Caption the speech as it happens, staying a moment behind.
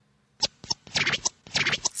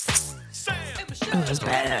It was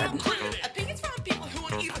bad. I think it's from people who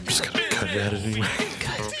would even Just gonna cut that anyway.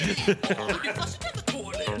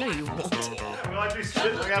 No, you won't. I do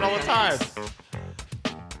shit like that all the time.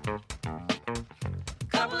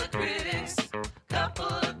 Couple of critics.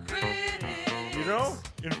 You know,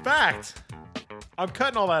 in fact, I'm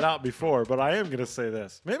cutting all that out before, but I am gonna say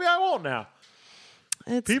this. Maybe I won't now.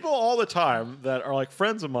 People all the time that are like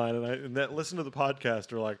friends of mine and that listen to the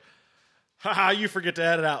podcast are like, haha, you forget to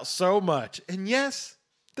edit out so much. And yes,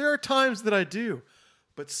 there are times that I do.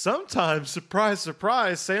 But sometimes, surprise,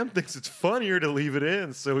 surprise, Sam thinks it's funnier to leave it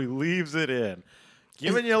in, so he leaves it in.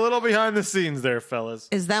 Giving you a little behind the scenes there, fellas.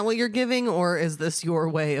 Is that what you're giving, or is this your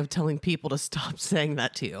way of telling people to stop saying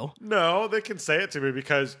that to you? No, they can say it to me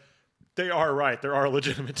because they are right. There are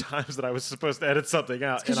legitimate times that I was supposed to edit something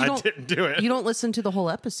out, and I didn't do it. You don't listen to the whole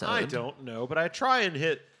episode. I don't know, but I try and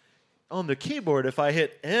hit on the keyboard. If I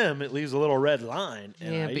hit M, it leaves a little red line,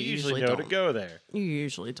 and Yeah, I but you usually usually know to don't. go there. You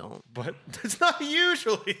usually don't. But it's not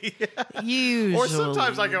usually. Usually. Or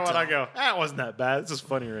sometimes I go and I go, it wasn't that bad. It's just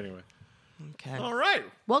funnier anyway. Okay. All right.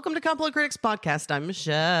 Welcome to Couple of Critics Podcast. I'm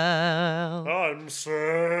Michelle. I'm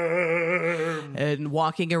Sam. And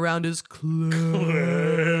walking around is Clem.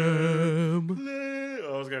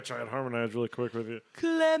 I was going to try and harmonize really quick with you.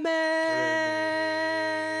 Clemens.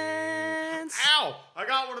 Ow! I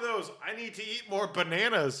got one of those. I need to eat more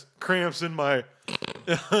bananas. Cramps in my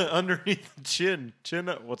underneath the chin.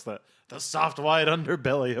 What's that? The soft white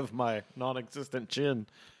underbelly of my non-existent chin.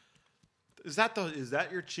 Is that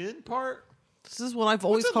your chin part? This is what I've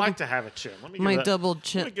always What's it called like to have a chin? Let me give my that, double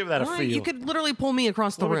chin. Let me give that a All right, feel. you could literally pull me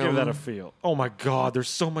across the Let me room. give that a feel. Oh my God! There's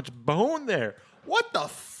so much bone there. What the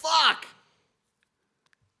fuck?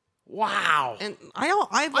 Wow. And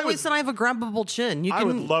I've always said I have a grabbable chin. I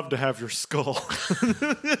would love to have your skull.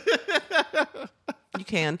 You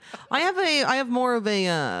can. I have more of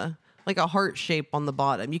a like a heart shape on the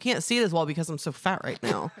bottom. You can't see it as well because I'm so fat right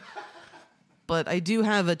now. But I do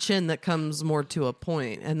have a chin that comes more to a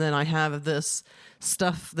point, and then I have this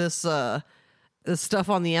stuff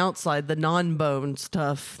on the outside, the non-bone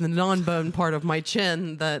stuff, the non-bone part of my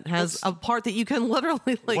chin that has a part that you can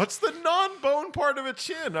literally like. What's the non-bone part of a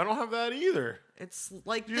chin? I don't have that either. It's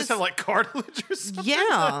like You just have like cartilage or something?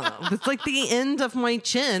 Yeah, it's like the end of my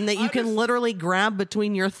chin that you can literally grab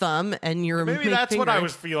between your thumb and your Maybe that's what I finger.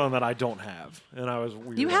 was feeling that I don't have, and I was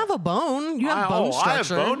weird. You have a bone. You have bone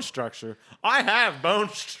structure. I have bone structure. I have bone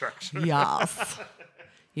structure. Yes,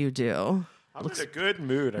 you do. I'm in a good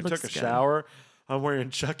mood. I looks took a good. shower. I'm wearing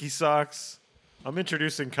Chucky socks. I'm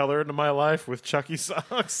introducing color into my life with Chucky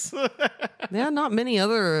socks. Yeah, not many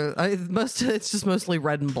other. It's just mostly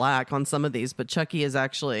red and black on some of these, but Chucky is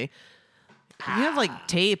actually. You have like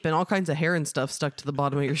tape and all kinds of hair and stuff stuck to the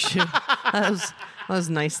bottom of your shoe. That was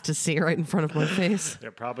nice to see right in front of my face. You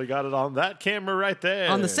probably got it on that camera right there.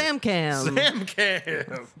 On the Sam Cam. Sam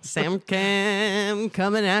Cam. Sam Cam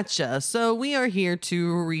coming at ya. So we are here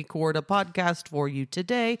to record a podcast for you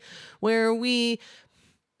today where we.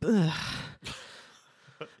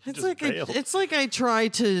 It's like I try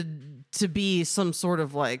to be some sort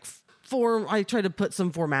of like I try to put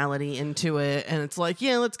some formality into it, and it's like,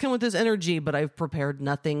 yeah, let's come with this energy, but I've prepared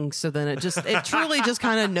nothing, so then it truly just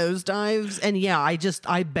kind of nosedives, and yeah, I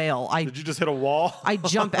bail. Did you just hit a wall? I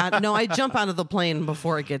jump out of the plane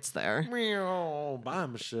before it gets there. Bye,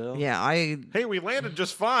 Michelle. Yeah, Hey, we landed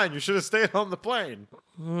just fine. You should have stayed on the plane.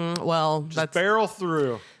 well, Just barrel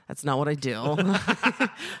through. that's not what I do.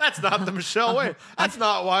 That's not the Michelle way. That's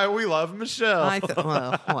not why we love Michelle. I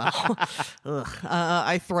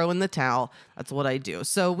throw in the towel. That's what I do.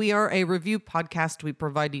 So we are a review podcast. We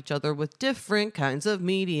provide each other with different kinds of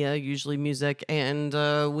media, usually music, and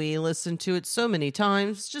we listen to it so many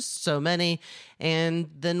times, just so many,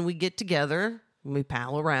 and then we get together. We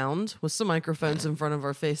pal around with some microphones in front of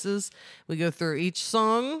our faces. We go through each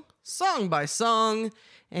song by song,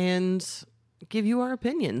 and give you our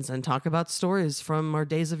opinions and talk about stories from our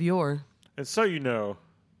days of yore. And so you know,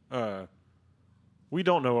 we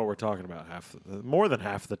don't know what we're talking about more than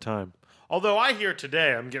half the time. Although I hear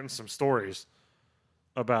today, I'm getting some stories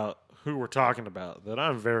about who we're talking about that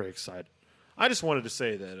I'm very excited. I just wanted to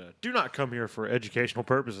say that do not come here for educational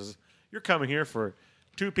purposes. You're coming here for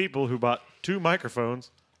two people who bought 2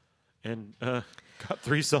 microphones and got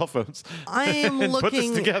 3 cell phones. I am and looking put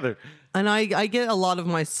this together. And I get a lot of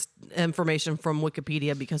my information from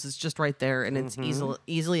Wikipedia because it's just right there and it's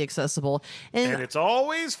easily accessible. And it's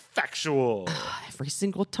always factual. Every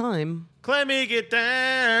single time. Clemmy, get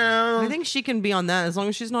down. I think she can be on that as long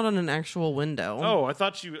as she's not on an actual window. Oh, I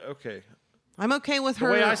thought you... Okay. I'm okay with her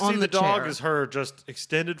The way I on see the dog chair. is her just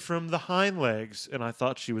extended from the hind legs, and I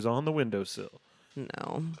thought she was on the windowsill.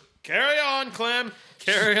 No. Carry on, Clem.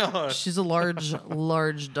 Carry on. She's a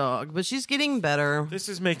large dog, but she's getting better. This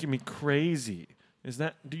is making me crazy.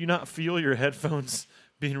 Do you not feel your headphones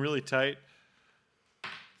being really tight?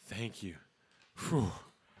 Thank you. Whew.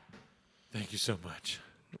 Thank you so much.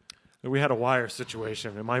 We had a wire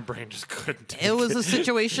situation, and my brain just couldn't take it. It was a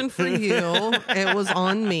situation for you. It was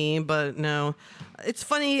on me, but no. It's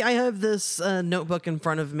funny, I have this notebook in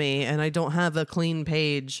front of me, and I don't have a clean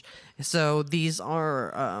page. So these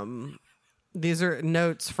are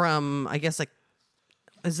notes from, I guess,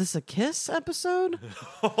 is this a Kiss episode?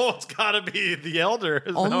 Oh, it's got to be The Elder. Is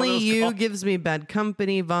that what Only it was You called? gives me Bad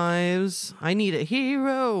Company vibes. I Need a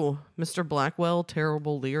Hero. Mr. Blackwell,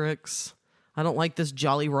 terrible lyrics. I don't like this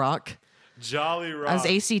Jolly Rock. Jolly Rock. As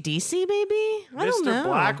AC/DC, maybe? I don't know. Mr.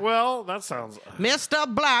 Blackwell? That sounds...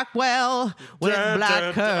 Mr. Blackwell with Dun,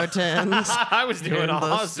 black dun, curtains. I was doing in the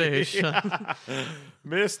Ozzy. station.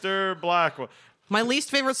 Mr. Blackwell. My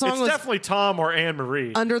least favorite song It's was definitely Tom or Anne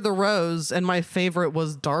Marie. Under the Rose, and my favorite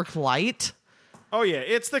was Dark Light. Oh, yeah.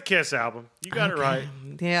 It's the Kiss album. You got it right.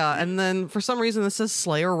 Yeah, and then for some reason this says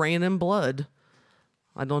Slayer, Rain and Blood.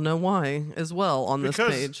 I don't know why as well on this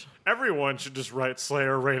Because page. everyone should just write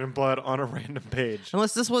Slayer, Rain and Blood on a random page.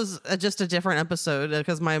 Unless this was just a different episode,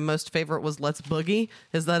 because my most favorite was Let's Boogie.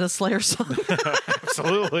 Is that a Slayer song?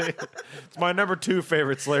 Absolutely. It's my number 2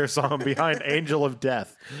 favorite Slayer song behind Angel of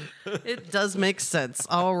Death. It does make sense.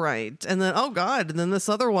 All right. And then, oh God, and then this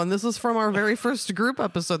other one. This was from our very first group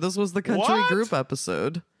episode. This was the country What? group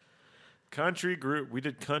episode. Country group. We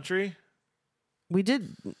did country? We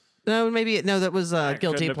did. No, that was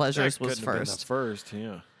Guilty Pleasures was That couldn't have been the first. first,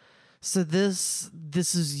 yeah. So this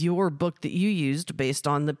is your book that you used based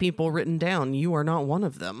on the people written down. You are not one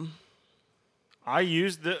of them. I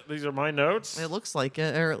used these are my notes. It looks like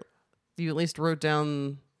it, or you at least wrote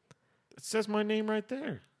down. It says my name right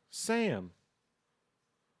there. Sam.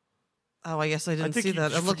 Oh, I guess I didn't see that.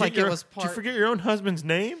 Did It you looked forget like it was Did part. you forget your own husband's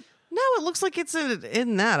name? No, it looks like it's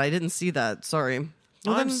in that. I didn't see that. Sorry.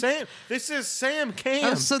 Well, I'm then- Sam. This is Sam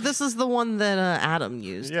Cam. Oh, so this is the one that Adam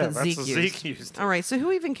used. Yeah, that that's Zeke what used. Zeke used. All right, so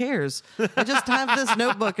who even cares? I just have this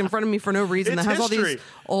notebook in front of me for no reason It's that has all these history.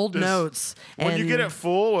 old This- notes. When you and get it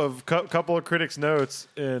full of couple of critics' notes,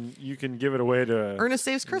 and you can give it away to Ernest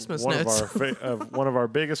Saves Christmas one notes. of our one of our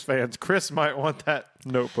biggest fans. Chris might want that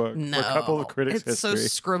notebook No, for a couple of critics' it's so history.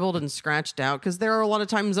 scribbled and scratched out because there are a lot of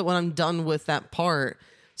times that when I'm done with that part,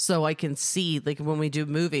 so I can see like when we do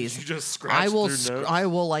movies, You just scratch I will through notes? I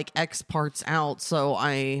will like X parts out so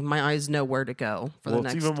my eyes know where to go for Well, the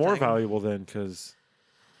it's next. even more thing. valuable then because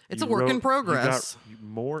It's a work in progress. You got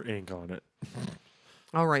more ink on it.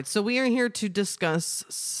 All right, so we are here to discuss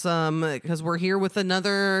some because we're here with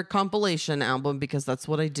another compilation album because that's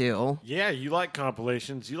what I do. Yeah, you like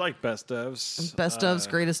compilations. You like best ofs. Best ofs,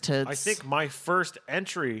 greatest hits. I think my first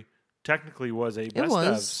entry technically was a best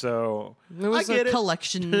was. of, so It was I get a it.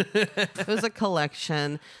 collection. It was a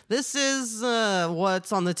collection. This is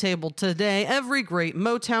what's on the table today. Every great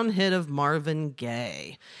Motown hit of Marvin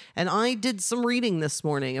Gaye. And I did some reading this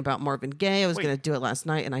morning about Marvin Gaye. I was Wait. going to do it last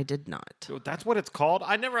night, and I did not. That's what it's called.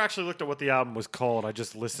 I never actually looked at what the album was called. I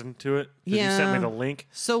just listened to it. 'Cause Yeah. You sent me the link.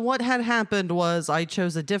 So what had happened was I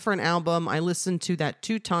chose a different album. I listened to that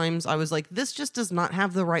 2 times. I was like, this just does not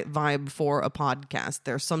have the right vibe for a podcast.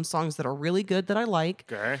 There's some songs that are really good that I like.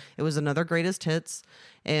 Okay. It was another greatest hits,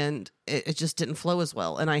 and it just didn't flow as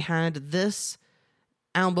well. And I had this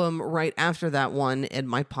album right after that one in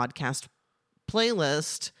my podcast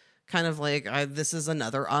playlist, kind of like, this is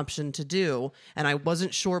another option to do. And I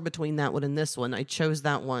wasn't sure between that one and this one. I chose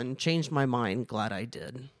that one, changed my mind. Glad I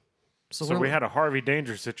did. So we had a Harvey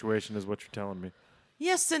Danger situation, is what you're telling me.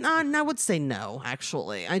 Yes, and I would say no,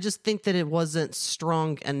 actually. I just think that it wasn't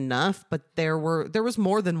strong enough, but there was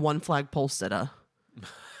more than one flagpole sitta.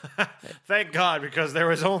 Thank God, because there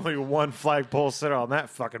was only one flagpole sitter on that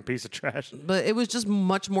fucking piece of trash. But it was just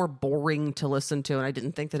much more boring to listen to, and I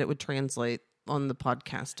didn't think that it would translate on the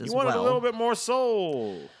podcast as You wanted well. a little bit more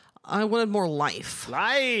soul. I wanted more life.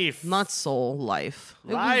 Life. Not soul, life. It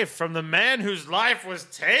was Life from the man whose life was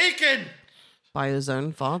taken by his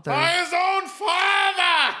own father. by his own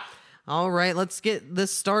father. All right, let's get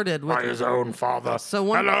this started. By his own father. So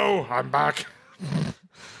one- Hello, I'm back.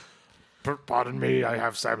 Pardon me, I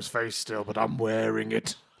have Sam's face still, but I'm wearing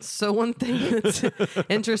it. So one thing that's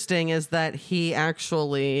interesting is that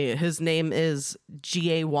his name is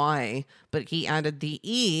Gay, but he added the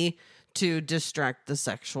E to distract the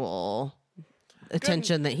sexual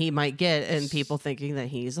attention that he might get and people thinking that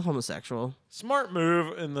he's a homosexual. Smart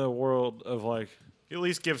move in the world of like, at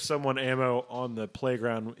least give someone ammo on the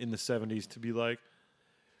playground in the 70s to be like,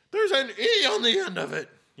 there's an E on the end of it.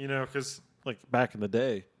 You know, because like back in the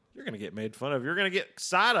day, you're going to get made fun of. You're going to get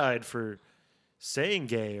side-eyed for saying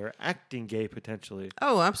gay or acting gay potentially.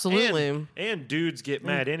 Oh, absolutely. And dudes get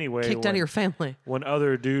mad anyway. Kicked out of your family. When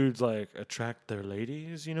other dudes like attract their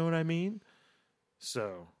ladies, you know what I mean?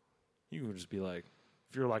 So you would just be like,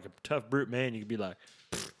 if you're like a tough brute man, you could be like,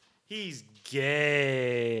 he's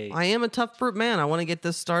gay. I am a tough brute man. I want to get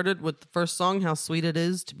this started with the first song, How Sweet It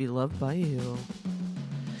Is to Be Loved by You.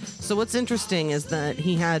 So what's interesting is that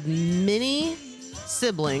he had many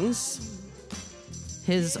siblings.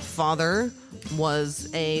 His father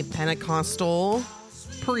was a Pentecostal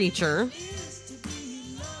preacher.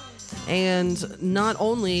 And not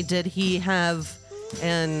only did he have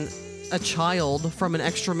a child from an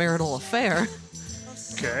extramarital affair.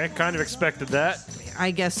 Okay, kind of expected that.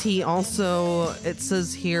 I guess he also, it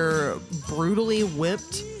says here, brutally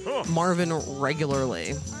whipped Marvin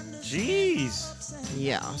regularly. Jeez.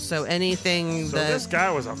 Yeah, so anything So this guy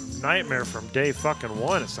was a nightmare from day fucking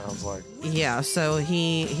one, it sounds like. Yeah, so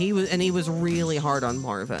he was really hard on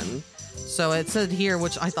Marvin. So it said here,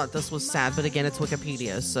 which I thought this was sad, but again, it's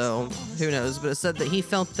Wikipedia, so who knows. But it said that he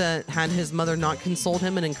felt that had his mother not consoled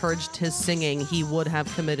him and encouraged his singing, he would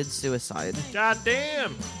have committed suicide. God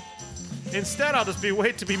damn. Instead, I'll just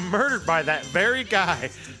wait to be murdered by that very guy.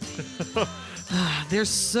 There's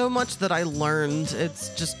so much that I learned.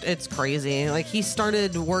 It's crazy. Like, he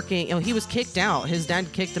started working, he was kicked out. His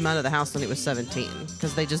dad kicked him out of the house when he was 17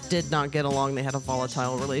 because they just did not get along. They had a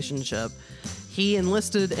volatile relationship. He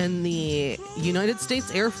enlisted in the United States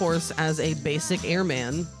Air Force as a basic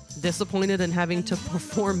airman. Disappointed in having to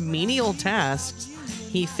perform menial tasks,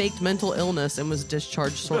 he faked mental illness and was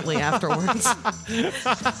discharged shortly afterwards.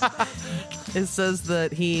 It says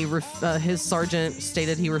that his sergeant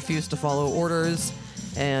stated he refused to follow orders.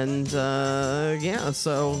 And,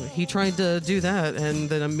 so he tried to do that and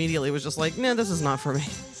then immediately was just like, nah, this is not for me.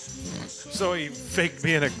 So he faked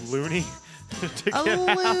being a loony? A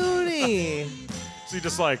loony! So he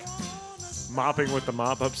just like mopping with the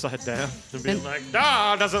mop upside down and being like,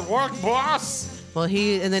 "Nah, doesn't work, boss." Well,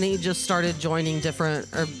 then he just started joining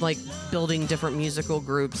building different musical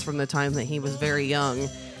groups from the time that he was very young.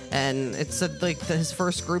 And it said his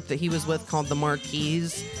first group that he was with called the Marquis.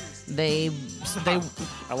 They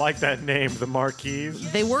I like that name, the Marquis.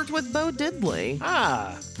 They worked with Bo Diddley.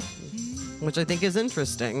 Ah. Which I think is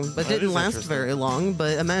interesting, but That didn't is last interesting. very long.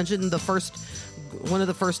 But imagine one of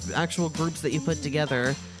the first actual groups that you put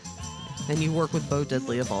together, and you work with Bo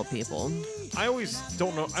Diddley of all people. I always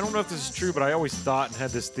don't know. I don't know if this is true, but I always thought and had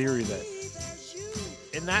this theory that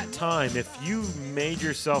in that time, if you made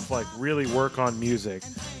yourself like really work on music,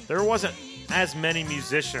 there wasn't as many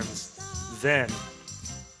musicians then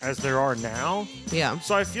as there are now. Yeah.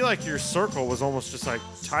 So I feel like your circle was almost just like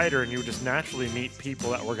tighter and you would just naturally meet people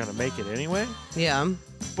that were going to make it anyway. Yeah.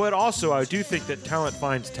 But also, I do think that talent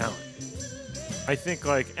finds talent. I think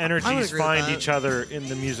like I would energies agree with find that. each other in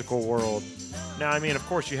the musical world. Now, I mean, of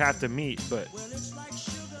course you have to meet, but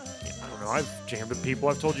I don't know. I've jammed with people.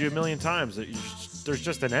 I've told you a million times that there's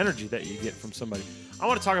just an energy that you get from somebody. I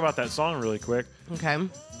want to talk about that song really quick. Okay.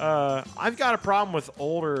 I've got a problem with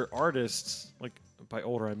older artists. Like by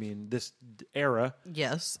older, I mean this era.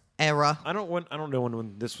 Yes. Era. I don't know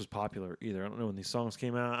when this was popular either. I don't know when these songs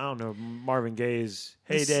came out. I don't know Marvin Gaye's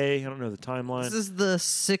heyday. I don't know the timeline. This is the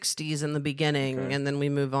 60s in the beginning, Okay. and then we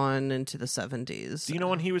move on into the 70s. Do you know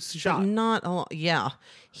when he was But shot? not a lot. Yeah.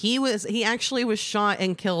 He actually was shot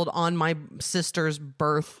and killed on my sister's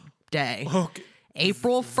birthday. Okay.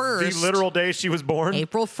 April 1st. The literal day she was born?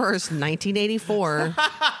 April 1st, 1984.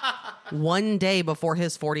 One day before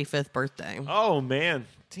his 45th birthday. Oh, man.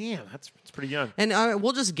 Damn, that's pretty young. And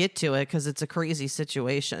we'll just get to it because it's a crazy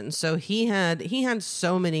situation. So he had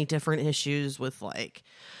so many different issues with like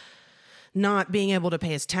not being able to pay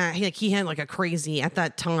his tax. He had like a crazy at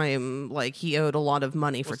that time. Like he owed a lot of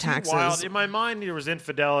money for Was he taxes. wild? In my mind, there was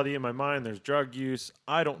infidelity. In my mind, there's drug use.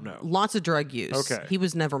 I don't know. Lots of drug use. Okay. He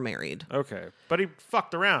was never married. Okay. But he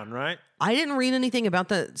fucked around, right? I didn't read anything about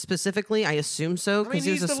that specifically. I assume so I mean, because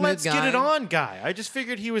he was he's a the smooth let's guy. get it on guy. I just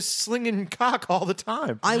figured he was slinging cock all the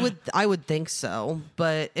time. I would think so,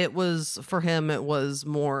 but it was for him. It was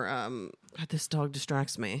more. This dog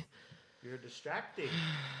distracts me, You're distracting.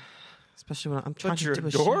 especially when I'm trying But you're to do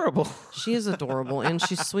a adorable. She is adorable and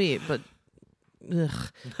she's sweet, but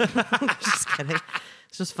ugh. Just kidding.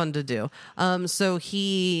 It's just fun to do. So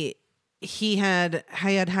he had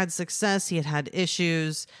success. He had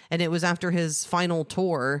issues, and it was after his final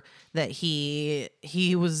tour that he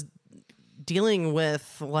was dealing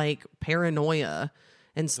with like paranoia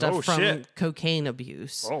and stuff Oh, from shit. cocaine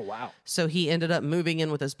abuse. Oh, wow. So he ended up moving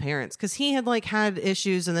in with his parents because he had like had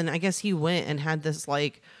issues, and then I guess he went and had this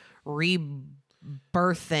like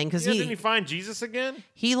rebirthing because Didn't he find Jesus again?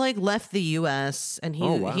 he like left the U.S. and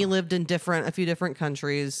he lived in a few different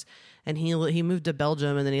countries, and he moved to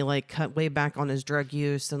Belgium, and then he like cut way back on his drug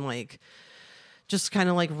use and like just kind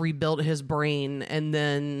of like rebuilt his brain, and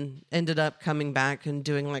then ended up coming back and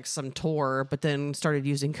doing like some tour, but then started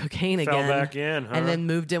using cocaine Fell again. back in, huh? And then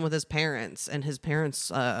moved in with his parents, and his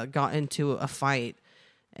parents got into a fight,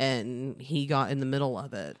 and he got in the middle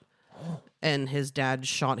of it, and his dad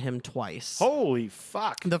shot him twice. Holy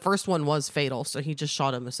fuck. The first one was fatal, so he just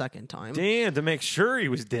shot him a second time. Damn, to make sure he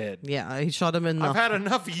was dead. Yeah, he shot him in the I've had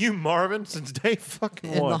enough of you, Marvin, since day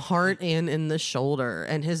fucking in one. the heart and in the shoulder.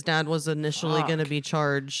 And his dad was initially going to be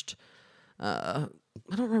charged. I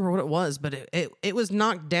don't remember what it was, but it was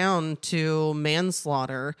knocked down to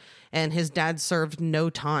manslaughter, and his dad served no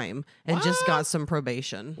time and just got some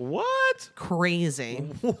probation. What? Crazy.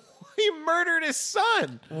 He murdered his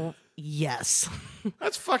son. Yes.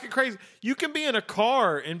 That's fucking crazy. You can be in a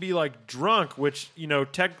car and be like drunk, which, you know,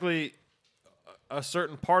 technically a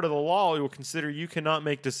certain part of the law will consider you cannot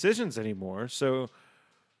make decisions anymore. So,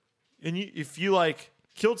 and if you like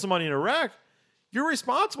killed somebody in a wreck, you're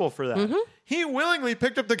responsible for that. Mm-hmm. He willingly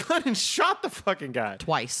picked up the gun and shot the fucking guy.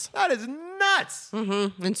 Twice. That is nuts.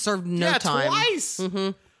 Mm-hmm. And served no time. Twice.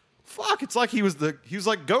 Mm-hmm. Fuck, it's like he was like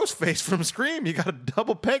Ghostface from Scream. You got to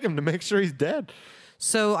double peg him to make sure he's dead.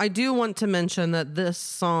 So I do want to mention that this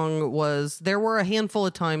song there were a handful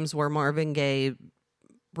of times where Marvin Gaye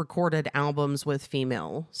recorded albums with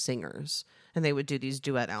female singers, and they would do these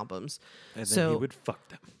duet albums. And then he would fuck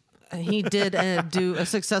them. He did do a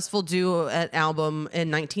successful duet album in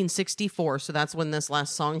 1964, so that's when this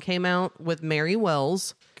last song came out with Mary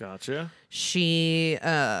Wells. Gotcha. She,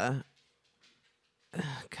 God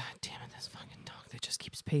damn it, this fucking dog that just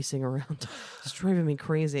keeps pacing around. It's driving me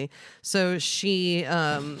crazy. So she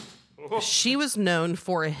was known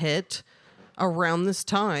for a hit around this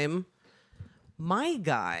time, My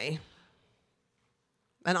Guy.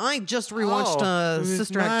 And I just rewatched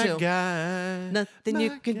Sister Act 2. Guy, Nothing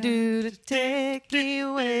you can do to take me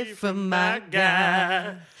away from my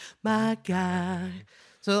guy. My guy.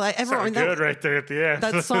 So everyone good right there at the end.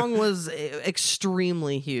 that song was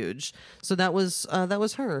extremely huge. So that was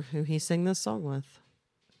her who he sang this song with.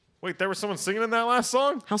 Wait, there was someone singing in that last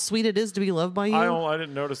song? How sweet it is to be loved by you. I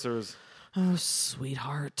didn't notice there was. Oh,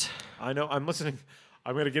 sweetheart. I know. I'm listening.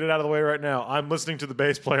 I'm going to get it out of the way right now. I'm listening to the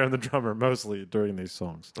bass player and the drummer mostly during these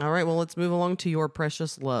songs. All right, well, let's move along to Your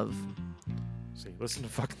Precious Love. See, listen to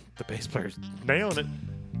fucking the bass player's nailing it.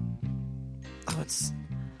 Oh,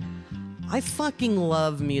 I fucking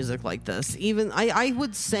love music like this. Even I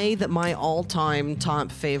would say that my all-time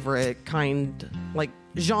top favorite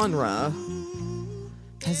genre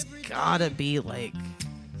has gotta be like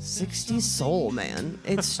 60s soul, man.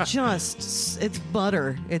 It's just it's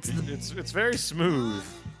butter. It's very smooth.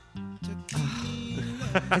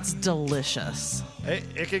 It's delicious.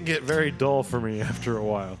 It can get very dull for me after a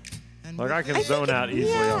while. Like I can zone out easily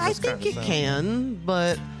Yeah, on I this kind think of it sound. can,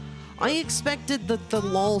 but I expected that the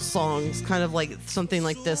lull songs, kind of like something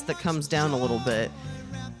like this that comes down a little bit,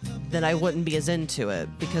 that I wouldn't be as into it,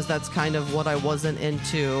 because that's kind of what I wasn't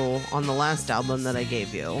into on the last album that I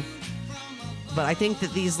gave you. But I think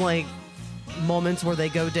that these like moments where they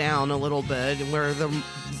go down a little bit, where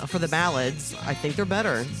for the ballads, I think they're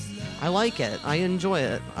better. I like it. I enjoy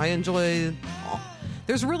it.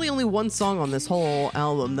 There's really only one song on this whole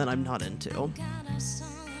album that I'm not into.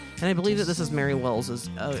 And I believe that this is Mary Wells'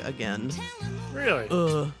 again. Really?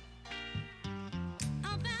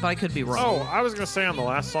 But I could be wrong. Oh, I was going to say on the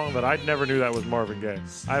last song that I never knew that was Marvin Gaye.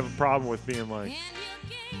 I have a problem with being like,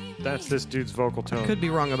 that's this dude's vocal tone. Could be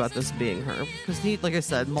wrong about this being her. Because he, like I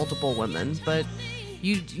said, multiple women. But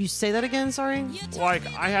you say that again, sorry? Like,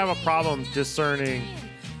 I have a problem discerning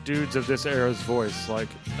dudes of this era's voice, like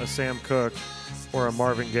a Sam Cooke or a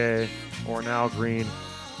Marvin Gaye or an Al Green.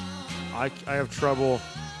 I have trouble.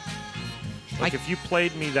 Like, if you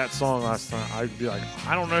played me that song last time, I'd be like,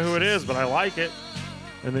 I don't know who it is, but I like it.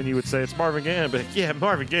 And then you would say it's Marvin Gaye, and I'd be like, yeah,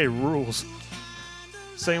 Marvin Gaye rules.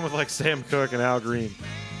 Same with like Sam Cooke and Al Green.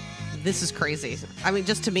 This is crazy. I mean,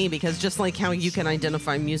 just to me, because just like how you can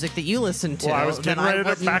identify music that you listen to, Well, I was getting ready to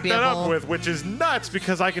wouldn't back be that able- up with, which is nuts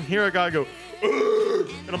because I can hear a guy go, "Ugh,"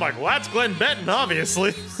 and I'm like, well, that's Glenn Benton,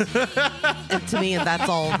 obviously. And to me, that's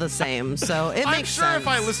all the same. So it I'm makes sure sense. if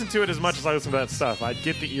I listened to it as much as I listen to that stuff, I'd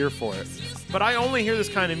get the ear for it. But I only hear this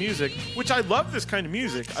kind of music, which I love this kind of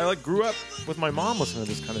music. I like grew up with my mom listening to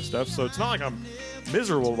this kind of stuff, so it's not like I'm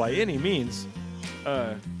miserable by any means.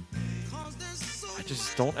 I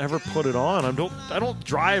just don't ever put it on. I don't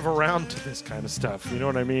drive around to this kind of stuff. You know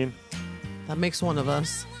what I mean? That makes one of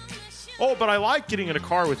us. Oh, but I like getting in a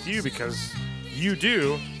car with you because you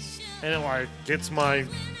do, and it like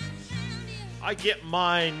I get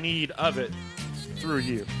my need of it through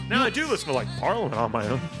you. Now I do listen to like Parliament on my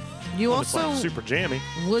own. You It's also like super jammy.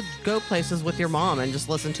 would go places with your mom and just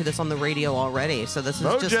listen to this on the radio already. So this is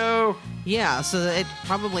just Mojo. yeah. So it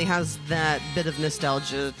probably has that bit of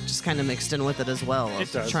nostalgia just kind of mixed in with it as well.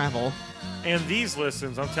 It does. Travel. And these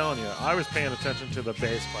listens, I'm telling you, I was paying attention to the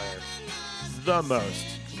bass player the most.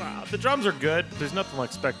 The drums are good. There's nothing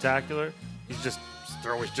like spectacular.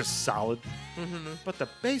 They're always just solid. Mm-hmm. But the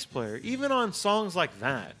bass player, even on songs like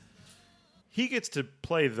that, he gets to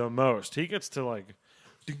play the most. He gets to like,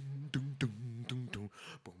 ding, ding, ding, ding, ding,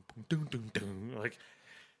 boom, boom, ding, ding, ding. Like,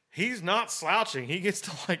 he's not slouching. He gets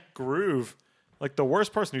to like groove. Like the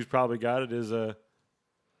worst person who's probably got it is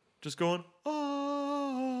just going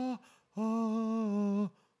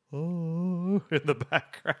in the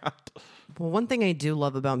background. Well, one thing I do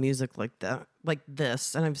love about music like that, like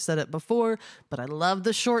this, and I've said it before, but I love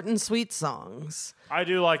the short and sweet songs. I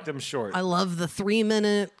do like them short. I love the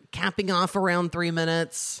 3-minute capping off around 3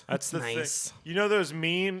 minutes. That's the nice. thing. You know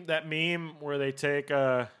that meme where they take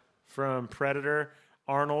from Predator,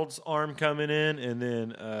 Arnold's arm coming in, and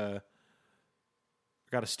then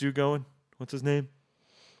got a stew going. What's his name?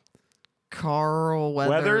 Carl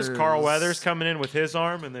Weathers. Carl Weathers coming in with his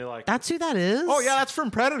arm, and they like. That's who that is? Oh yeah, that's from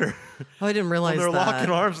Predator. Oh, I didn't realize They're that. locking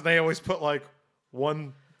arms, and they always put like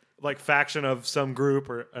one like faction of some group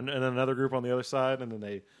and another group on the other side, and then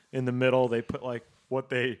they in the middle they put like what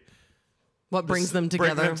brings them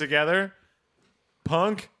together? Bring them together.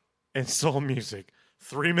 Punk and soul music.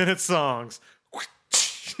 3-minute songs.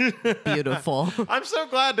 Beautiful. I'm so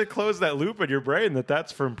glad to close that loop in your brain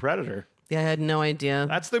that's from Predator. Yeah, I had no idea.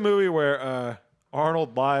 That's the movie where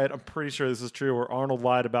Arnold lied. I'm pretty sure this is true. Where Arnold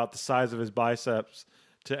lied about the size of his biceps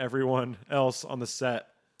to everyone else on the set.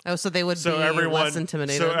 Oh, so they would be less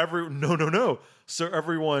intimidated. No. So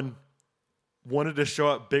everyone wanted to show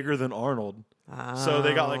up bigger than Arnold. So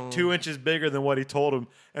they got like 2 inches bigger than what he told him.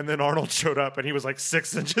 And then Arnold showed up and he was like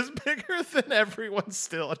 6 inches bigger than everyone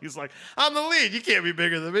still. And he's like, I'm the lead. You can't be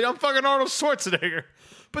bigger than me. I'm fucking Arnold Schwarzenegger.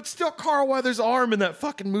 But still, Carl Weathers' arm in that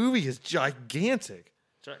fucking movie is gigantic.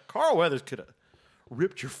 Carl Weathers could have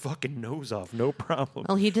ripped your fucking nose off, no problem.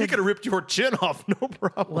 Well, he did. He could have ripped your chin off, no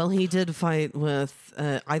problem. Well, he did fight with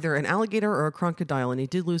either an alligator or a crocodile, and he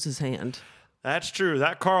did lose his hand. That's true.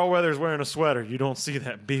 That Carl Weathers wearing a sweater. You don't see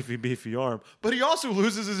that beefy arm. But he also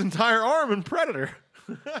loses his entire arm in Predator.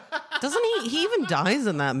 Doesn't he? He even dies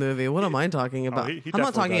in that movie. What am I talking about? he I'm not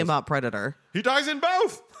definitely talking does. about Predator. He dies in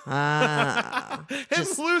both.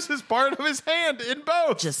 Just loses part of his hand in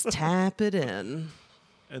both. Just tap it in.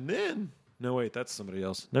 And then, no wait, that's somebody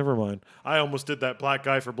else. Never mind. I almost did that black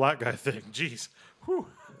guy for black guy thing. Jeez. Whew.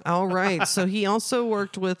 All right. So he also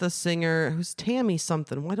worked with a singer who's Tammy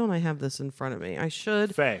something. Why don't I have this in front of me? I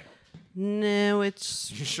should. Faye. No,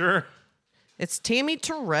 it's You sure? Tammy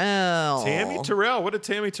Terrell. Tammy Terrell. What did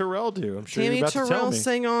Tammy Terrell do? I'm sure Tammy you're about to tell Terrell me.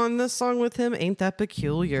 sang on this song with him, Ain't That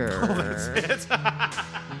Peculiar.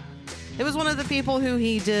 It was one of the people who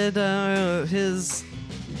he did his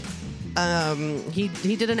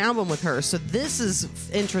he did an album with her. So this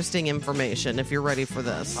is interesting information if you're ready for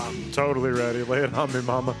this. I'm totally ready. Lay it on me,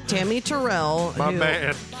 mama. Tammy Terrell, My who-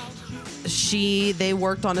 man. they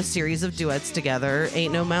worked on a series of duets together.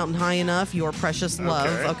 Ain't No Mountain High Enough, Your Precious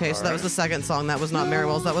Love. Okay, so that was the second song. That was not Mary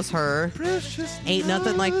Wells, that was her. Precious Ain't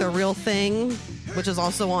Nothing Like the Real Thing, which is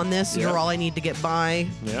also on this. You're All I Need to Get By.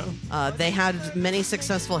 Yeah. They had many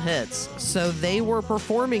successful hits. So they were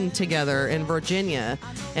performing together in Virginia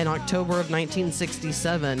in October of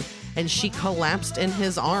 1967, and she collapsed in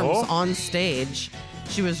his arms on stage.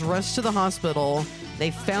 She was rushed to the hospital.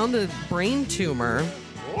 They found a brain tumor.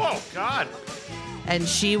 Oh, God. And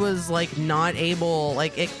she was like not able,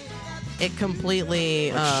 like it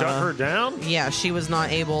completely Shut her down? Yeah, she was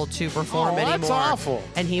not able to perform That's anymore. awful.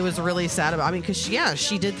 And he was really sad about. I mean, because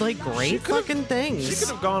she did like great fucking things. She could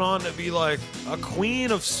have gone on to be like a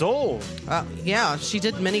queen of soul. Yeah, she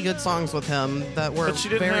did many good songs with him that were But she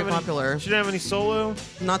didn't very have popular. She didn't have any solo.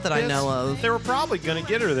 Not that I know of. They were probably going to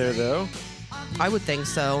get her there, though. I would think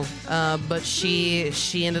so. But she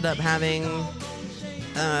ended up having.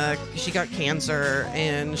 She got cancer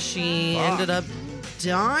and she ended up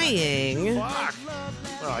dying. Fuck.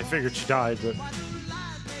 Well, I figured she died, but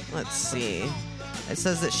Let's see. It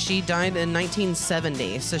says that she died in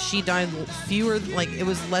 1970. So she died it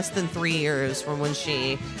was less than 3 years from when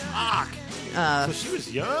she. fuck. So she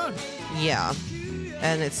was young. Yeah.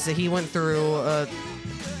 And he went through a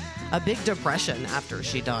big depression after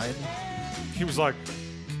she died. He was like,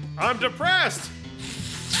 I'm depressed.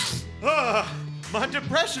 My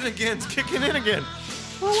depression again's kicking in again.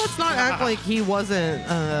 Well, let's not act like he wasn't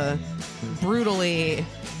brutally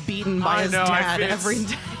beaten by his dad every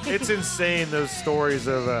day. It's insane, those stories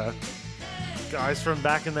of guys from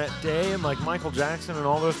back in that day and like Michael Jackson and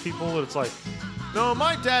all those people. It's like, no,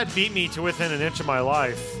 my dad beat me to within an inch of my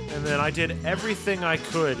life, and then I did everything I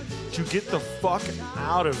could to get the fuck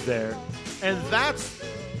out of there. And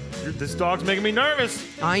this dog's making me nervous.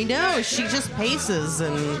 I know. She just paces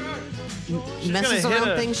and messes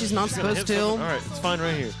around things she's not supposed to. All right, it's fine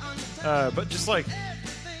right here. But just like,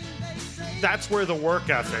 that's where the work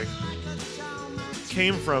ethic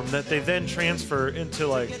came from, that they then transfer into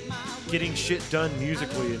like getting shit done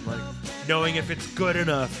musically and like knowing if it's good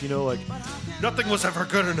enough, you know, like nothing was ever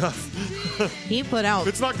good enough. He put out, if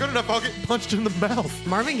it's not good enough, I'll get punched in the mouth.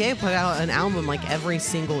 Marvin Gaye put out an album like every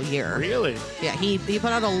single year. Really? Yeah, he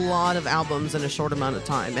put out a lot of albums in a short amount of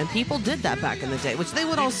time, and people did that back in the day, which they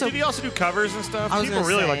would also. Did he also do covers and stuff? People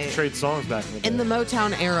really like to trade songs back in the day. In the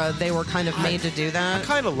Motown era, they were kind of made to do that. I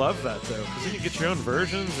kind of love that though, because then you get your own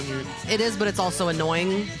versions and you. It is, but it's also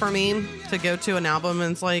annoying for me to go to an album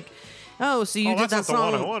and it's like, oh, so you did that that's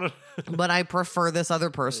song, not the one I wanted. but I prefer this other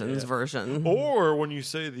person's version. Or when you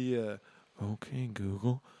say the "Okay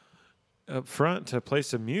Google" up front to play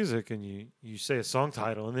some music, and you say a song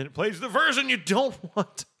title, and then it plays the version you don't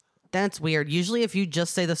want. That's weird. Usually, if you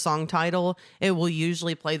just say the song title, it will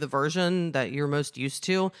usually play the version that you're most used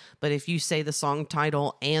to. But if you say the song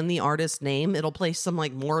title and the artist name, it'll play some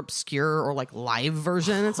like more obscure or like live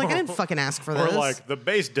version. It's like, I didn't fucking ask for this. Or like the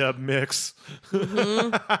bass dub mix.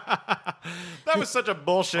 Mm-hmm. That was such a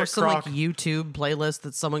bullshit. Or some like YouTube playlist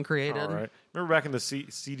that someone created. All right. Remember back in the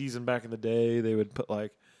CDs and back in the day, they would put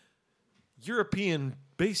like European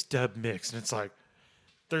bass dub mix, and it's like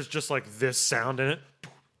there's just like this sound in it.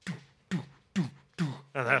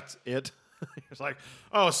 And that's it. It's like,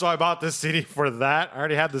 oh, so I bought this CD for that? I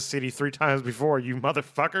already had this CD 3 times before, you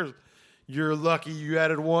motherfuckers. You're lucky you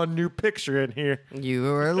added one new picture in here. You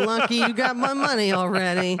were lucky you got my money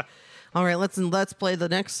already. All right, let's play the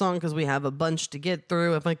next song because we have a bunch to get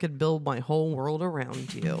through. If I could build my whole world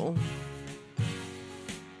around you.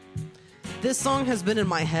 This song has been in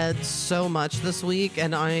my head so much this week,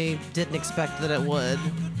 and I didn't expect that it would.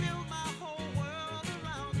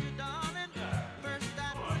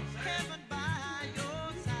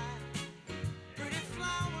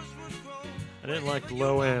 I didn't like the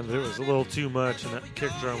low end. It was a little too much, and that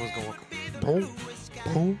kick drum was going boom,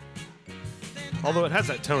 boom. Although it has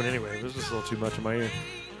that tone anyway. It was just a little too much in my ear.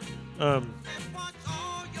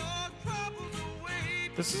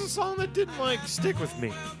 This is a song that didn't like stick with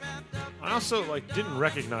me. I also like didn't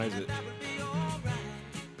recognize it.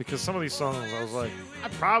 Because some of these songs I was like, I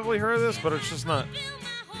probably heard this, but it's just not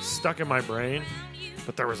stuck in my brain.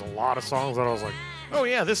 But there was a lot of songs that I was like, oh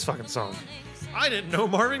yeah, this fucking song. I didn't know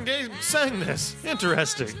Marvin Gaye sang this.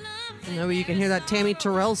 Interesting. You know, you can hear that Tammy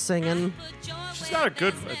Terrell singing. She's got a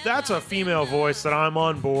good. That's a female voice that I'm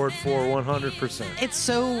on board for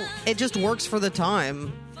 100%. It just works for the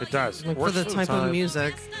time. It does. Like for the type of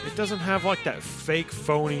music. It doesn't have like that fake,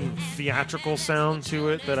 phony, theatrical sound to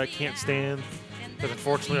it that I can't stand. That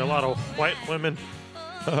unfortunately a lot of white women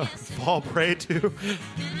fall prey to.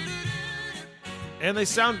 And they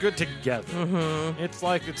sound good together. Mm-hmm. It's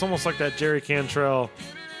almost like that Jerry Cantrell,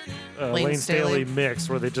 Lane Staley mix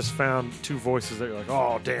where they just found two voices that you're like,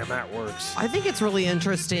 oh damn, that works. I think it's really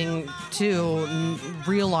interesting to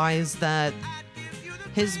realize that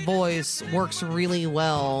his voice works really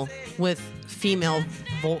well with female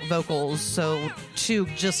vocals. So to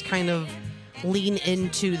just kind of lean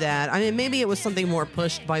into that. I mean, maybe it was something more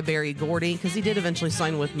pushed by Berry Gordy because he did eventually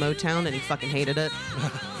sign with Motown and he fucking hated it.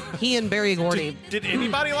 He and Berry Gordy. Did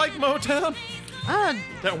anybody like Motown?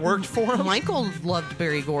 That worked for him? Michael loved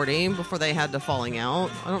Berry Gordy before they had the falling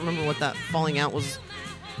out. I don't remember what that falling out was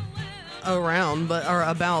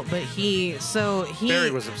about, but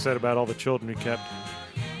Berry was upset about all the children he kept.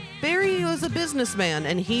 Berry was a businessman,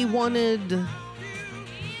 and he was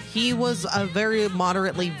a very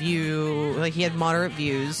moderately he had moderate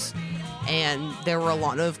views, and there were a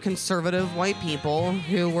lot of conservative white people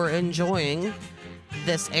who were enjoying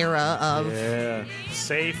this era of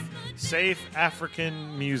safe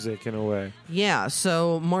African music in a way. Yeah,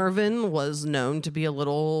 so Marvin was known to be a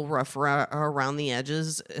little rough around the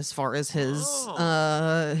edges as far as his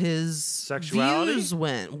sexuality views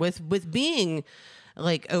went with being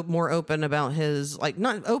like more open about his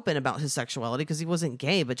not open about his sexuality because he wasn't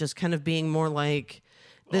gay, but just kind of being more like,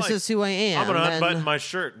 this is who I am. I'm going to unbutton my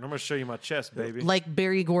shirt and I'm going to show you my chest, baby. Like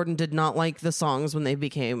Berry Gordy did not like the songs when they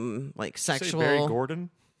became like sexual. Say Berry Gordy?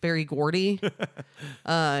 Berry Gordy.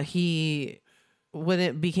 when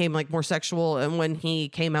it became like more sexual and when he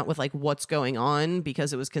came out with like What's Going On,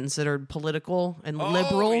 because it was considered political and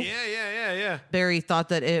liberal. Yeah. Barry thought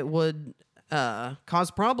that it would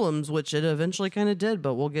cause problems, which it eventually kind of did,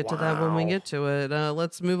 but we'll get to that when we get to it.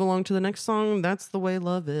 Let's move along to the next song. That's The Way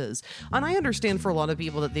Love Is. And I understand for a lot of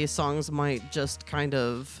people that these songs might just kind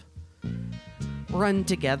of run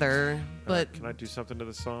together, but Can I do something to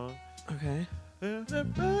the song? okay.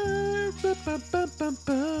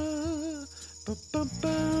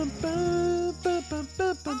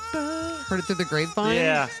 Heard It Through the Grapevine?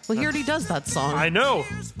 Yeah. Well, he already does that song. I know.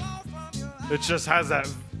 It just has that.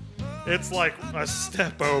 It's like a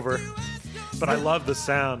step over. But I love the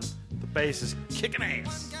sound. The bass is kicking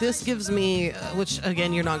ass. This gives me, which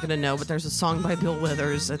again you're not going to know, but there's a song by Bill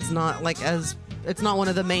Withers. It's not like it's not one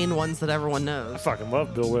of the main ones that everyone I knows. fucking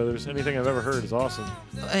love Bill Withers. Anything I've ever heard is awesome.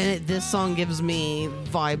 And this song gives me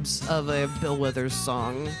vibes of a Bill Withers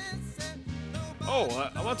song.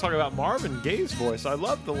 Oh, I want to talk about Marvin Gaye's voice. I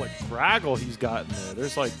love the like graggle he's got in there.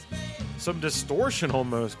 There's like some distortion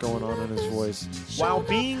almost going on in his voice while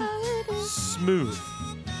being smooth.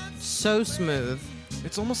 So smooth.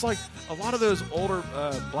 It's almost like a lot of those older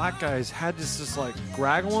black guys had just like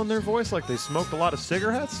graggle on their voice, like they smoked a lot of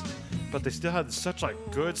cigarettes, but they still had such like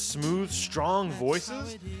good, smooth, strong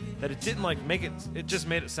voices that it didn't like make it. It just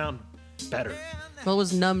made it sound better. Well, it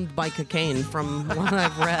was numbed by cocaine from what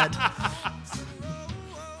I've read.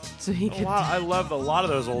 So he could. I love a lot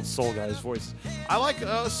of those old soul guys' voices. I like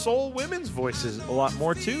soul women's voices a lot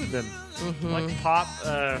more too than like pop.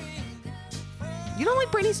 You don't like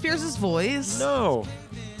Britney Spears' voice? No,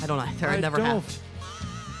 I don't either. I never have.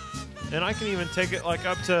 And I can even take it like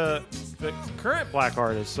up to the current black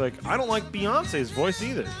artists. Like I don't like Beyonce's voice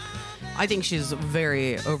either. I think she's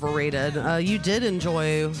very overrated. You did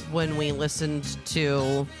enjoy when we listened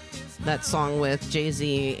to that song with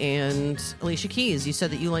Jay-Z and Alicia Keys. You said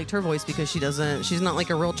that you liked her voice because she's not like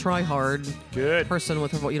a real try-hard Good. person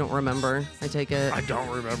with her voice. You don't remember, I take it. I don't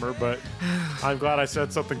remember, but I'm glad I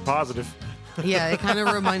said something positive. Yeah, it kind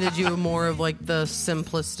of reminded you more of like the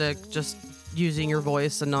simplistic, just using your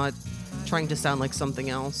voice and not trying to sound like something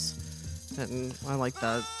else. And I like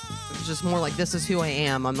that. It's just more like, this is who I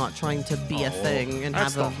am. I'm not trying to be a thing and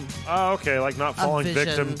have a... Oh, okay, like not falling vision.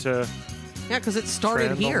 victim to... Yeah, because it started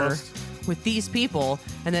trend here almost. with these people,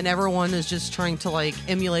 and then everyone is just trying to like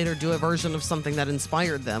emulate or do a version of something that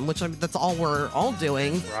inspired them, which that's all we're all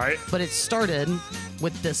doing. Right. But it started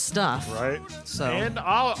with this stuff. Right. So. And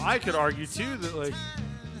I could argue too that like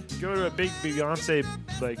go to a big Beyonce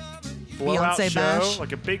like blowout Beyonce show, bash.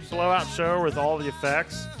 like a big blowout show with all the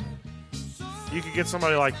effects. You could get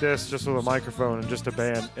somebody like this just with a microphone and just a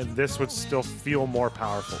band, and this would still feel more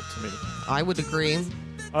powerful to me. I would agree.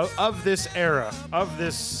 Of this era, of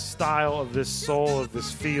this style, of this soul, of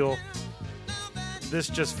this feel, this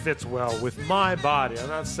just fits well with my body. I'm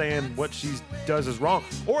not saying what she does is wrong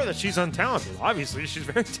or that she's untalented. Obviously, she's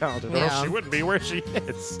very talented, or else Yeah. she wouldn't be where she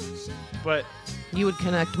is. But You would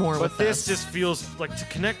connect more with this just feels like to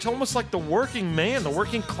connect to almost like the working man, the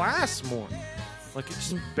working class more. Like it's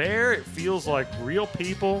just bare. It feels like real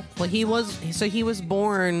people. Well, he was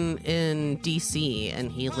born in D.C.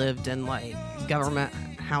 and he lived in like government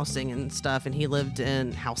housing and stuff, and he lived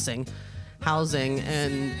in housing,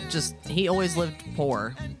 and just he always lived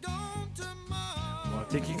poor. Well, I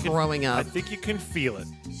think you can, Growing up. I think you can feel it,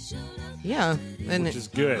 Yeah, and which is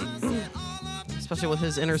good. especially with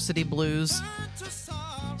his Inner City Blues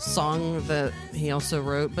song that he also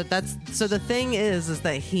wrote. But that's so the thing is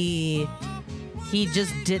that he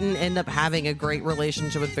just didn't end up having a great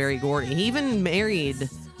relationship with Berry Gordy. He even married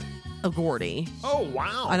a Gordy. Oh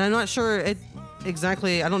wow! And I'm not sure it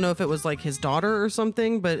exactly. I don't know if it was like his daughter or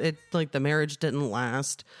something, but it like the marriage didn't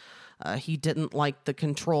last. He didn't like the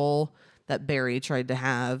control that Barry tried to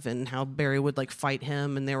have, and how Barry would like fight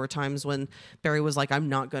him. And there were times when Barry was like, "I'm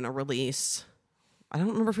not going to release." I don't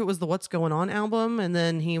remember if it was the What's Going On album, and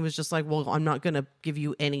then he was just like, "Well, I'm not going to give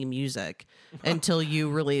you any music until you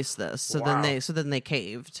release this." So Wow. then they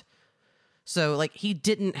caved. So like he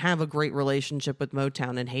didn't have a great relationship with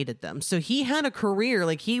Motown and hated them. So he had a career,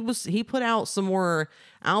 like he put out some more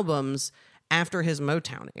albums after his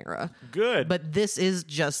Motown era. Good. But this is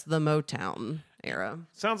just the Motown era.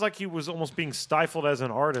 Sounds like he was almost being stifled as an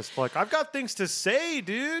artist. Like, I've got things to say,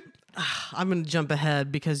 dude. I'm going to jump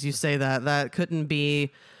ahead because you say that. That couldn't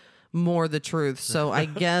be more the truth. So I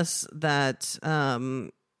guess that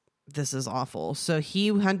this is awful. So he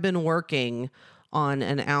had been working on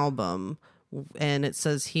an album, and it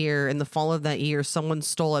says here, in the fall of that year, someone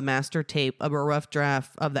stole a master tape of a rough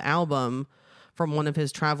draft of the album from one of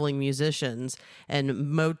his traveling musicians, and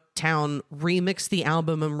Motown remixed the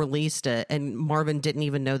album and released it, and Marvin didn't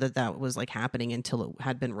even know that was like happening until it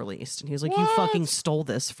had been released. And he was like, "You fucking stole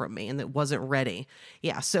this from me," and it wasn't ready.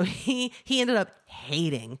 Yeah, so he ended up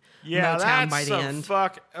hating Motown by the end.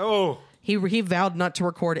 He vowed not to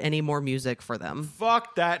record any more music for them.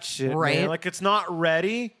 Fuck that shit, right? Man. Like, it's not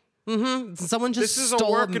ready. Someone just this is stole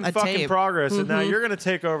a work in fucking tape. progress, and now you're gonna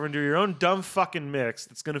take over and do your own dumb fucking mix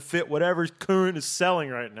that's gonna fit whatever's current is selling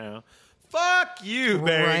right now. Fuck you,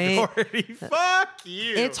 Barry Gordy. Fuck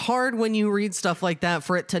you. It's hard when you read stuff like that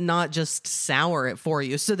for it to not just sour it for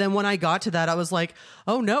you. So then when I got to that, I was like,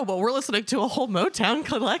 oh no, but we're listening to a whole Motown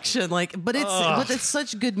collection. Like, but it's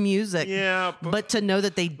such good music. Yeah. But to know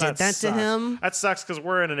that they did that to him. That sucks because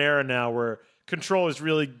we're in an era now where control is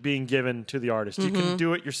really being given to the artist. You can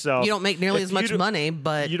do it yourself. You don't make nearly as much money,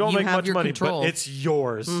 but you don't make have much your money, control. but it's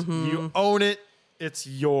yours. You own it. It's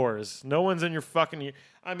yours. No one's in your fucking ear.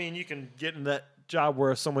 I mean, you can get in that job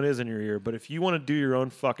where someone is in your ear, but if you want to do your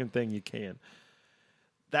own fucking thing, you can.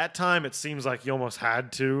 That time, it seems like you almost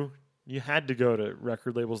had to. You had to go to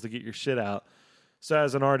record labels to get your shit out. So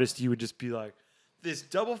as an artist, you would just be like, this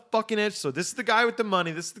double fucking edge. So this is the guy with the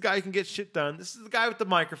money. This is the guy who can get shit done. This is the guy with the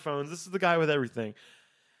microphones. This is the guy with everything.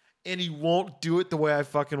 And he won't do it the way I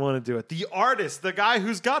fucking want to do it. The artist, the guy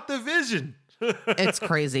who's got the vision. It's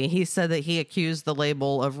crazy. He said that he accused the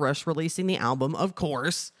label of rush releasing the album, of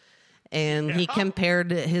course. And he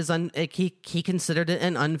compared his he considered it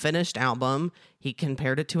an unfinished album. He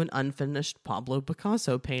compared it to an unfinished Pablo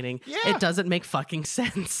Picasso painting. Yeah. It doesn't make fucking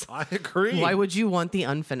sense. I agree. Why would you want the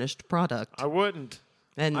unfinished product? I wouldn't.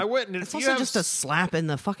 And I wouldn't. It's also just a slap in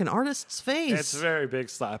the fucking artist's face. It's a very big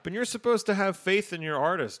slap. And you're supposed to have faith in your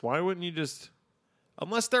artist. Why wouldn't you just...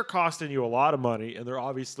 Unless they're costing you a lot of money and they're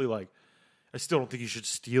obviously like... I still don't think you should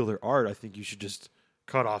steal their art. I think you should just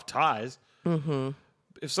cut off ties. Mm-hmm.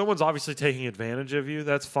 If someone's obviously taking advantage of you,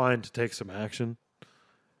 that's fine to take some action.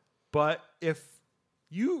 But if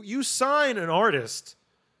you sign an artist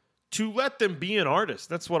to let them be an artist,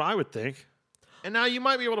 that's what I would think. And now you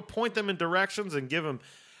might be able to point them in directions and give them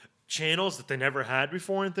channels that they never had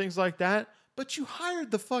before and things like that. But you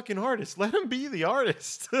hired the fucking artist. Let him be the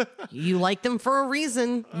artist. You like them for a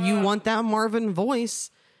reason. You want that Marvin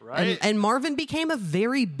voice. Right. And Marvin became a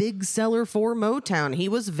very big seller for Motown. He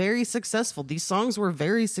was very successful. These songs were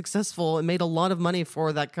very successful and made a lot of money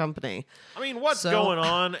for that company. I mean, what's going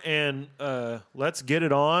on? And Let's Get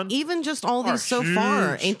It On. Even just all these so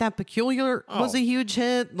far. Ain't That Peculiar was a huge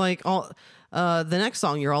hit. Like all the next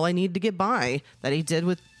song, You're All I Need to Get By, that he did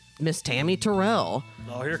with Miss Tammy Terrell.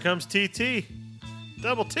 Oh, here comes TT.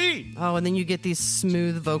 Double T. Oh, and then you get these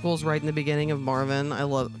smooth vocals right in the beginning of Marvin.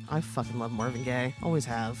 I fucking love Marvin Gaye. Always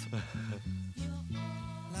have.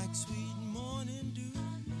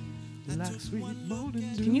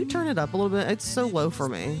 Can you turn it up a little bit? It's so low for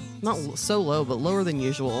me. Not so low, but lower than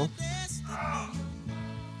usual.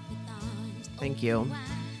 Thank you.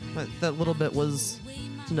 That little bit was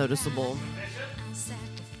noticeable.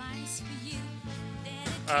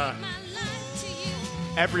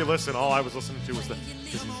 Every listen, all I was listening to was the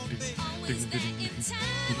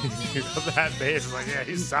of that bass. I'm like, yeah,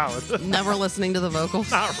 he's solid. Never listening to the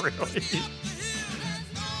vocals. Not really.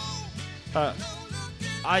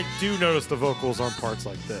 I do notice the vocals on parts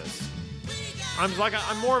like this. I'm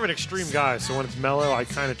more of an extreme guy, so when it's mellow, I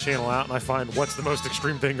kind of channel out and I find what's the most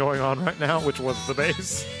extreme thing going on right now, which was the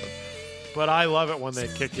bass. But I love it when they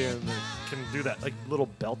kick in and can do that like little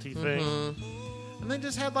belty thing. Mm-hmm. And they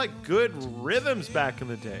just had like good rhythms back in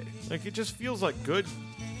the day. Like it just feels like good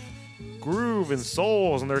groove and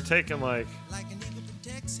souls, and they're taking like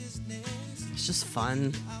it's just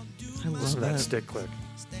fun. I love listen to that stick click.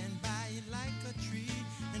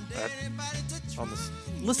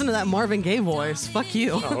 Listen to that Marvin Gaye voice. Fuck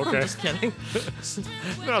you. Oh, okay. I'm just kidding.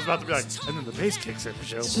 No, I was about to be like, and then the bass kicks in.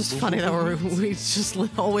 It's just funny that we just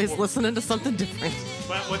always listening to something different.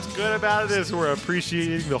 But what's good about it is we're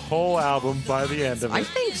appreciating the whole album by the end of it. I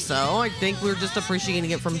think so. I think we're just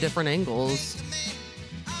appreciating it from different angles.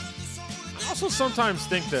 I also sometimes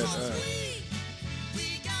think that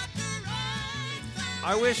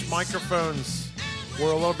I wish microphones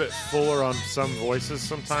were a little bit fuller on some voices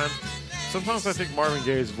sometimes. Sometimes I think Marvin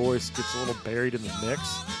Gaye's voice gets a little buried in the mix,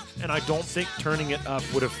 and I don't think turning it up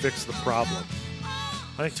would have fixed the problem.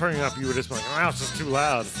 I think turning it up, you would just be like, oh, it's just too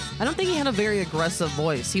loud. I don't think he had a very aggressive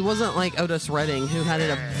voice. He wasn't like Otis Redding, who had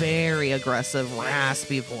a very aggressive,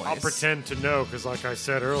 raspy voice. I'll pretend to know, because like I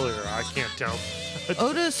said earlier, I can't tell.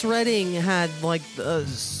 Otis Redding had like,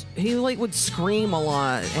 he like would scream a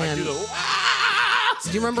lot. And I do the,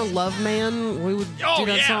 do you remember Love Man? We would do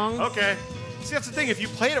that song. Okay. See, that's the thing. If you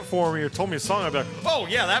played it for me or told me a song, I'd be like, oh,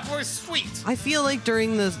 yeah, that voice is sweet. I feel like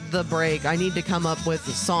during the break, I need to come up with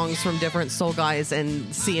songs from different Soul Guys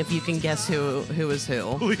and see if you can guess who is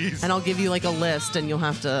who. Please. And I'll give you like a list, and you'll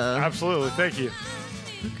have to. Absolutely. Thank you.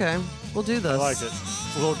 Okay, we'll do this. I like it.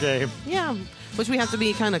 It's a little game. Yeah, which we have to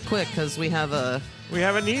be kind of quick because we have a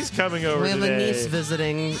niece coming over a today. niece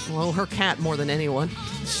visiting. Well, her cat more than anyone.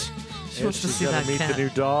 She wants to she's see gonna that meet cat. the new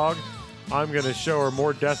dog. I'm gonna show her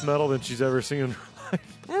more death metal than she's ever seen in her life.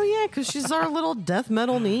 Oh yeah, because she's our little death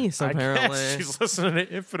metal niece. Apparently, I guess she's listening to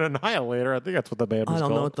Infinite Annihilator. I think that's what the band was I don't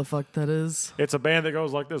called. know what the fuck that is. It's a band that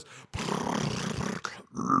goes like this.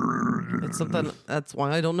 It's something. That's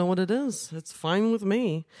why I don't know what it is. It's fine with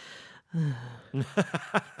me.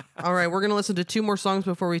 All right, we're gonna listen to 2 more songs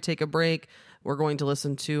before we take a break. We're going to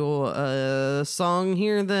listen to a song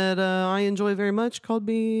here that I enjoy very much called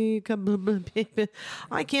I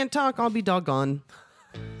Can't Talk, I'll Be Doggone.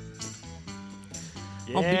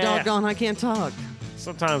 Yeah. I'll be doggone, I can't talk.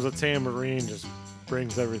 Sometimes a tambourine just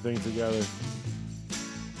brings everything together.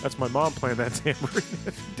 That's my mom playing that tambourine.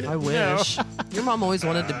 if you didn't I know. wish. Your mom always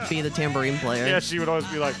wanted to be the tambourine player. Yeah, she would always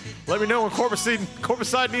be like, let me know when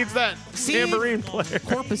Corpuside needs that See? tambourine player.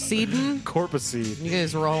 Corpuseden? Corpuside. You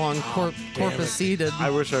guys were all on Corpuseden. I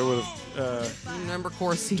wish I would have, Remember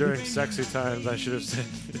Corpuseden? during sexy times, I should have said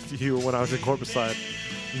to you when I was in Corpuside,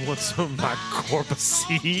 you want some of my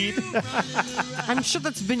Corpuside? I'm sure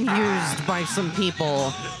that's been used by some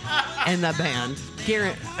people in the band.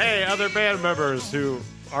 Garrett, Hey, other band members who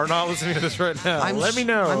are not listening to this right now, let me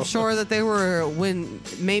know. I'm sure that they were when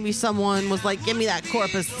maybe someone was like, "Give me that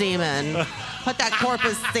corpus semen, put that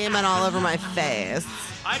corpus semen all over my face."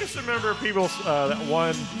 I just remember people that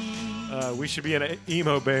one. We should be an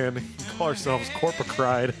emo band and call ourselves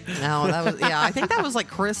Corpocride. No, that was I think that was like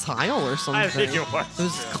Chris Heil or something. I think it was. It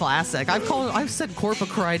was classic. I've said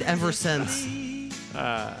Corpocride ever since.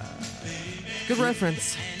 Good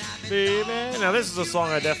reference. Baby. Now this is a song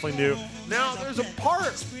I definitely knew. Now there's a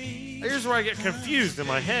part. Here's where I get confused in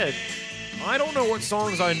my head. I don't know what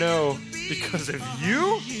songs I know because of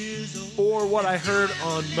you or what I heard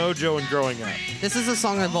on Mojo and growing up. This is a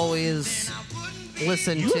song I've always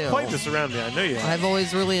listened You to. have played this around me. I know you have. I've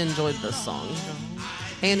always really enjoyed this song.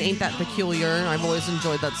 And Ain't That Peculiar, I've always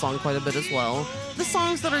enjoyed that song quite a bit as well. The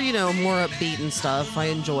songs that are, more upbeat and stuff, I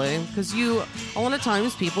enjoy. Because a lot of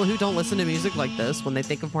times, people who don't listen to music like this, when they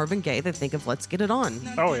think of Marvin Gaye, they think of Let's Get It On.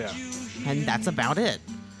 Oh yeah. And that's about it.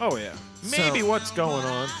 Oh yeah. Maybe So- what's going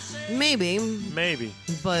on. Maybe, Maybe.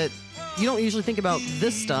 but you don't usually think about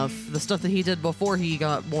this stuff, the stuff that he did before he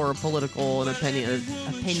got more political and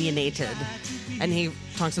opinionated. And he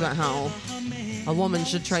talks about how a woman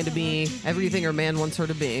should try to be everything her man wants her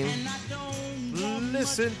to be.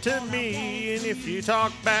 Listen to me, and if you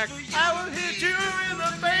talk back, I will hit you in the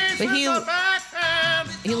face But with he- my backhand.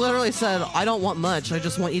 He literally said, I don't want much, I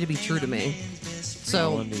just want you to be true to me.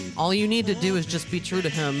 So All I need. all you need to do is just be true to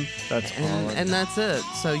him. That's all I and that's it.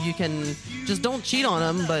 So you can just don't cheat on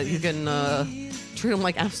him, but you can treat him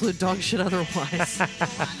like absolute dog shit otherwise.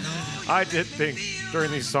 I did think during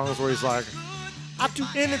these songs where he's like, I'll do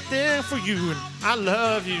anything for you, and I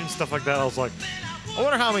love you, and stuff like that. I was like, I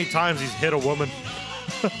wonder how many times he's hit a woman.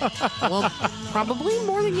 Well, probably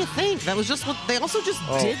more than you think. That was just what they also just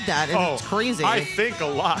did that, and it's crazy. I think a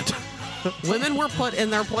lot. Women were put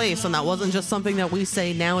in their place, and that wasn't just something that we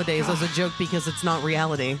say nowadays as a joke because it's not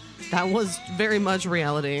reality. That was very much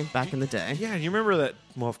reality back in the day. Yeah, you remember that?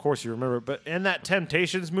 Well, of course you remember it, but in that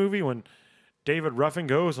Temptations movie when David Ruffin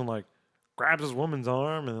goes and like grabs his woman's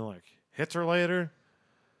arm and then like hits her later,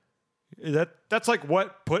 that's like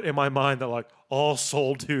what put in my mind that like all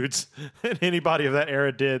soul dudes and anybody of that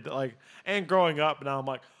era did, like, and growing up. Now I'm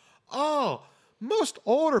like, oh, most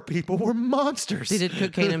older people were monsters. They did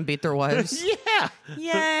cocaine and beat their wives. Yeah.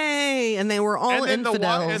 Yay! And they were all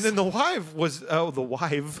infidels. And then the wife was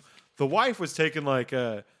the wife was taking like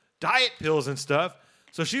diet pills and stuff.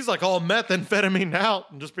 So she's like all methamphetamine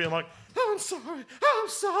out and just being like, I'm sorry.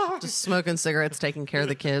 Just smoking cigarettes, taking care of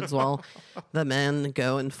the kids while the men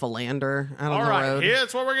go and philander out All on the right, road.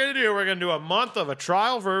 here's what we're going to do. We're going to do a month of a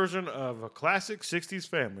trial version of a classic 60s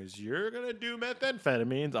families. You're going to do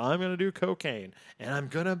methamphetamines. I'm going to do cocaine. And I'm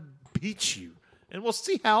going to beat you. And we'll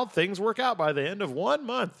see how things work out by the end of 1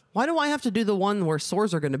 month. Why do I have to do the one where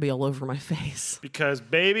sores are going to be all over my face? Because,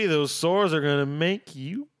 baby, those sores are going to make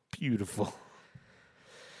you beautiful.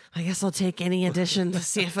 I guess I'll take any addition to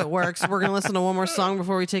see if it works. We're going to listen to one more song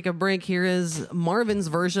before we take a break. Here is Marvin's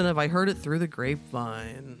version of I Heard It Through the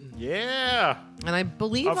Grapevine. Yeah. And I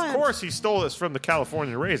believe Of course, he stole this from the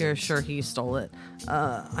California Here, Raisins. sure, he stole it.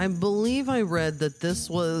 I believe I read that this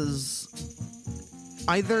was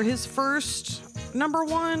either his first number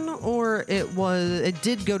one or it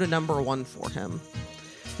did go to number one for him.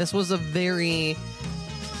 This was it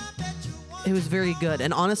was very good.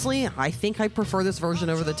 And honestly, I think I prefer this version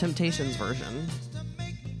over the Temptations version.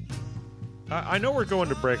 I know we're going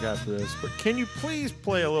to break after this, but can you please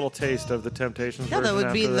play a little taste of the Temptations version? That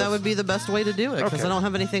would be after this? that would be the best way to do it, because Okay. I don't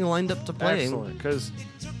have anything lined up to play. Excellent, because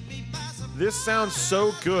this sounds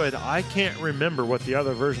so good, I can't remember what the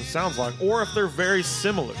other version sounds like, or if they're very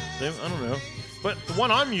similar. I don't know. But the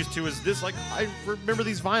one I'm used to is this, like, I remember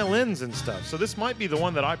these violins and stuff, so this might be the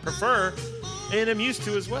one that I prefer and am used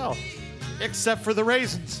to as well, except for the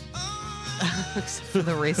raisins. Except for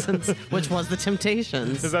the Raisins, which was the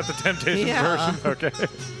Temptations. Is that the Temptations Yeah. version?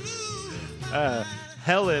 Okay.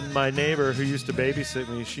 Helen, my neighbor who used to babysit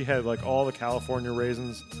me, she had like all the California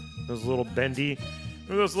raisins, those little bendy,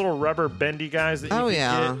 remember those little rubber bendy guys that you could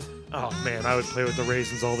yeah. get? Oh man, I would play with the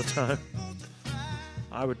raisins all the time.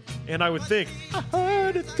 I would think, I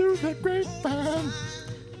heard it through the grapevine.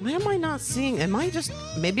 Why am I not seeing?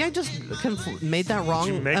 Maybe I just made that wrong.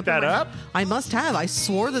 Did you make that up? I must have. I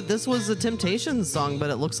swore that this was a Temptations song, but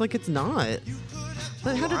it looks like it's not.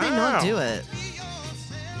 But how did they not Wow. do it?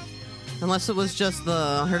 Unless it was just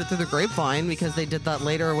I heard it through the grapevine, because they did that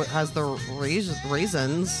later as the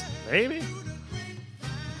Raisins. Maybe.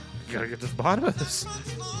 You gotta get to the bottom of this.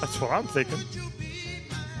 That's what I'm thinking.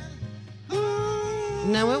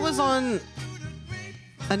 No, it was on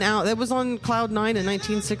it was on Cloud 9 in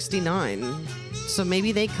 1969. So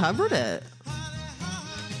maybe they covered it.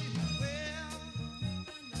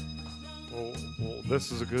 Well,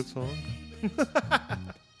 this is a good song.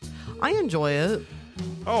 I enjoy it.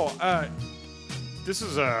 Oh, this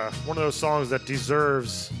is one of those songs that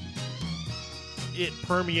deserves it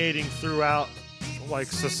permeating throughout, like,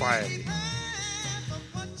 society.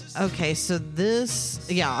 Okay, so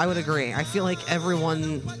I would agree. I feel like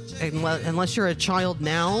everyone, unless you're a child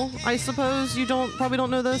now, I suppose you probably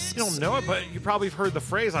don't know this. You don't know it, but you probably have heard the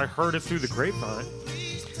phrase, I heard it through the grapevine.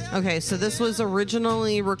 Okay, so this was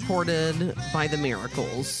originally recorded by the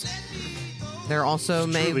Miracles. There also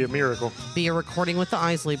may Truly a miracle. be a recording with the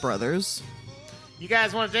Isley Brothers. You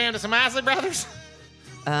guys want to jam to some Isley Brothers?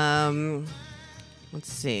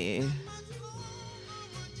 Let's see.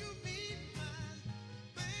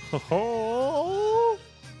 Oh,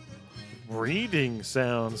 reading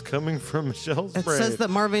sounds coming from Michelle's It brain. says that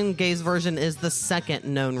Marvin Gaye's version is the second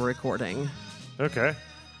known recording. Okay.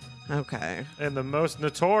 Okay. And the most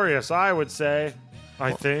notorious, I would say,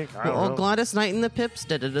 I think. I don't Well, know. Gladys Knight and the Pips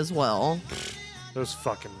did it as well. Those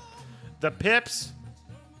fucking... The Pips?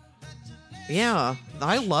 Yeah,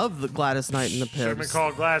 I love the Gladys Knight and the Should have been Pips.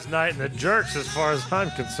 called Gladys Knight and the Jerks as far as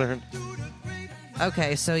I'm concerned.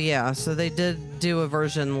 Okay, so they did do a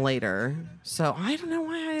version later. So I don't know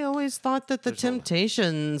why I always thought that the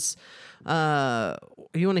Temptations. You want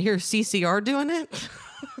to hear CCR doing it?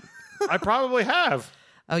 I probably have.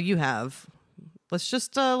 Oh, you have. Let's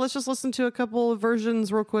just listen to a couple of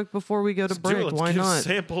versions real quick before we go to break. Let's Why give not?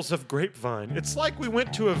 samples of grapevine. It's like we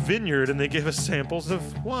went to a vineyard and they gave us samples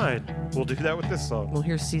of wine. We'll do that with this song. Well,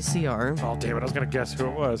 here's CCR. Oh, damn it. I was going to guess who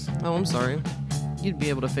it was. Oh, I'm sorry. You'd be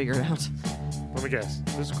able to figure it out. Let me guess.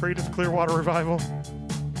 This Creedence Clearwater Revival?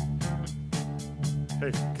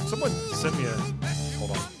 Hey, can someone send me a...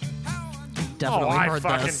 Hold on. Definitely I heard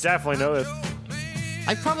fucking this. definitely know this.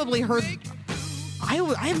 I probably heard.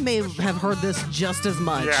 I may have heard this just as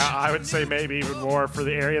much. Yeah, I would say maybe even more for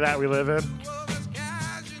the area that we live in.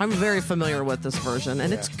 I'm very familiar with this version,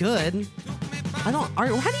 and it's good. How do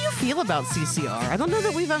you feel about CCR? I don't know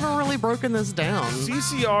that we've ever really broken this down.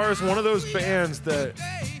 CCR is one of those bands that,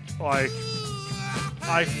 like,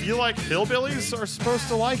 I feel like hillbillies are supposed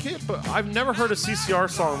to like it, but I've never heard a CCR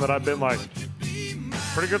song that I've been like,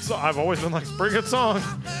 pretty good song. I've always been like, it's a pretty good song.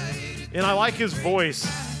 And I like his voice,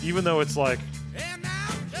 even though it's like,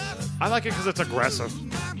 I like it because it's aggressive.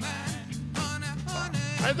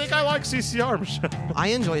 I think I like CCR, Michelle. I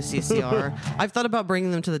enjoy CCR. I've thought about bringing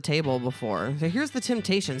them to the table before. So here's the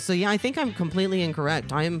Temptations. So yeah, I think I'm completely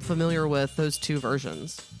incorrect. I am familiar with those two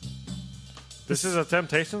versions. This is a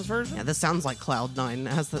Temptations version? Yeah, this sounds like Cloud 9.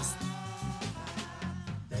 It has this.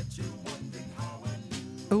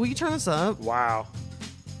 Oh, will you turn this up? Wow.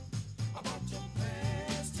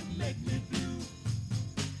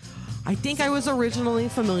 I think I was originally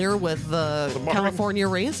familiar with the Marvin- California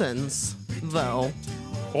Raisins, though.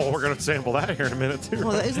 Well, we're going to sample that here in a minute, too.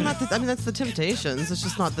 Well, isn't that? I mean, that's the Temptations. It's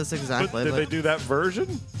just not this But exactly. did but- they do that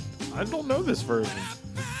version? I don't know this version.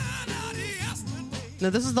 No,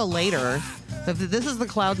 this is the later. This is the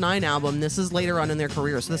Cloud 9 album. This is later on in their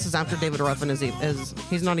career. So this is after David Ruffin is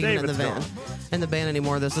he's not even David's in the band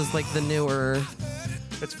anymore. This is like the newer.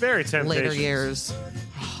 It's very temptation. later years.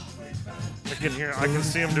 I can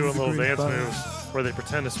see them doing little dance moves where they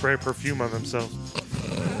pretend to spray perfume on themselves.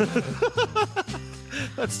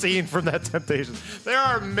 That scene from that Temptations. There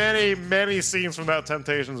are many, many scenes from that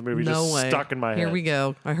Temptations movie No just way. stuck in my head. Here we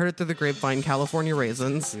go. I heard it through the grapevine, California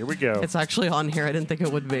Raisins. Here we go. It's actually on here. I didn't think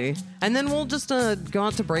it would be. And then we'll just go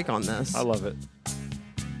out to break on this. I love it.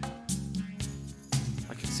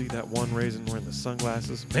 I can see that one raisin wearing the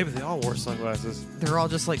sunglasses. Maybe they all wore sunglasses. They're all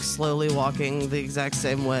just like slowly walking the exact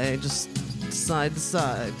same way, just side to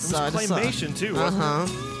side, It was side to side. claymation too, wasn't Uh-huh.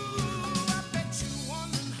 it?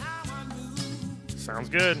 Sounds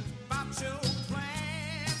good.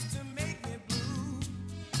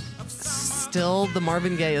 Still, the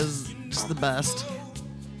Marvin Gaye is just the best.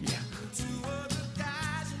 Yeah.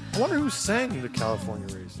 I wonder who sang the California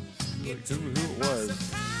Raisins. Like, who it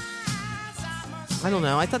was. I don't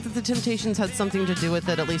know. I thought that the Temptations had something to do with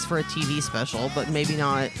it, at least for a TV special, but maybe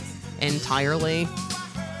not entirely.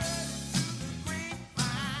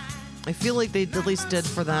 I feel like they at least did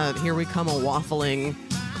for that Here We Come a Waffling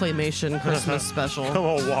claymation Christmas special. Come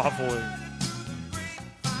on, waffling.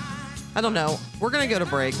 I don't know. We're going to go to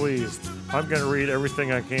break. Please. I'm going to read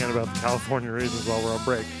everything I can about the California Raisins while we're on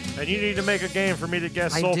break. And you need to make a game for me to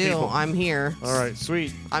guess I Soul do. People. I'm here. All right,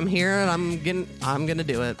 sweet. I'm here and I'm gonna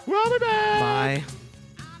do it. We'll be back. Bye.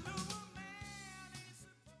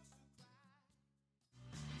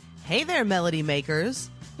 Hey there, melody makers.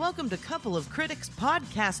 Welcome to Couple of Critics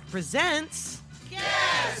Podcast presents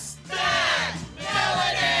Guess That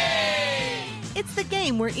Melody! It's the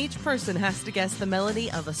game where each person has to guess the melody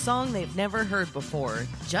of a song they've never heard before,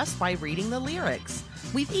 just by reading the lyrics.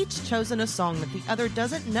 We've each chosen a song that the other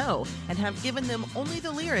doesn't know and have given them only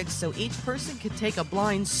the lyrics so each person could take a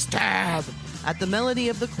blind stab at the melody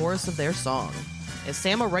of the chorus of their song. Is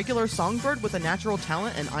Sam a regular songbird with a natural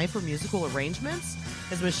talent and eye for musical arrangements?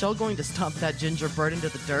 Is Michelle going to stomp that ginger bird into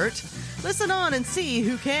the dirt? Listen on and see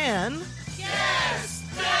who can. Guess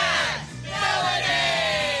That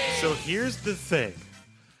Melody! So here's the thing.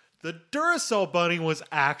 The Duracell Bunny was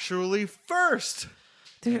actually first.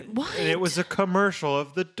 What? And it was a commercial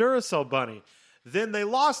of the Duracell Bunny. Then they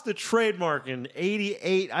lost the trademark in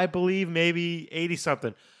 88, I believe, maybe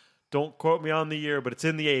 80-something. Don't quote me on the year, but it's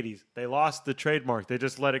in the 80s. They lost the trademark. They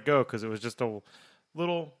just let it go because it was just a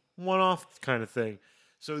little one-off kind of thing.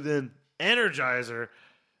 So then Energizer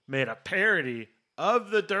made a parody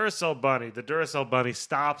of the Duracell Bunny. The Duracell Bunny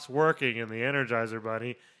stops working and the Energizer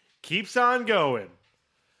Bunny keeps on going.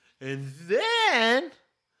 And then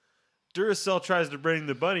Duracell tries to bring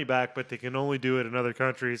the bunny back, but they can only do it in other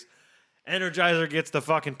countries. Energizer gets the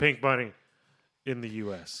fucking pink bunny in the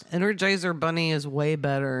U.S. Energizer Bunny is way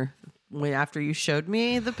better. Way after you showed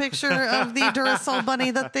me the picture of the Duracell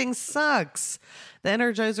Bunny, that thing sucks. The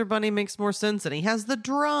Energizer Bunny makes more sense, and he has the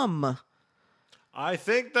drum. I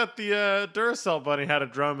think that the Duracell Bunny had a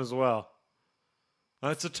drum as well.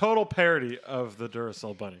 It's a total parody of the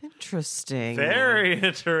Duracell Bunny. Interesting. Very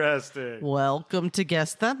interesting. Welcome to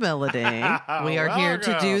Guess That Melody. We are here to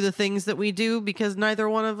do Welcome. the things that we do because neither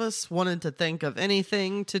one of us wanted to think of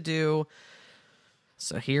anything to do.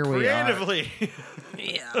 So here we are. Creatively.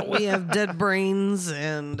 Yeah, we have dead brains,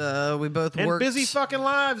 and we both And worked. busy fucking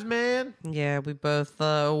lives, man. Yeah, we both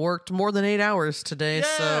worked more than 8 hours today.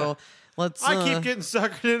 Yeah. So let's. I keep getting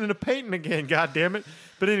suckered into painting again, God damn it.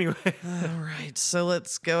 But anyway. All right, so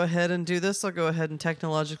let's go ahead and do this. I'll go ahead and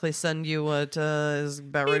technologically send you what is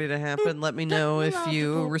about ready to happen. Let me know if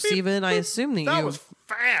you receive it. I assume that That you. was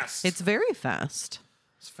fast. It's very fast.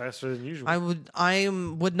 It's faster than usual. I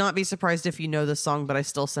would not be surprised if you know the song, but I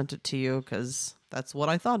still sent it to you because that's what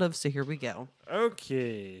I thought of. So here we go.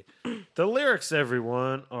 Okay. The lyrics,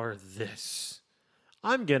 everyone, are this.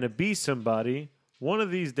 I'm going to be somebody. One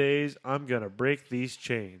of these days, I'm going to break these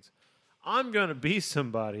chains. I'm going to be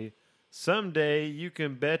somebody. Someday, you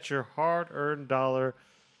can bet your hard-earned dollar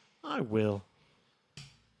I will.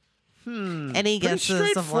 Any Pretty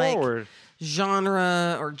guesses of like straightforward.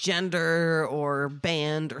 genre or gender or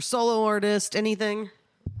band or solo artist? Anything?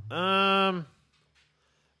 My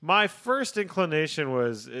first inclination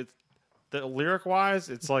was the lyric-wise,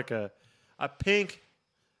 it's like a pink,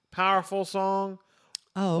 powerful song.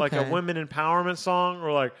 Oh, okay. Like a women empowerment song,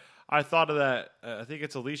 or like I thought of that. I think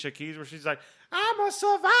it's Alicia Keys, where she's like, "I'm a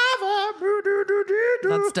survivor." Boo-doo-doo-doo-doo.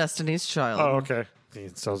 That's Destiny's Child. Oh, okay.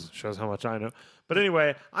 It shows how much I know. But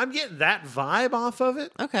anyway, I'm getting that vibe off of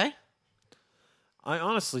it. Okay. I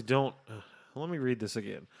honestly don't. Let me read this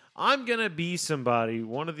again. I'm gonna be somebody.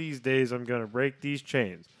 One of these days, I'm gonna break these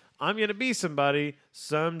chains. I'm gonna be somebody.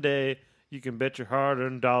 Someday, you can bet your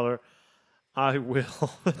hard-earned dollar I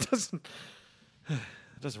will. It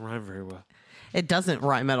doesn't rhyme very well. It doesn't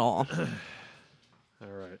rhyme at all. All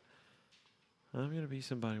right. I'm going to be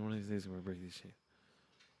somebody one of these days. I'm going to break these chains.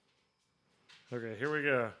 Okay, here we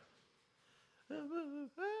go.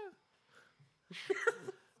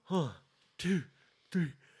 1, 2,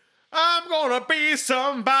 3. I'm going to be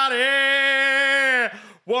somebody.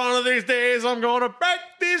 One of these days I'm going to break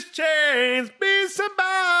these chains. Be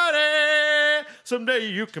somebody. Someday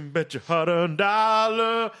you can bet your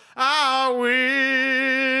 $100 I will.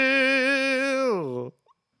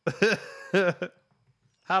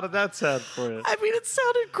 How did that sound for you? I mean, it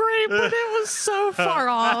sounded great, but it was so far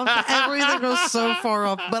off. Everything was so far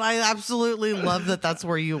off. But I absolutely love that that's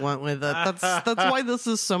where you went with it. That's why this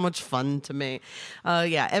is so much fun to me.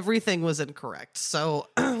 Yeah, everything was incorrect. So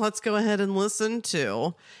let's go ahead and listen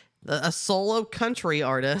to a solo country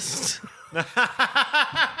artist. I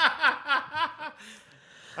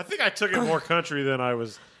think I took it more country than I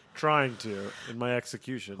was trying to in my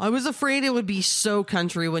execution. I was afraid it would be so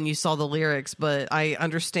country when you saw the lyrics, but I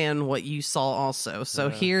understand what you saw also. So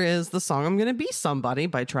here is the song I'm Gonna Be Somebody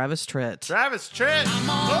by Travis Tritt. Travis Tritt!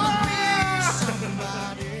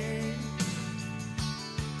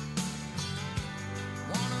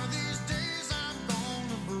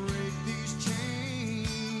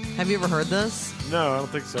 Have you ever heard this? No, I don't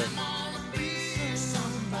think so.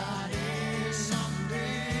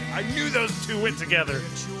 I knew those two went together.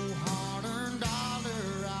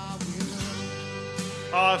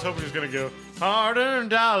 Oh, I was hoping he was going to go, hard-earned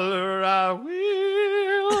dollar I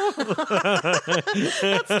will.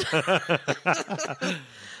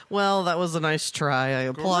 Well, that was a nice try. I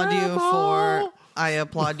applaud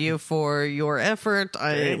you for your effort.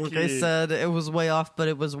 Like I said, it was way off, but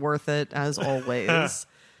it was worth it as always.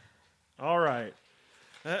 All right.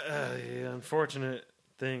 The unfortunate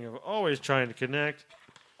thing of always trying to connect.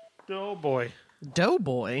 Doughboy.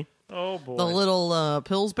 Doughboy? Oh, boy. The little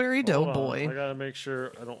Pillsbury Doughboy. I gotta make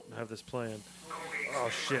sure I don't have this playing. Oh,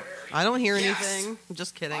 shit. I don't hear anything. I'm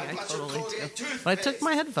just kidding. I totally do. But I took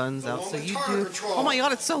my headphones out, so you do. Oh my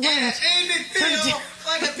god, it's so loud. It made me feel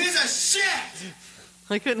like a piece of shit.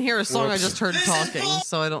 I couldn't hear a song. Whoops. I just heard talking,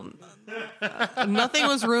 so I don't. Nothing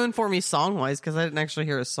was ruined for me song-wise because I didn't actually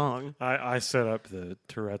hear a song. I set up the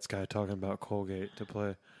Tourette's guy talking about Colgate to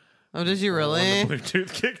play. Oh, did you really? When the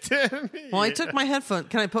Bluetooth kicked in. Well, I took my headphones.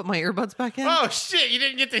 Can I put my earbuds back in? Oh, shit. You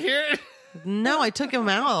didn't get to hear it? No, I took them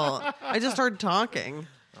out. I just started talking.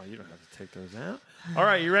 Oh, you don't have to take those out. All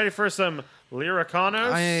right, you ready for some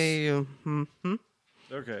Lyricanos?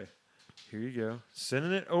 Okay, here you go.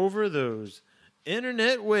 Sending it over those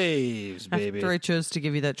internet waves, baby. After I chose to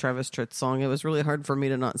give you that Travis Tritt song, it was really hard for me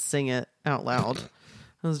to not sing it out loud.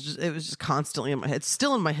 It was just constantly in my head. It's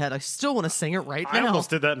still in my head. I still want to sing it right now. I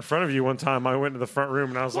almost did that in front of you one time. I went to the front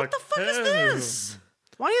room and I was What like, the fuck is this?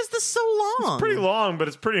 Why is this so long? It's pretty long, but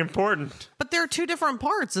it's pretty important. But there are two different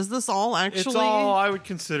parts. Is this all actually? It's all I would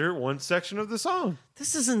consider one section of the song.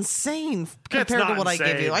 This is insane compared to not what I gave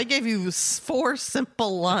insane. you. I gave you 4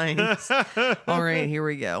 simple lines. All right, here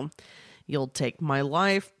we go. You'll take my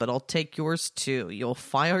life, but I'll take yours too. You'll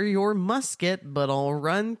fire your musket, but I'll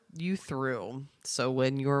run you through. So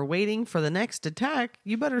when you're waiting for the next attack,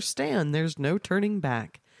 you better stand. There's no turning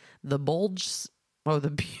back. The bulge... Oh,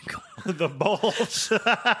 the bugle. The bulge.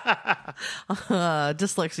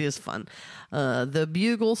 Dyslexia is fun. The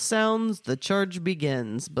bugle sounds, the charge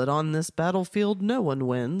begins, but on this battlefield no one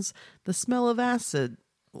wins. The smell of acid...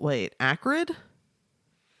 Wait, acrid?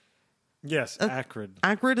 Yes, acrid.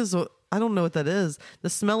 Acrid is... I don't know what that is. The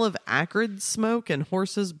smell of acrid smoke and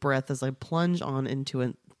horse's breath as I plunge on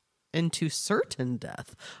into certain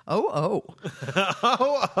death. Oh.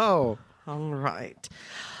 Oh. All right.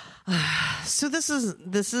 So this is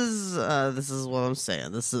what I'm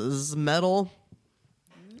saying. This is metal.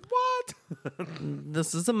 What?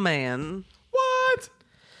 This is a man. What?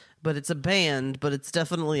 But it's a band, but it's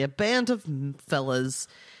definitely a band of fellas.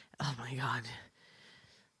 Oh my god.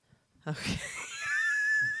 Okay.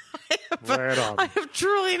 Right on. I have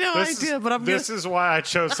truly no idea, but This is why I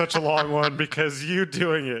chose such a long one, because you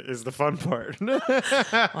doing it is the fun part. All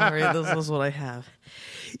right, this is what I have.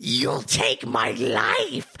 You'll take my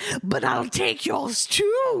life, but I'll take yours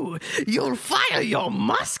too. You'll fire your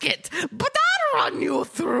musket, but I'll run you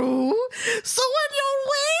through. So when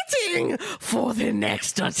you're waiting for the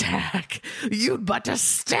next attack, you'd better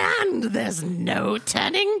stand. There's no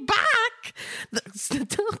turning back.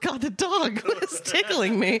 Oh God, the dog is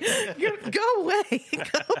tickling me. Go away.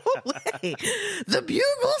 Go away. The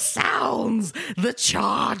bugle sounds. The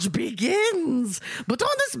charge begins. But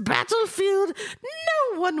on this battlefield,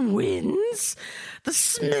 no one wins. The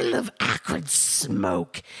smell of acrid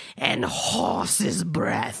smoke and horse's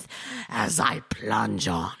breath as I plunge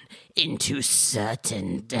on into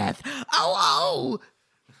certain death. Oh,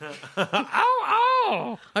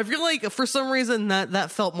 I feel like for some reason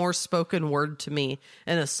that felt more spoken word to me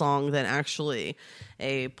in a song than actually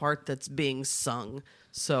a part that's being sung.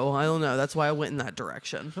 So I don't know. That's why I went in that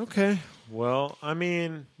direction. Okay. Well, I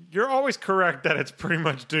mean, you're always correct that it's pretty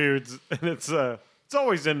much dudes, and it's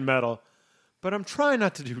always in metal. But I'm trying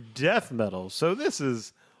not to do death metal, so this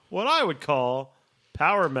is what I would call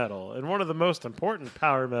power metal, and one of the most important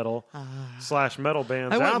power metal / metal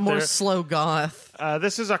bands I out went more there. slow goth.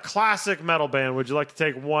 This is a classic metal band. Would you like to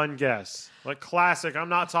take one guess? Like classic. I'm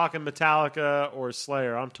not talking Metallica or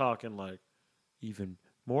Slayer. I'm talking like even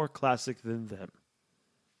more classic than them.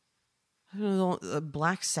 I don't know,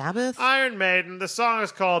 Black Sabbath? Iron Maiden. The song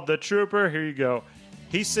is called The Trooper. Here you go.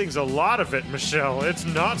 He sings a lot of it, Michelle. It's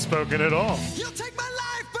not spoken at all. You'll take my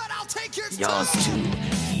life, but I'll take your Yours too.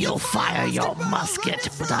 You'll fire your musket,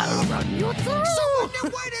 but I'll run you through. So when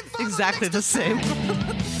you're waiting for Exactly the same.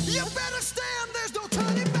 you better stand, there's no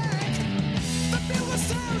turning back. The mirror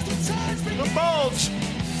serves the charge The bulge.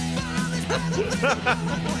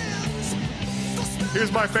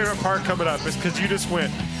 Here's my favorite part coming up is because you just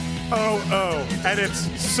went, oh, and it's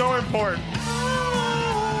so important.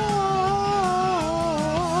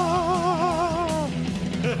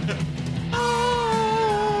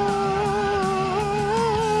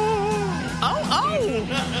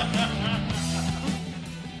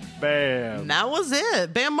 Bam. That was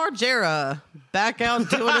it. Bam Margera back out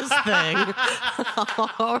doing his thing.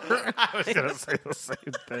 All right. I was going to say the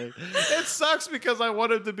same thing. It sucks because I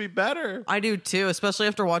want him to be better. I do too, especially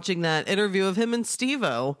after watching that interview of him and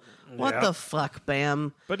Steve-O. What Yeah. the fuck,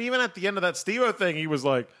 Bam? But even at the end of that Steve-O thing, he was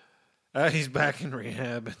like, he's back in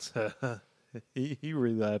rehab. It's, he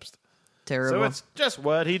relapsed. Terrible. So it's just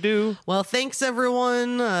what he do. Well, thanks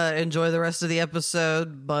everyone. Enjoy the rest of the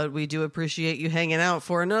episode, but we do appreciate you hanging out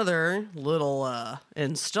for another little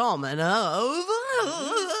installment of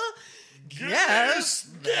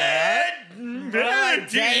Guess That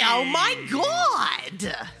Day. Oh my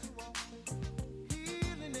god!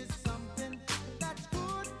 Healing is something that's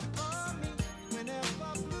good for me.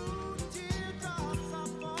 Whenever blue teardrops are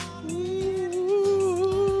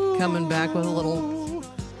falling. Coming back with a little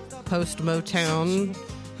post Motown,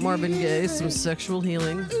 Marvin Gaye, some sexual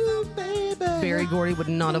healing. Barry Gordy would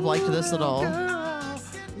not have liked this at all.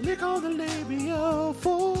 Lick all the labia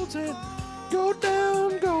folds and go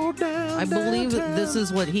down, go down. I believe that this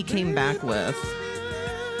is what he came back with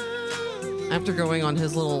after going on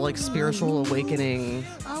his little like spiritual awakening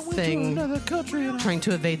thing, trying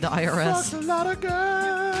to evade the IRS. A lot of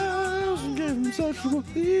girls and give them sexual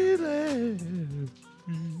healing.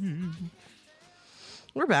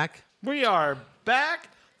 We're back. We are back.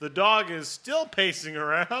 The dog is still pacing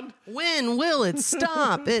around. When will it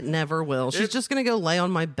stop? It never will. She's just gonna go lay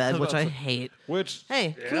on my bed, which I hate. Which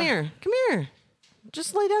Hey, yeah. come here. Come here.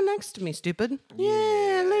 Just lay down next to me, stupid.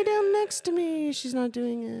 Yeah, lay down next to me. She's not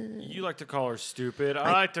doing it. You like to call her stupid.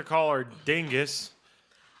 I like to call her dingus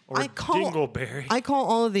or dingleberry. I call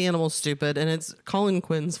all of the animals stupid, and it's Colin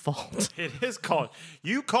Quinn's fault. It is called.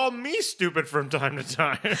 You call me stupid from time to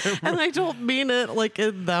time. And I don't mean it like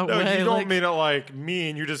in that No, way. you don't like, mean it like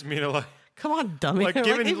mean. You just mean it like come on, dummy.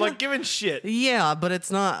 giving shit. Yeah, but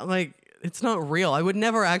it's not like it's not real. I would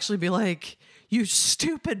never actually be like, you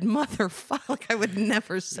stupid motherfucker. Like I would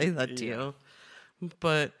never say that to you.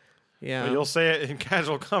 But yeah. But you'll say it in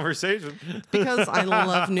casual conversation. Because I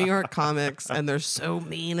love New York comics and they're so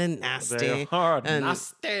mean and nasty. They are and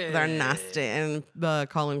nasty. They're nasty. And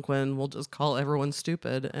Colin Quinn will just call everyone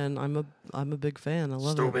stupid, and I'm a big fan. I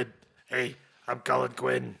love it. Stupid. Hey, I'm Colin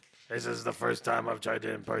Quinn. This is the first time I've tried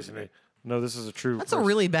to impersonate. No, this is a true. That's a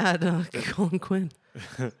really bad Colin Quinn.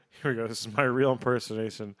 Here we go. This is my real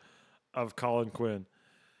impersonation of Colin Quinn.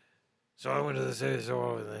 So I went to the city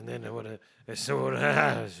store, and then I went to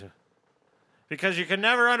because you can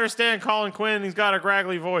never understand Colin Quinn. He's got a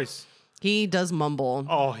graggly voice. He does mumble.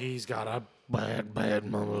 Oh, he's got a bad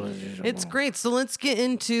mumble. It's great. So let's get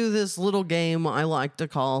into this little game I like to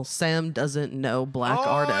call Sam Doesn't Know Black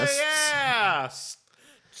Artists. Yeah.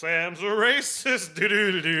 Sam's a racist.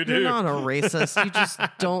 Do-do-do-do-do. You're not a racist. You just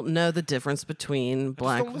don't know the difference between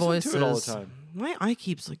black don't voices. listen to it all the time. My eye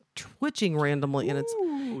keeps like twitching randomly, and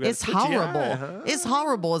got it's a twitchy horrible. eye, huh? It's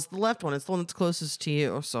horrible. It's the left one. It's the one that's closest to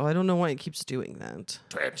you. So I don't know why it keeps doing that.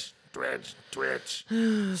 Twitch.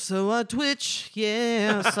 So Twitch,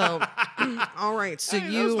 yeah. So all right. So Hey,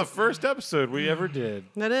 that was the first episode we ever did.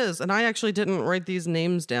 that is, and I actually didn't write these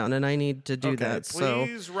names down, and I need to do that. So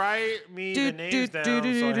Please write me the names down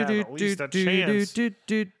so I have at least a chance.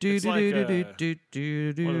 It's like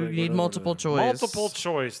you need multiple choice. Multiple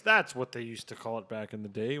choice. That's what they used to call it back in the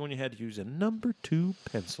day when you had to use a number 2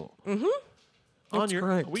 pencil. Mm-hmm. That's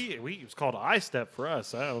correct. It was called iStep for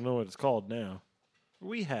us. I don't know what it's called now.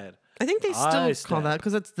 We had. I think they still iStep. call that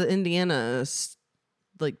because it's the Indiana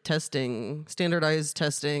standardized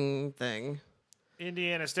testing thing.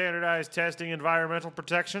 Indiana Standardized Testing Environmental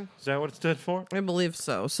Protection. Is that what it stood for? I believe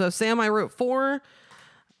so. So Sam, I wrote 4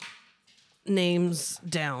 names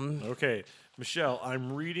down. Okay. Michelle,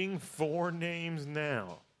 I'm reading 4 names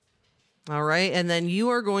now. All right, and then you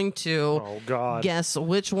are going to Oh, God. guess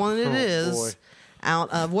which one it Oh, is boy.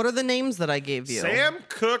 out of what are the names that I gave you? Sam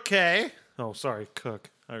Cook. Oh, sorry,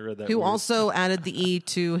 Cook. I read that. Who weird. also added the E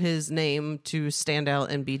to his name to stand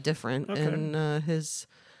out and be different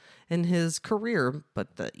in his career.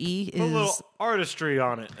 But the E a little is artistry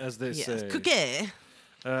on it, as they yes, say. cookie.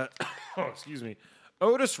 Excuse me.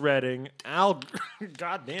 Otis Redding,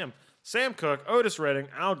 goddamn, Sam Cook, Otis Redding,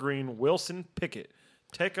 Al Green, Wilson Pickett.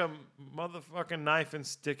 Take a motherfucking knife and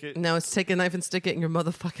stick it. Now it's take a knife and stick it in your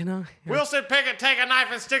motherfucking eye. Wilson Pickett, take a knife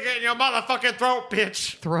and stick it in your motherfucking throat,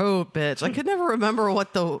 bitch. Throat, bitch. I could never remember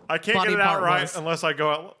what the I can't body get it out part right was. unless I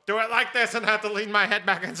go do it like this and have to lean my head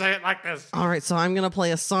back and say it like this. All right, so I'm going to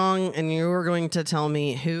play a song, and you are going to tell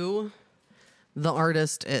me who the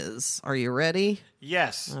artist is. Are you ready?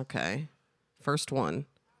 Yes. Okay. First one.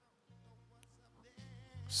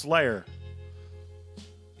 Slayer.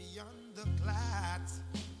 Beyond the clouds,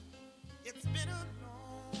 it's been a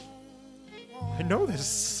long, I know this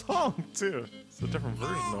song too. It's a different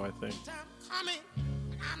version though, I think. time coming.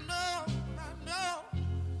 I know.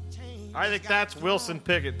 Change I think that's Wilson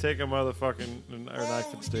Pickett. Take a motherfucking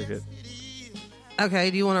knife and stick it.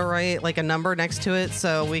 Okay, do you want to write like a number next to it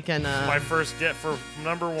so we can... My first get for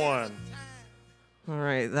number 1. All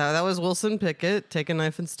right, that was Wilson Pickett. Take a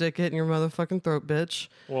knife and stick it in your motherfucking throat, bitch.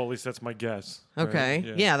 Well, at least that's my guess. right?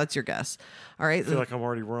 Okay, yeah, that's your guess. All right, I feel like I'm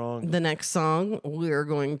already wrong. the next song, we're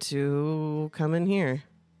going to come in here.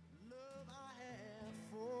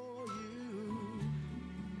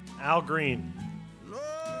 Al Green.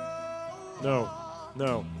 No.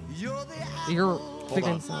 You're the You're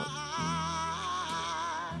figuring on. this out.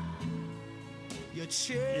 your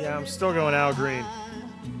chair. Yeah, I'm still going Al Green.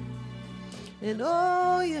 And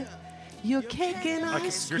oh, you're caking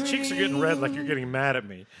ice Your cheeks are getting red like you're getting mad at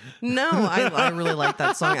me. No, I really like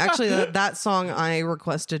that song. Actually, that song I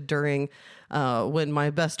requested during when my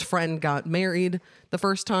best friend got married the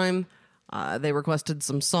first time. They requested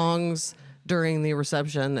some songs during the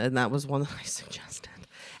reception, and that was one that I suggested.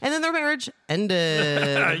 And then their marriage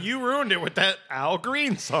ended. You ruined it with that Al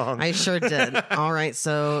Green song. I sure did. All right,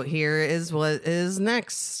 so here is what is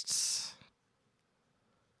next.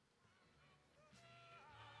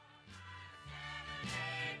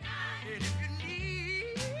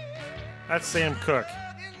 That's Sam Cooke.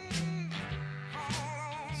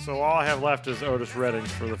 So all I have left is Otis Redding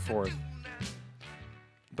for the 4th.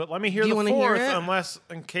 But let me hear Do you the wanna hear 4th,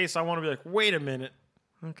 it? in case I want to be like, wait a minute.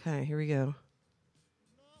 Okay, here we go.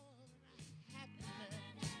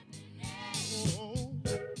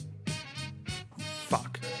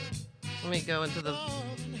 Fuck. Let me go into the.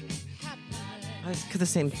 It's the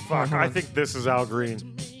same. Fuck. I think this is Al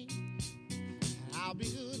Green.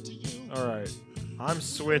 All right. I'm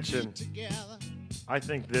switching. I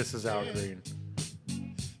think this is Al Green.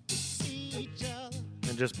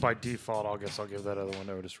 And just by default, I'll give that other one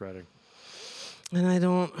to Otis Redding. And I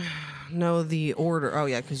don't know the order. Oh,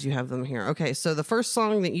 yeah, because you have them here. Okay, so the first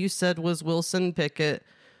song that you said was Wilson Pickett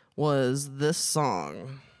was this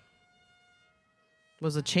song.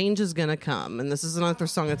 Was A Change Is Gonna Come. And this is another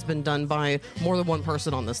song that's been done by more than one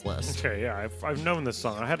person on this list. Okay, yeah, I've known this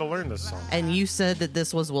song. I had to learn this song. And you said that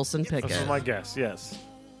this was Wilson Pickett. This is my guess, yes.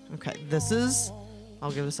 Okay, this is...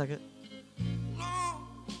 I'll give it a second.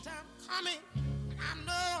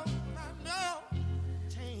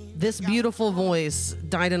 This beautiful voice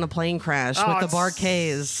died in a plane crash with the it's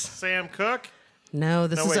Barkays. Sam Cooke? No,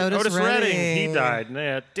 this No, is wait, Otis Redding. Redding. He died.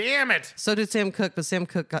 Yeah, damn it. So did Sam Cooke, but Sam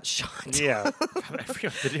Cooke got shot. Yeah.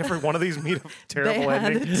 Did every one of these meet a terrible They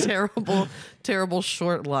had ending? terrible, terrible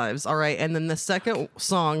short lives. All right, and then the second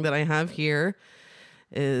song that I have here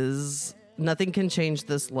is Nothing Can Change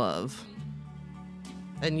This Love.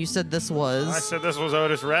 And you said this was... I said this was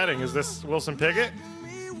Otis Redding. Is this Wilson Pickett?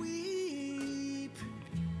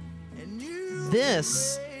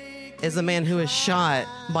 This is a man who is shot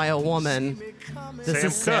by a woman This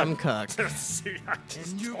is Sam Cooke. See, I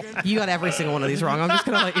just don't- You got every single one of these wrong. I'm just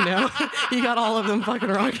gonna let you know. You got all of them fucking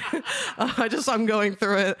wrong. I'm going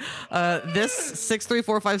through it. This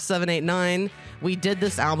 6345789. We did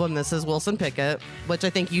this album. This is Wilson Pickett, which I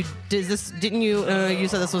think you did. This didn't you? You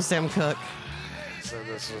said this was Sam Cooke. So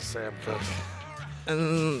this was Sam Cooke.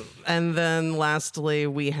 And then lastly,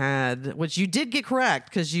 we had, which you did get correct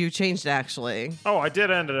because you changed actually. Oh, I did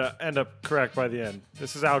end up correct by the end.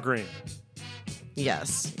 This is Al Green.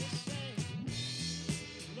 Yes.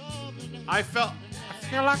 I feel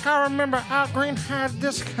like I remember Al Green had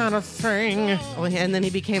this kind of thing. Oh, and then he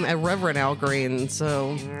became Irreverent Al Green.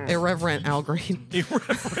 So Irreverent Al Green.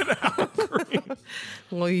 Irreverent Al Green.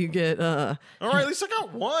 Well, you get. All right, at least I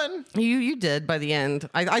got one. You did by the end.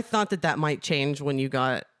 I thought that might change when you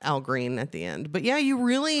got Al Green at the end. But yeah, you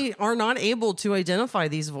really are not able to identify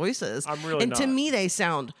these voices. I'm really and to not. me, they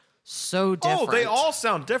sound so different. Oh, they all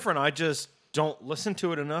sound different. I just don't listen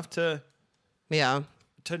to it enough to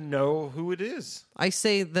know who it is. I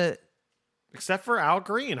say that. Except for Al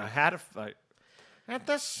Green. I had at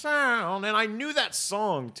the sound, and I knew that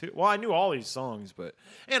song too. Well, I knew all these songs,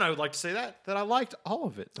 and I would like to say that I liked all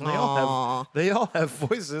of it. And they all have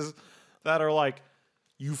voices that are like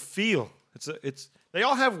you feel. They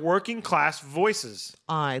all have working class voices.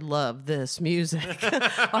 I love this music.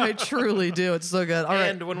 I truly do. It's so good. All right.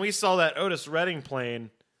 And when we saw that Otis Redding playing,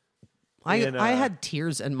 I had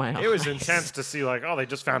tears in my eyes. it was intense to see, like, oh, they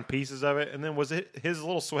just found pieces of it. And then was it his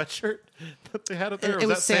little sweatshirt that they had up there? It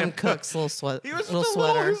was Sam Cooke's little sweater. He was he was a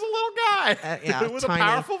little guy yeah, with tiny. a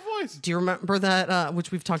powerful voice. Do you remember that,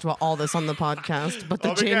 which we've talked about all this on the podcast, but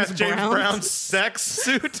the James Brown sex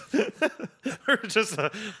suit? Or just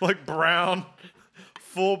a, like, brown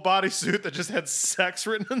full body suit that just had sex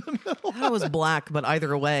written in the middle. That was black, but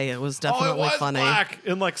either way, it was definitely it was funny. black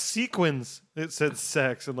in like sequins. It said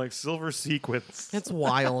sex in like silver sequins. It's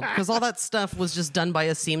wild because all that stuff was just done by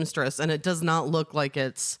a seamstress, and it does not look like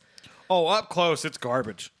it's. Oh, up close, it's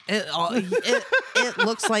garbage. It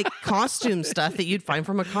looks like costume stuff that you'd find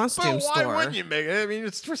from a costume But why store. wouldn't you make it? I mean,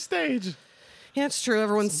 it's for stage. Yeah, it's true.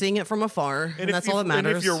 Everyone's seeing it from afar, and that's all that matters.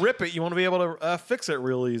 And if you rip it, you want to be able to fix it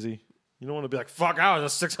real easy. You don't want to be like, fuck, I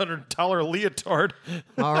was a $600 leotard.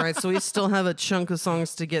 All right, so we still have a chunk of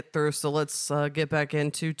songs to get through, so let's get back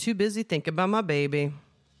into Too Busy Thinking About My Baby.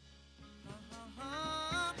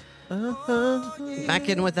 Back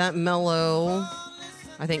in with that mellow,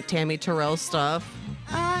 I think, Tammy Terrell stuff.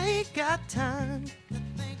 I ain't got time.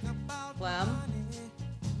 Clem,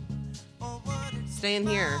 stay in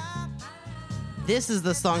here. This is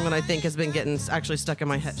the song that I think has been getting actually stuck in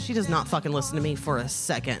my head. She does not fucking listen to me for a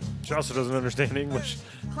second. She also doesn't understand English.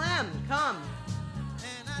 Clem, come.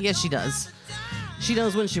 Yes, she does. She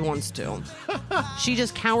does when she wants to. She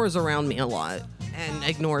just cowers around me a lot and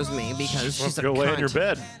ignores me because she's a go lay in cunt. your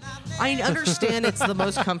bed. I understand it's the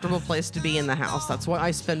most comfortable place to be in the house. That's why I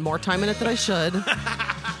spend more time in it than I should.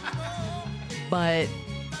 But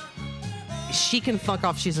she can fuck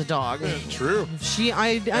off. She's a dog. True.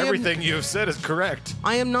 Everything you have said is correct.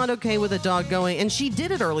 I am not okay with a dog going, and she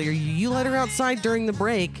did it earlier. You let her outside during the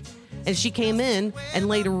break, and she came in and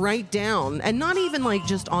laid right down, and not even like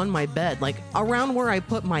just on my bed, like around where I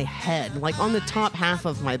put my head, like on the top half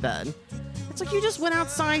of my bed. It's like you just went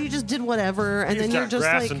outside, you just did whatever, and then you're just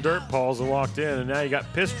grass like and dirt paws that walked in, and now you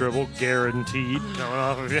got piss dribble guaranteed coming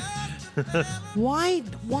off of you. Why?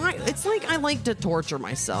 It's like I like to torture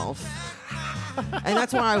myself. And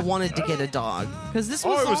that's why I wanted to get a dog. Because this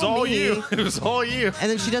was it was all me. you. It was all you. And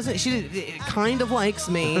then she kind of likes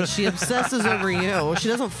me. She obsesses over you. She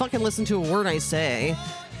doesn't fucking listen to a word I say.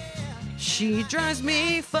 She drives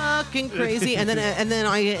me fucking crazy. And then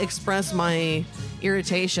I express my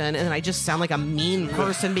irritation, and then I just sound like a mean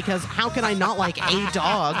person because how can I not like a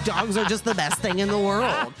dog? Dogs are just the best thing in the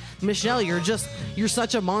world. Michelle, you're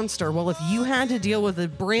such a monster. Well, if you had to deal with a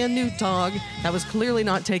brand new dog that was clearly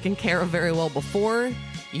not taken care of very well before,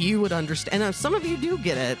 you would understand. And some of you do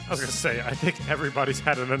get it. I was going to say, I think everybody's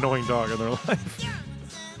had an annoying dog in their life.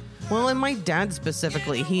 Well, and my dad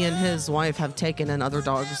specifically, he and his wife have taken in other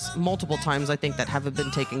dogs multiple times, I think, that haven't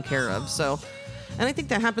been taken care of. So, and I think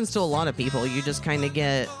that happens to a lot of people. You just kind of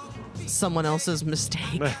get someone else's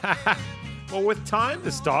mistake. Well, with time,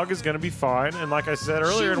 this dog is going to be fine. And like I said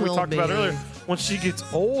earlier, and we will talked about be. earlier, when she gets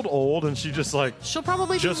old, and she just like... She'll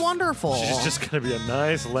probably be wonderful. She's just going to be a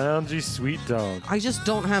nice, loungy, sweet dog. I just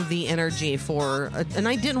don't have the energy for... and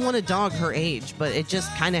I didn't want a dog her age, but it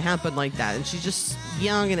just kind of happened like that. And she's just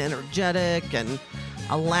young and energetic and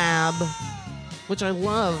a lab. which I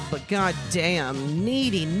love, but goddamn,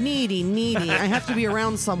 needy. I have to be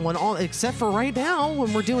around someone, all except for right now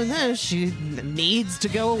when we're doing this. She needs to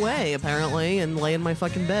go away, apparently, and lay in my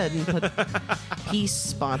fucking bed and put peace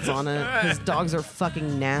spots on it, because dogs are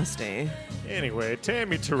fucking nasty. Anyway,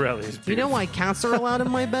 Tammy Torelli's You know why cats are allowed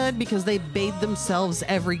in my bed? Because they bathe themselves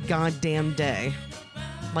every goddamn day.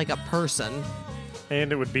 Like a person.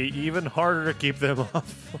 And it would be even harder to keep them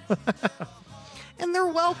off. And they're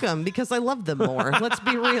welcome because I love them more. Let's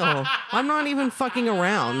be real. I'm not even fucking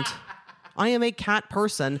around. I am a cat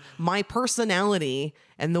person. My personality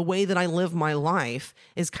and the way that I live my life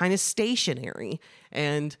is kind of stationary.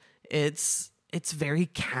 And it's very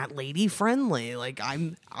cat lady friendly. Like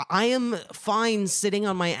I am fine sitting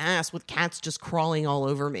on my ass with cats just crawling all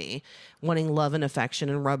over me, wanting love and affection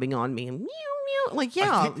and rubbing on me and meow meow. Like,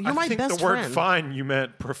 yeah, you're my best the word friend. fine you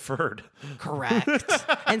meant preferred. Correct.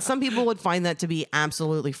 And some people would find that to be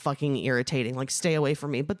absolutely fucking irritating. Like, stay away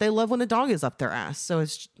from me. But they love when a dog is up their ass. So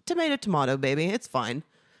it's tomato, baby. It's fine.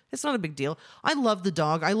 It's not a big deal. I love the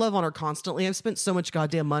dog. I love on her constantly. I've spent so much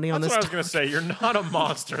goddamn money on That's this what I was going to say. You're not a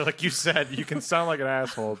monster. Like you said, you can sound like an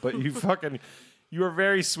asshole, but you are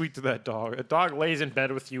very sweet to that dog. A dog lays in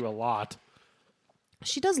bed with you a lot.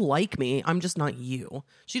 She does like me. I'm just not you.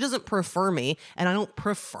 She doesn't prefer me, and I don't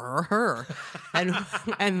prefer her.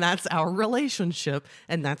 And that's our relationship,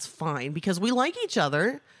 and that's fine because we like each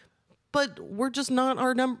other, but we're just not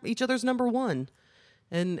each other's number one.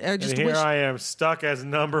 And I just And here wish I am stuck as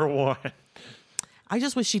number one. I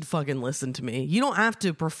just wish she'd fucking listen to me. You don't have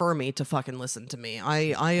to prefer me to fucking listen to me.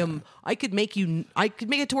 I could make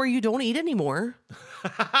it to where you don't eat anymore.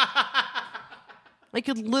 I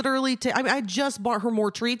could literally I just bought her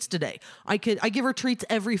more treats today. I give her treats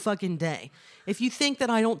every fucking day. If you think that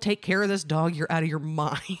I don't take care of this dog, you're out of your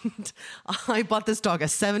mind. I bought this dog a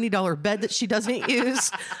 $70 bed that she doesn't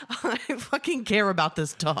use. I fucking care about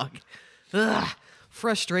this dog. Ugh.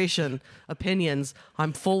 Frustration, opinions.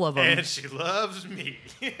 I'm full of them. And she loves me.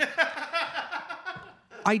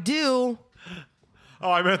 I do. Oh,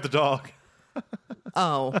 I meant the dog.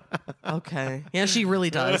 Oh, okay. Yeah, she really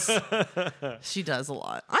does. She does a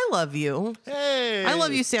lot. I love you. Hey. I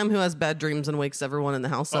love you, Sam, who has bad dreams and wakes everyone in the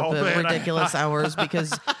house up at ridiculous hours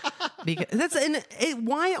because that's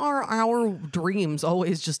why are our dreams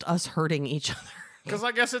always just us hurting each other? Because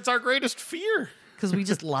I guess it's our greatest fear. Because we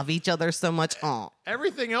just love each other so much. Oh,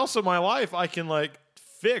 Everything else in my life I can like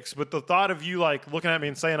fix, but the thought of you like looking at me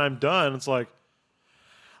and saying I'm done, it's like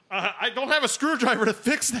I don't have a screwdriver to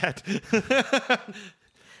fix that.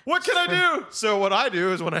 What can I do? So what I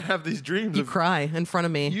do is when I have these dreams, you cry in front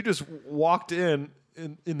of me. You just walked in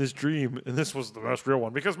this dream, and this was the most real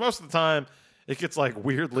one because most of the time it gets like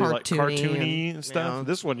weirdly like cartoony and stuff. Yeah.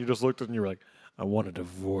 This one you just looked at and you were like, I want a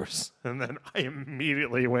divorce, and then I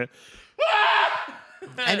immediately went.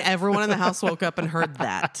 And everyone in the house woke up and heard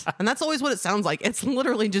that. And that's always what it sounds like. It's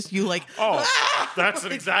literally just you like, Oh, that's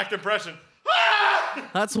an exact impression.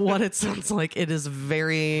 that's what it sounds like. It is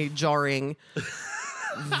very jarring.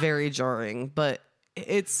 Very jarring. But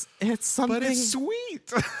it's something. But it's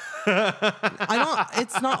sweet.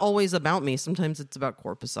 It's not always about me. Sometimes it's about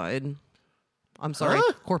Corpuside. I'm sorry,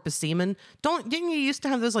 Corpus Semen. Didn't you used to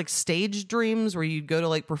have those like stage dreams where you'd go to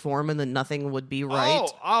like perform and then nothing would be right?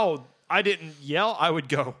 Oh, I didn't yell. I would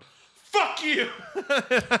go, fuck you.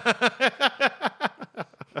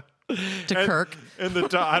 To Kirk. And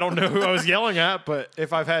I don't know who I was yelling at, but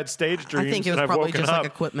if I've had stage dreams, I think it was and I've probably woken just up,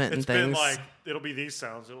 like equipment and it's things. been like, it'll be these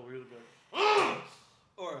sounds. It'll be like,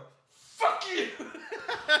 or fuck you.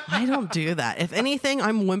 I don't do that. If anything,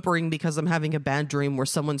 I'm whimpering because I'm having a bad dream where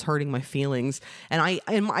someone's hurting my feelings, and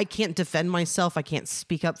I can't defend myself. I can't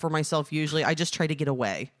speak up for myself. Usually, I just try to get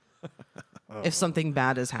away. If something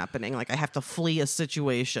bad is happening, like I have to flee a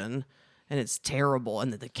situation, and it's terrible,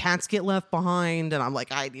 and then the cats get left behind, and I'm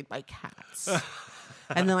like, I need my cats.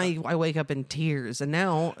 And then I wake up in tears, and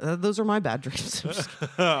now those are my bad dreams.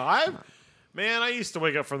 I used to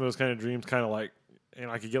wake up from those kind of dreams, kind of like,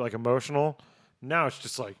 and I could get like emotional. Now it's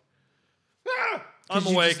just like, I'm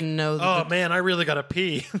you awake. just know that Man, I really gotta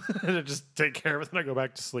pee. And just take care of it, and I go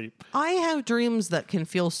back to sleep. I have dreams that can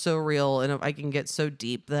feel so real and I can get so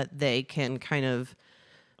deep that they can kind of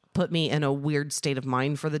put me in a weird state of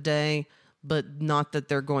mind for the day, but not that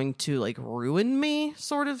they're going to like ruin me,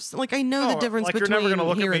 sort of. Like I know the difference like between you're never gonna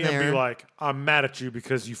look at here me and there. and be like, I'm mad at you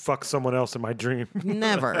because you fucked someone else in my dream.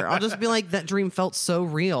 Never. I'll just be like, that dream felt so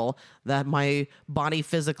real that my body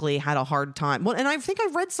physically had a hard time. Well, and I think I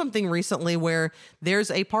read something recently where there's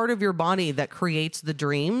a part of your body that creates the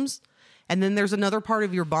dreams. And then there's another part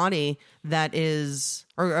of your body that is,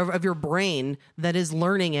 or of your brain that is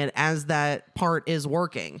learning it as that part is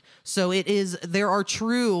working. So there are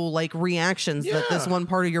true like reactions that this one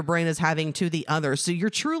part of your brain is having to the other. So you're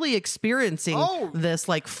truly experiencing this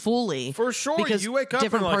like fully. For sure. Because you wake up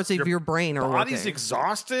different and, like, parts of your brain are body's working.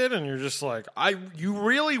 exhausted and you're just like, you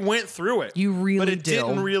really went through it. You really But it do.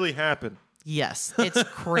 didn't really happen. Yes, it's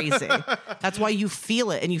crazy. That's why you feel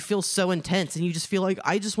it and you feel so intense and you just feel like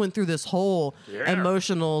I just went through this whole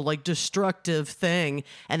emotional, like destructive thing.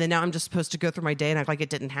 And then now I'm just supposed to go through my day and act like it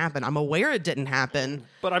didn't happen. I'm aware it didn't happen.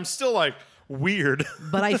 But I'm still like weird.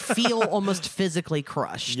 But I feel almost physically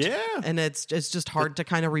crushed. Yeah. And it's just hard to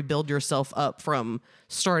kind of rebuild yourself up from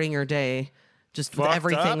starting your day just with Fucked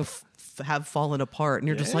everything up. have fallen apart. And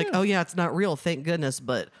you're just like, oh yeah, it's not real. Thank goodness.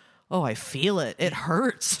 But oh, I feel it. It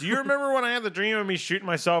hurts. Do you remember when I had the dream of me shooting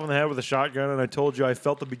myself in the head with a shotgun and I told you I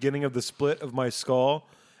felt the beginning of the split of my skull?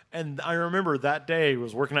 And I remember that day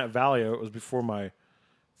was working at Valio. It was before my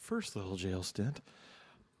first little jail stint.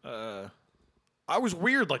 I was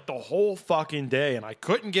weird like the whole fucking day and I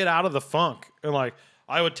couldn't get out of the funk. And like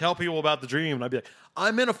I would tell people about the dream and I'd be like,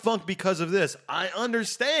 I'm in a funk because of this. I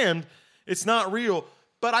understand it's not real.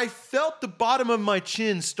 But I felt the bottom of my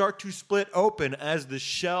chin start to split open as the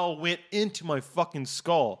shell went into my fucking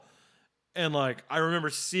skull. And, like, I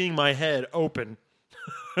remember seeing my head open.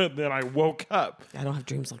 And then I woke up. I don't have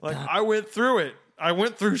dreams like Like, that. I went through it. I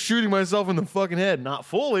went through shooting myself in the fucking head. Not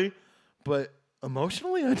fully, but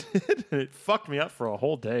emotionally I did. And it fucked me up for a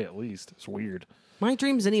whole day at least. It's weird. My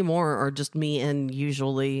dreams anymore are just me in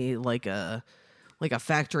usually like a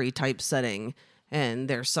factory type setting. And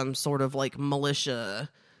there's some sort of like militia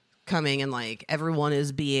coming and like everyone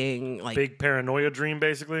is being like Big paranoia dream,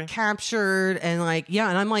 basically. captured and like, yeah.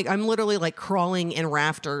 And I'm literally like crawling in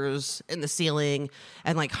rafters in the ceiling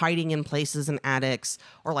and like hiding in places in attics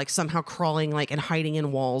or like somehow crawling like and hiding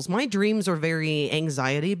in walls. My dreams are very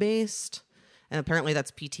anxiety based. And apparently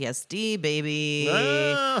that's PTSD, baby.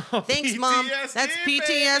 Oh, Thanks, Mom. PTSD, That's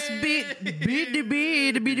PTSD.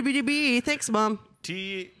 B. Thanks, Mom.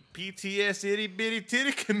 PTS itty bitty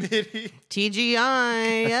titty committee.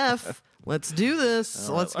 TGIF. Let's do this.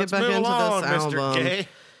 Let's get back move into along, this Mr. album. Gay.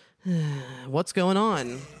 What's going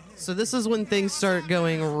on? So this is when things start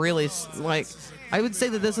going really like. I would say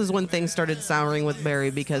that this is when things started souring with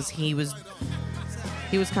Barry because he was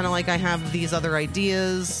kind of like, I have these other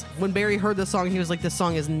ideas. When Barry heard the song, he was like, this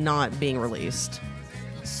song is not being released.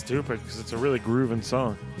 Stupid, because it's a really grooving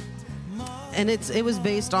song. And it was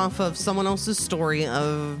based off of someone else's story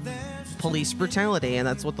of police brutality, and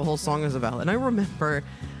that's what the whole song is about. And I remember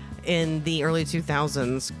in the early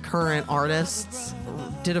 2000s, current artists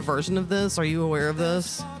did a version of this. Are you aware of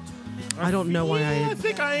this? I don't know why I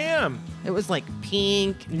think I am. It was like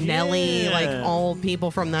Pink, Nelly, Yeah. like all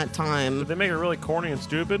people from that time. Did they make it really corny and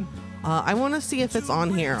stupid? I want to see if it's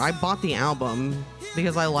on here. I bought the album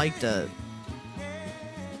because I liked it.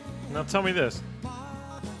 Now tell me this.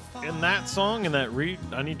 In that song, in that read,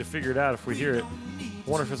 I need to figure it out if we hear it. I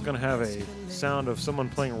wonder if it's going to have a sound of someone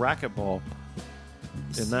playing racquetball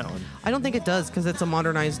in that one. I don't think it does because it's a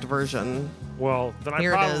modernized version. Well, then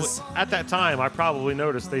Here it I probably, is. at that time, I probably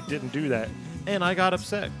noticed they didn't do that. And I got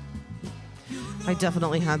upset. I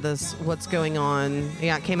definitely had this. What's going on?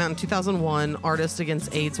 Yeah, it came out in 2001. Artists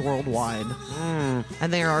Against AIDS Worldwide,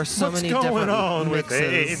 and there are so What's many going different on with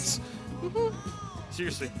mixes. AIDS?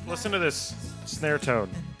 Seriously, listen to this snare tone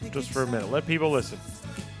just for a minute. Let people listen.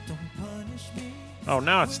 Oh,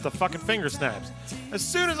 now it's the fucking finger snaps. As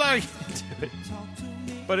soon as I get to it.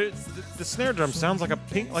 But the snare drum sounds like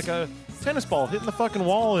a tennis ball hitting the fucking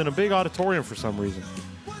wall in a big auditorium for some reason.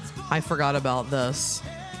 I forgot about this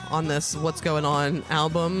on this What's Going On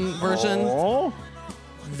album version. Oh.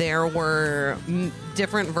 There were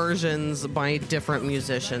different versions by different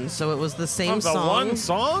musicians, so it was the same Of the song. one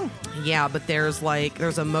song? Yeah, but there's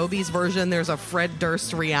a Moby's version. There's a Fred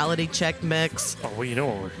Durst reality check mix. Oh, well, you know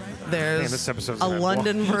what we're... There's Man, this episode's a gonna have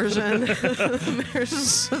London version.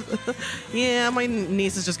 Yeah, my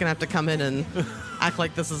niece is just gonna have to come in and act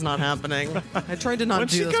like this is not happening. I tried to not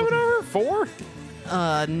When's do she this. coming over? 4?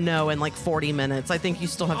 No, in like 40 minutes. I think you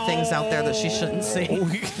still have things out there that she shouldn't see.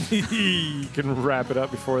 You can wrap it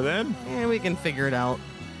up before then. Yeah, we can figure it out.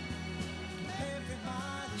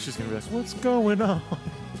 She's going to be like, what's going on?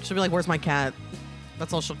 She'll be like, "Where's my cat?"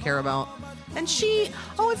 That's all she'll care about. And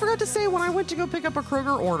I forgot to say, when I went to go pick up a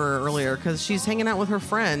Kroger order earlier, because she's hanging out with her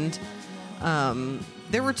friend,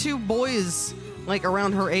 there were 2 boys like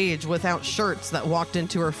around her age without shirts that walked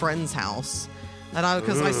into her friend's house. And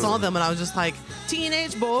because I saw them and I was just like,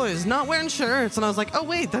 teenage boys not wearing shirts. And I was like, oh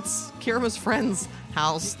wait, that's Kira's friend's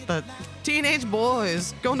house, the teenage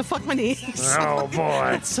boys going to fuck my niece. Oh, boy.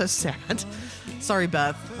 That's so sad. Sorry,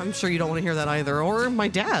 Beth. I'm sure you don't want to hear that either. Or my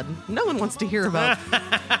dad. No one wants to hear about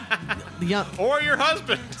the young. Or your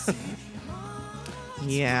husband.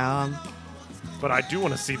 Yeah, But I do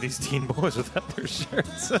want to see these teen boys without their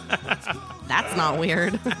shirts. that's not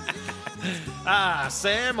weird.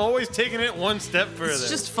 Sam always taking it one step further. It's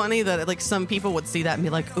just funny that like some people would see that and be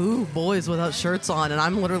like, "Ooh, boys without shirts on," and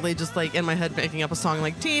I'm literally just like in my head making up a song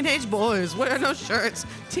like "Teenage boys wear no shirts,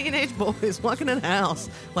 teenage boys walking in a house."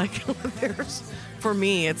 Like, for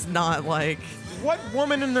me, it's not like. What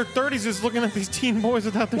woman in their 30s is looking at these teen boys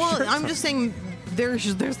without their Well, shirts I'm on? just saying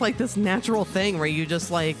there's like this natural thing where you just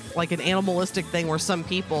like an animalistic thing where some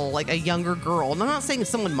people, like a younger girl, and I'm not saying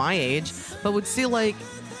someone my age, but would see like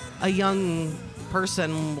a young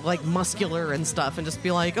person like muscular and stuff and just be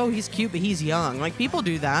like, oh, he's cute, but he's young. Like, people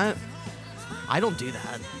do that. I don't do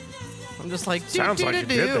that. I'm just like, Sounds like you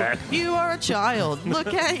did that. You are a child.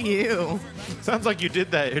 Look at you. Sounds like you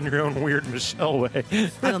did that in your own weird Michelle way.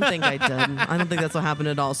 I don't think I did. I don't think that's what happened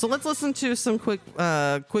at all. So let's listen to some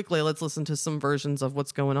quickly. Let's listen to some versions of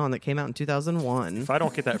What's Going On that came out in 2001. If I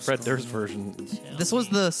don't get that Fred Durst version, This was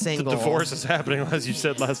the the single. divorce is happening, as you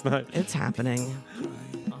said last night. It's happening.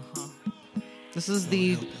 This is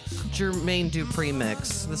the Jermaine Dupri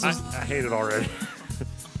mix. This I is hate it already.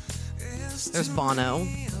 there's Bono.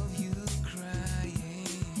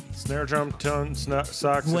 Snare drum tone sucks.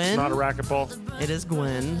 Gwen? It's not a racquetball. It is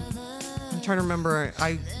Gwen. I'm trying to remember.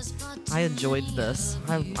 I enjoyed this.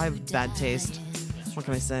 I have bad taste. What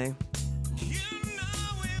can I say?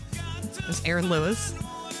 There's Aaron Lewis.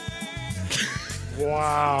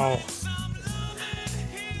 Wow.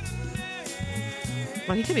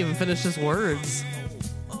 Well, he couldn't even finish his words.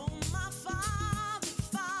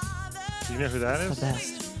 Do you know who that The is?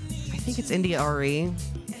 best. I think it's India Ari.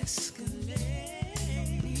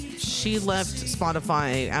 She left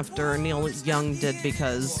Spotify after Neil Young did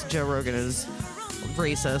because Joe Rogan is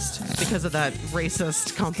racist because of that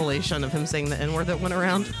racist compilation of him saying the N-word that went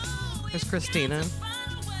around. There's Christina.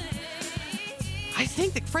 I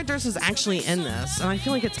think that Fred Durst is actually in this, and I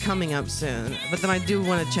feel like it's coming up soon. But then I do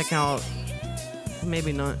want to check out.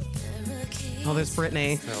 Maybe not. Oh, there's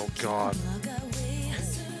Britney. Oh, God.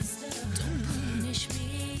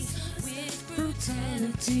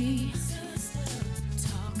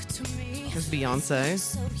 There's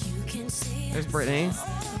Beyonce. There's Britney.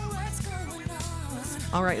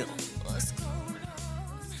 All right.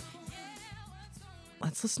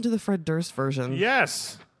 Let's listen to the Fred Durst version.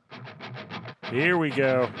 Yes. Here we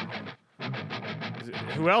go.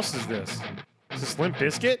 Who else is this? Is this Limp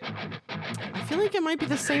Bizkit? I feel like it might be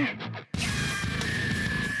the same.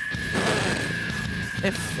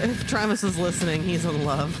 If Travis is listening, he's in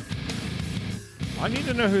love. I need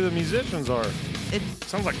to know who the musicians are. It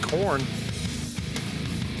Sounds like Korn.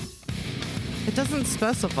 doesn't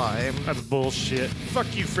specify. That's bullshit.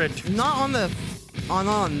 Fuck you, Fred. Not on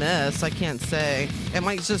this. I can't say. It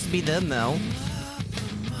might just be them though.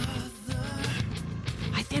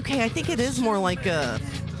 I think it is more like a.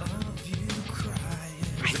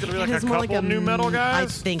 Is it gonna be like It a is more couple like new metal I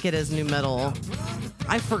guys? think it is new metal.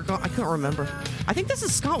 I forgot. I couldn't remember. I think this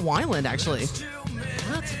is Scott Weiland, actually.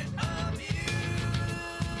 What?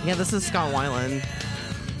 Yeah, this is Scott Weiland.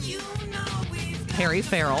 Harry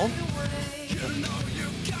Farrell.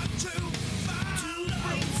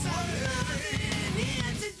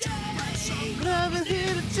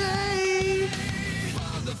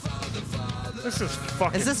 This is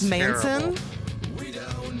fucking Is this Manson? terrible.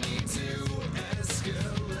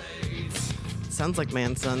 Sounds like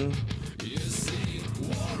Manson.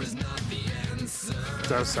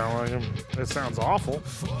 Does sound like him. It sounds awful.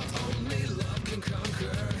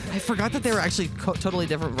 I forgot that they were actually totally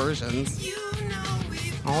different versions.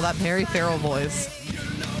 All that Harry Farrell voice.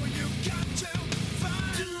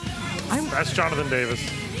 That's Jonathan Davis.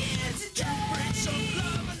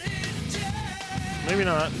 Maybe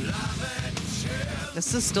not.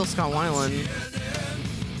 This is still Scott Weiland.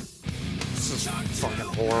 This is fucking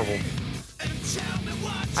horrible.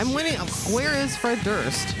 I'm winning. Where is Fred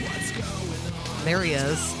Durst? There he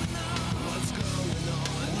is.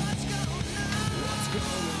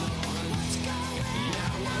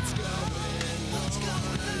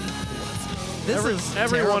 This is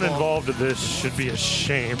Everyone terrible. involved in this should be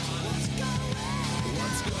ashamed.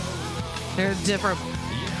 There are different,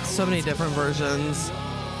 so many different versions.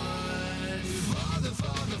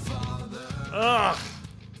 Ugh.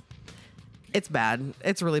 It's bad.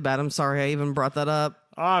 It's really bad. I'm sorry I even brought that up.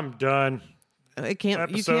 I'm done. It can't.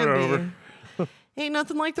 Episode you can't over. be. Ain't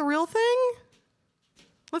nothing like the real thing.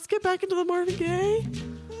 Let's get back into the Marvin Gaye.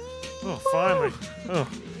 Oh, finally. Oh,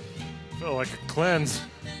 felt like a cleanse.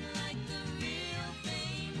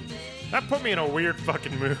 That put me in a weird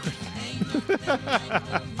fucking mood.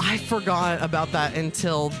 I forgot about that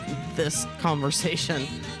until this conversation.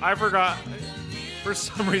 I forgot. For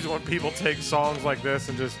some reason, when people take songs like this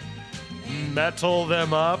and just metal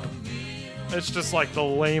them up, it's just like the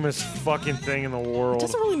lamest fucking thing in the world. It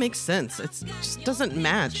doesn't really make sense. It just doesn't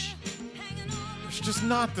match. It's just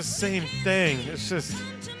not the same thing.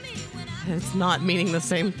 It's not meaning the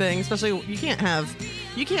same thing. Especially you can't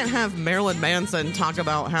have Marilyn Manson talk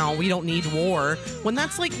about how we don't need war when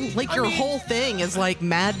that's like your whole thing is like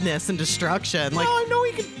madness and destruction. Like, well, I know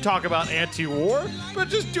he can talk about anti-war, but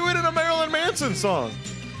just do it in a Marilyn Manson song.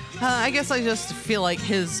 I guess I just feel like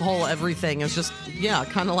his whole everything is just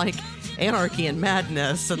kind of like anarchy and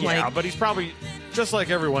madness and but he's probably just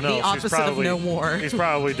like everyone else. The opposite of no war. He's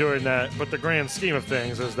probably doing that, but the grand scheme of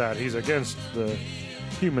things is that he's against the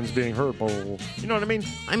humans being hurtful. You know what I mean?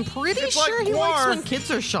 I'm pretty It's sure like he likes Guar. when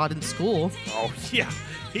kids are shot in school. Oh yeah,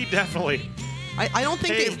 he definitely I don't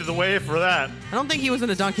think paved the way for that. I don't think he was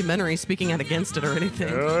in a documentary speaking out against it or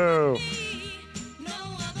anything. Oh,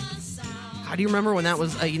 How do you remember when that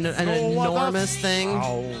was an enormous thing?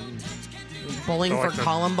 Oh, Bowling for like the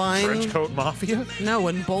Columbine? Trenchcoat Mafia. No,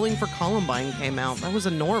 when Bowling for Columbine came out, that was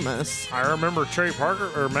enormous. I remember Trey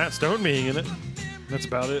Parker or Matt Stone being in it. That's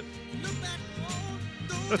about it.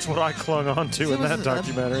 That's what I clung on to So in it was that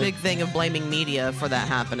documentary. A big thing of blaming media for that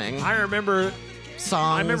happening. I remember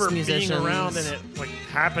Songs, musicians. being around and it like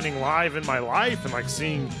happening live in my life and like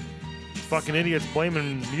seeing fucking idiots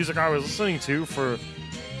blaming music I was listening to for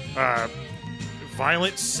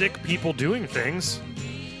violent, sick people doing things.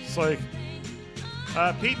 It's like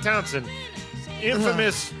Pete Townsend,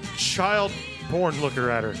 infamous child porn looker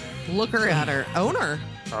at her. Looker at her. Owner.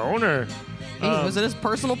 Owner. It was in his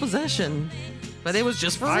personal possession. But it was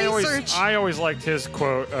just for I research. I always liked his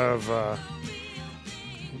quote of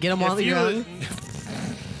Get him while they're young.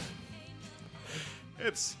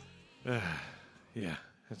 It's yeah,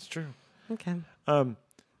 it's true. Okay.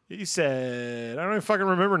 He said, I don't even fucking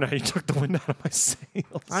remember now. You took the wind out of my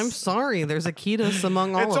sails. I'm sorry. There's a Ketos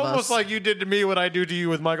among all It's of us. almost like you did to me what I do to you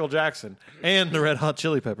with Michael Jackson and the Red Hot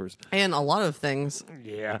Chili Peppers. And a lot of things.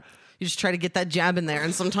 Yeah. You just try to get that jab in there,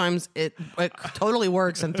 and sometimes it totally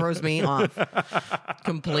works and throws me off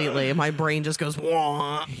completely. My brain just goes,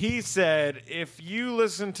 wah. He said, if you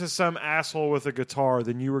listen to some asshole with a guitar,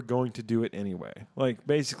 then you were going to do it anyway. Like,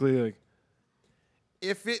 basically, like,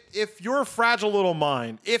 if your fragile little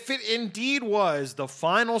mind, if it indeed was the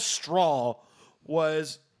final straw,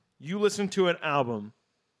 was you listened to an album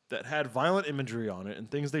that had violent imagery on it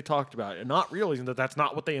and things they talked about, and not realizing that that's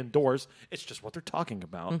not what they endorse, it's just what they're talking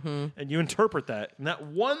about, and you interpret that, and that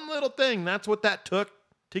one little thing, that's what that took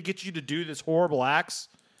to get you to do this horrible acts.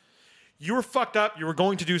 You were fucked up. You were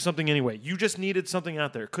going to do something anyway. You just needed something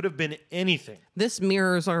out there. It could have been anything. This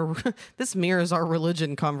mirrors our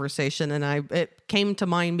religion conversation, and it came to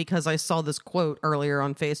mind because I saw this quote earlier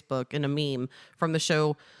on Facebook in a meme from the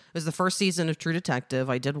show. It was the first season of True Detective.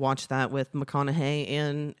 I did watch that with McConaughey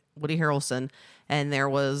and Woody Harrelson, and there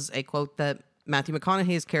was a quote that Matthew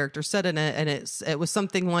McConaughey's character said in it, and it was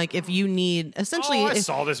something like, if you need essentially, I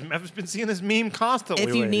saw this. I've been seeing this meme constantly. if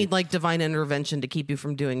you lately. need like divine intervention to keep you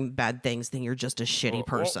from doing bad things, then you're just a shitty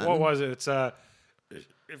person. What was it? It's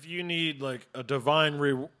if you need like a divine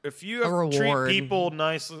if you treat reward. people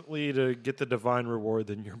nicely to get the divine reward,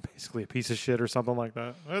 then you're basically a piece of shit or something like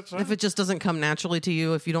that. That's If it just doesn't come naturally to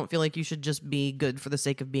you, if you don't feel like you should just be good for the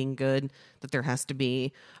sake of being good, that there has to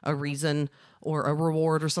be a reason or a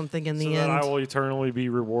reward or something in the that end. I will eternally be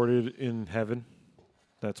rewarded in heaven.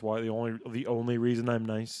 That's why the only reason I'm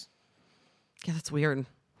nice. Yeah, that's weird.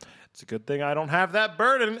 It's a good thing I don't have that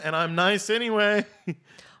burden, and I'm nice anyway.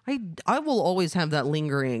 I will always have that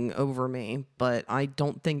lingering over me, but I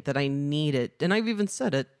don't think that I need it. And I've even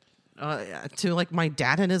said it to like my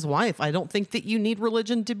dad and his wife. I don't think that you need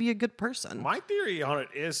religion to be a good person. My theory on it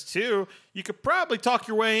is, too, you could probably talk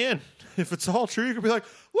your way in. If it's all true, you could be like,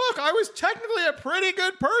 look, I was technically a pretty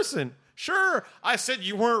good person. Sure, I said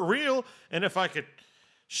you weren't real, and if I could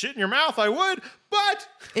shit in your mouth, I would, but...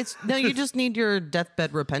 You just need your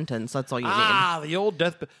deathbed repentance. That's all you need. The old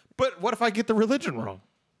deathbed. But what if I get the religion wrong?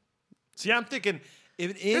 See, I'm thinking, in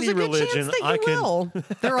There's any a good religion, chance that I you can... will.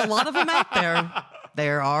 There are a lot of them out there.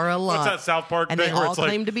 There are a lot. What's that South Park and thing they where all it's like,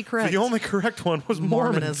 claim to be correct. the only correct one was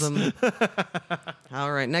Mormons. Mormonism.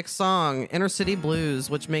 All right, next song, Inner City Blues,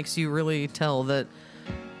 which makes you really tell that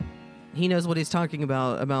he knows what he's talking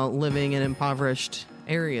about living in impoverished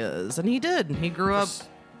areas. And he did. He grew up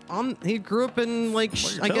he grew up in like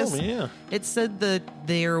I telling guess me, yeah. it said that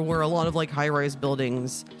there were a lot of like high-rise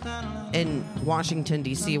buildings in Washington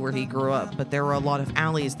D.C. where he grew up, but there were a lot of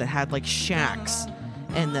alleys that had like shacks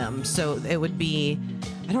in them. So it would be,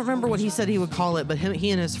 I don't remember what he said he would call it, but he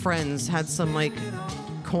and his friends had some like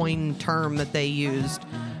coin term that they used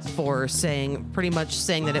for pretty much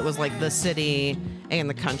saying that it was like the city and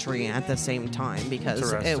the country at the same time, because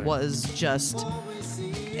it Interesting. was just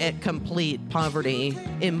at complete poverty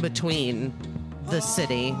in between the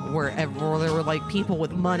city where there were like people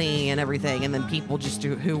with money and everything, and then people just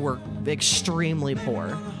who were extremely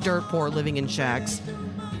poor, dirt poor, living in shacks,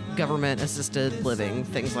 government assisted living,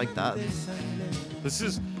 things like that. This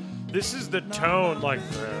is the tone, like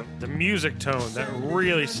the music tone that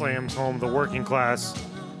really slams home the working class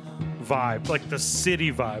vibe, like the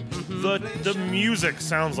city vibe. The music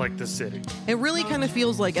sounds like the city. It really kind of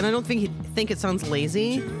feels like, and I don't think it sounds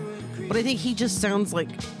lazy, but I think he just sounds like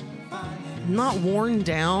not worn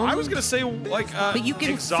down. I was gonna say like, but you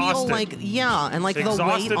can exhausted. feel like, yeah, and like the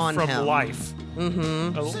Exhausted weight on from him. life.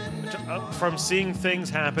 From seeing things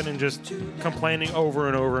happen and just complaining over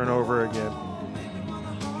and over and over again.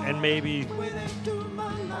 And maybe,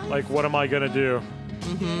 like, what am I gonna do?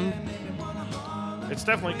 It's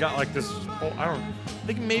definitely got like this whole, I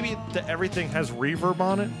think maybe everything has reverb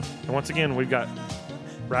on it. And once again, we've got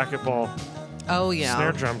racquetball Oh yeah,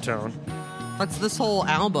 snare drum tone. that's this whole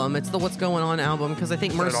album. It's the What's Going On album, because I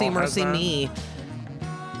think So it Mercy all has Mercy that? Me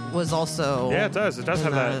was also Yeah, it does. It does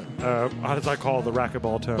have in that, how does I call it, the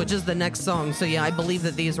racquetball tone? which is the next song. So yeah, I believe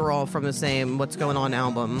that these were all from the same What's Going On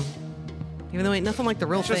album. Even though ain't nothing like the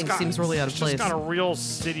real thing seems really out of place. It's just got a real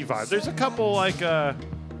city vibe. There's a couple like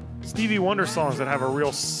Stevie Wonder songs that have a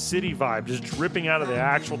real city vibe, just dripping out of the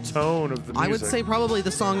actual tone of the music. I would say probably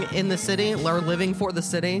the song "In the City" or "Living for the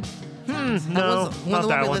City." no, That was one not of the one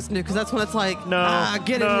that we one. listened to, because that's when it's like, No,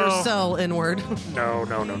 get in no. your cell, inward. No,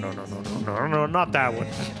 not that one.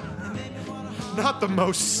 Not the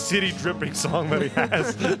most city dripping song that he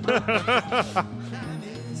has.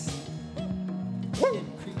 Woo!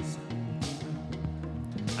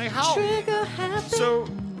 Like how? Trigger happy. So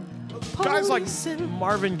guys like policing.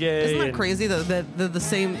 Marvin Gaye. Isn't that and- crazy though? That the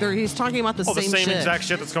same. He's talking about the Oh, the same same shit. exact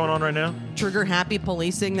shit that's going on right now. Trigger happy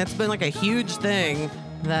policing. That's been like a huge thing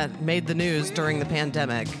that made the news during the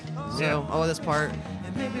pandemic. So, Yeah. this part.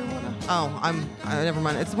 Maybe wanna. Never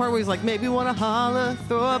mind. It's the part where he's like, maybe wanna holler,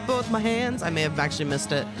 throw up both my hands. I may have actually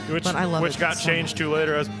missed it, but I love it. Which got so changed to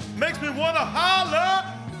later as makes me wanna holler,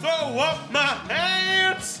 throw up my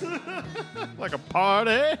hands like a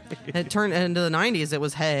party. much. It turned into the 90s. It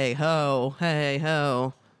was hey ho, hey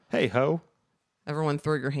ho. Hey ho, Everyone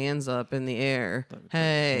throw your hands up in the air.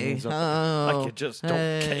 Hey hands up ho. like you just don't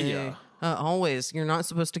care. Always. You're not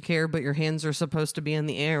supposed to care, but your hands are supposed to be in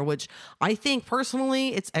the air, which I think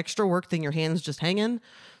personally it's extra work than your hands just hanging.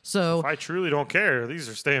 So if I truly don't care, these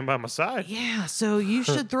are staying by my side. yeah, so you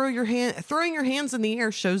should throwing your hands in the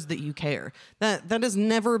air shows that you care. That has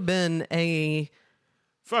never been a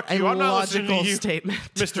Fuck you, I'm not listening logical to you, statement.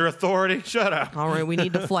 Mr. Authority. Shut up. All right, we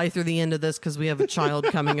need to fly through the end of this because we have a child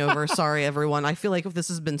coming over. Sorry, everyone. I feel like if this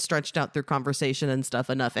has been stretched out through conversation and stuff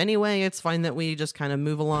enough anyway, it's fine that we just kind of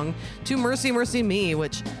move along to Mercy, Mercy Me,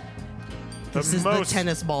 which this is the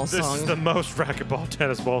tennis ball This song. is the most racquetball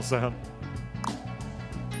tennis ball sound.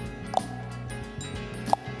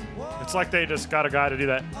 It's like they just got a guy to do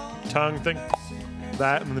that tongue thing,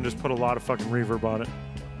 that, and then just put a lot of fucking reverb on it.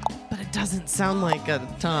 But it doesn't sound like a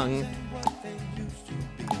tongue.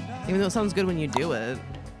 Even though it sounds good when you do it.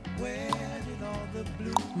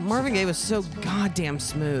 Marvin Gaye was so goddamn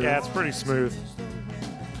smooth. Yeah, it's pretty smooth.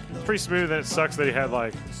 It's pretty smooth, and it sucks that he had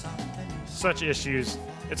like such issues.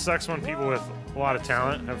 It sucks when people with a lot of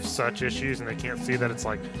talent have such issues and they can't see that it's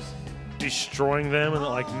like destroying them, and that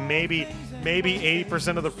like maybe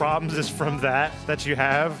 80% of the problems is from that you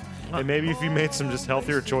have, and maybe if you made some just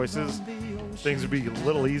healthier choices, things would be a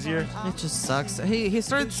little easier. It just sucks. He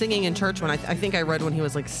started singing in church when I think I read when he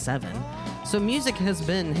was like 7. So music has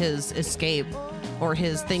been his escape or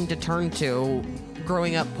his thing to turn to.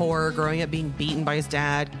 Growing up poor, growing up being beaten by his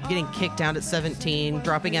dad, getting kicked out at 17,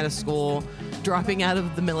 dropping out of school, dropping out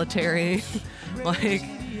of the military, like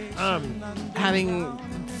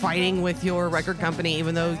fighting with your record company,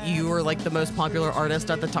 even though you were like the most popular artist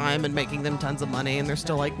at the time and making them tons of money, and they're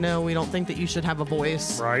still like, no, we don't think that you should have a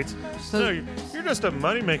voice. Right? No, you're just a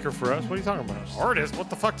moneymaker for us. What are you talking about? Artist? What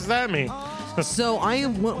the fuck does that mean? So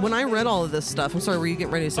when I read all of this stuff, I'm sorry, were you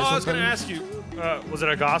getting ready to say Oh, I was something? going to ask you, was it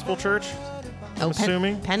a gospel church? Oh,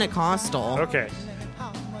 assuming? Pentecostal. Okay.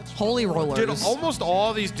 Holy rollers. Did almost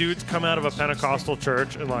all these dudes come out of a Pentecostal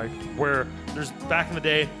church and like where there's back in the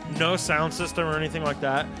day no sound system or anything like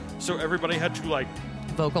that, so everybody had to like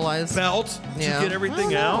vocalize belt to Yeah. get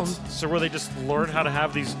everything I out. don't know. So where they just learned how to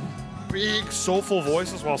have these big soulful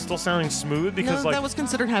voices while still sounding smooth because No, like that was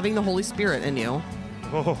considered having the Holy Spirit in you.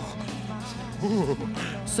 oh,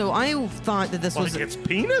 So I thought that this like was it's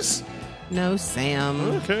penis. no, Sam.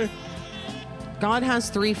 Okay, God has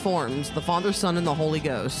 3 forms: the Father, Son, and the Holy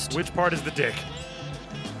Ghost. which part is the dick?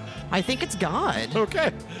 I think it's God.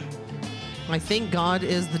 Okay, I think God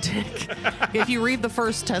is the dick. If you read the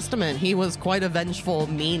First Testament, he was quite a vengeful,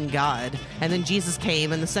 mean God. And then Jesus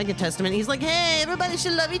came in the Second Testament. He's like, hey, everybody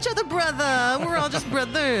should love each other, brother. We're all just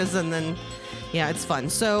brothers. And then, yeah, it's fun.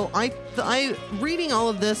 So I reading all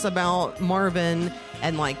of this about Marvin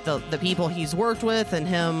and like the people he's worked with and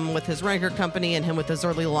him with his record company and him with his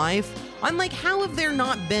early life, I'm like, how has there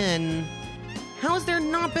not been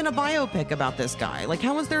a biopic about this guy? Like,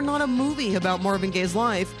 how is there not a movie about Marvin Gaye's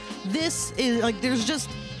life? This is like, there's just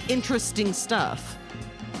interesting stuff.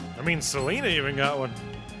 I mean Selena even got one.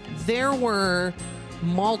 There were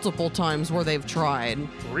multiple times where they've tried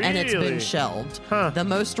and it's Really? been shelved. Huh. The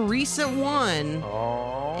most recent one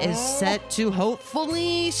Oh, is set to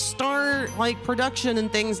hopefully start like production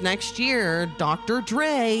and things next year. Dr.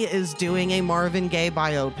 Dre is doing a Marvin Gaye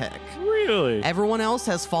biopic. really? Everyone else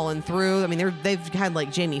has fallen through. I mean, they've had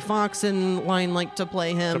like Jamie Foxx in line like to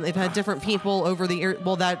play him. They've had different people over the year.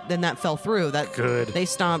 Well, that fell through. That Good. They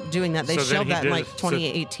stopped doing that. They So then shelved he that in did- like so-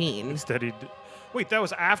 2018. Instead he wait, that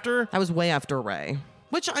was after. That was way after Ray.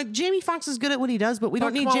 Which Jamie Foxx is good at what he does, but we don't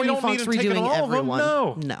Come need on, we Jamie don't Foxx need him taking redoing all of them.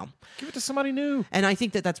 everyone. No. Give it to somebody new. And I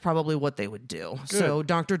think that that's probably what they would do. So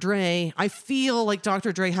Dr. Dre, I feel like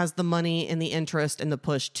Dr. Dre has the money and the interest and the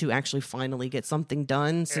push to actually finally get something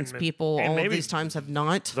done since And people all of maybe these times have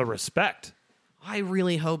not. The respect. I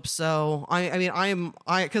really hope so. I mean,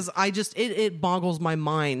 because it boggles my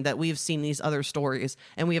mind that we've seen these other stories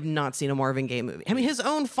and we have not seen a Marvin Gaye movie. I mean, his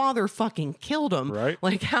own father fucking killed him. Right.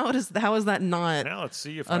 Like, how is that not Now let's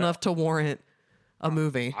see if enough to warrant a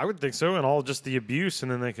movie? I would think so, and all just the abuse,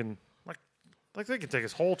 and then they can like they can take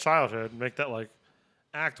his whole childhood and make that like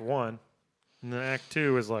Act 1, and then Act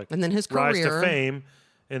 2 is like And then his rise career. to fame,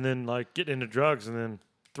 and then like get into drugs, and then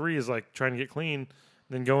 3 is like trying to get clean, and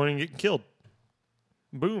then going and getting killed.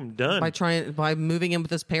 Boom, done. By moving in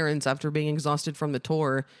with his parents after being exhausted from the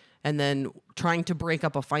tour, and then trying to break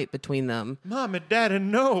up a fight between them. Mom and Dad,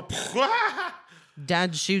 and no.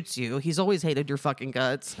 Dad shoots you. He's always hated your fucking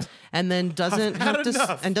guts, and then doesn't I've had have to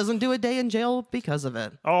enough. and doesn't do a day in jail because of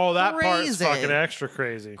it. Oh, that part's Crazy. fucking extra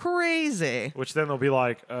crazy. Crazy. Which then there'll be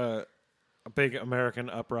like a big American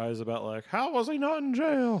uprise about like, how was he not in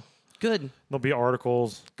jail? Good. There'll be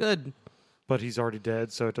articles, Good. but he's already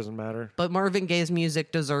dead, so it doesn't matter. But Marvin Gaye's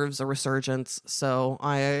music deserves a resurgence, so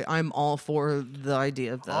I'm all for the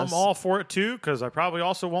idea of this. I'm all for it too, because I probably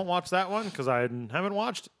also won't watch that one because I haven't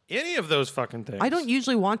watched any of those fucking things. I don't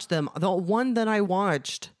usually watch them. The one that I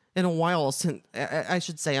watched in a while, since I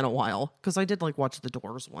should say in a while, because I did like watch the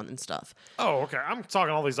Doors one and stuff. Oh, okay. I'm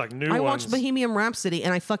talking all these like new I ones. watched Bohemian Rhapsody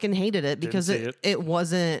and I fucking hated it because see it. it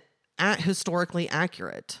wasn't historically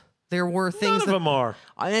accurate. There were things None of that them are.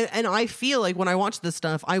 and I feel like when I watch this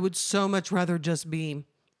stuff, I would so much rather just be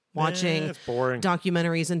watching it's boring.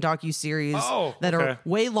 documentaries and docuseries Oh, that are okay.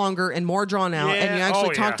 way longer and more drawn out, and Yeah, you actually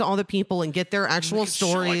oh, talk yeah. to all the people and get their actual You could show,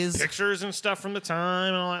 like, stories. pictures and stuff from the time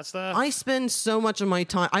and all that stuff. I spend so much of my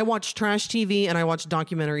time. I watch trash TV and I watch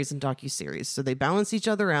documentaries and docuseries, so they balance each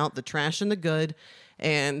other out, the trash and the good,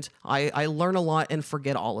 and I learn a lot and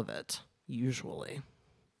forget all of it usually,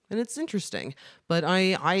 and it's interesting. But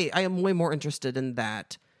I am way more interested in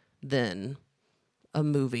that than a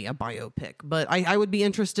movie, a biopic. But I would be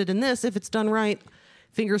interested in this if it's done right.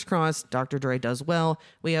 Fingers crossed, Dr. Dre does well.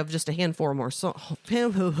 We have just a handful more songs.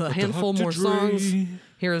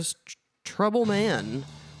 Here's Trouble Man,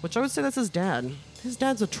 which I would say that's his dad. His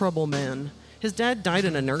dad's a trouble man. His dad died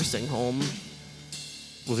in a nursing home.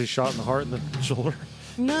 Was he shot in the heart and the shoulder?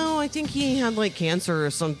 No, I think he had like cancer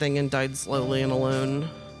or something and died slowly and alone.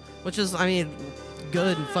 Which is, I mean,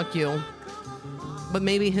 good. Fuck you. But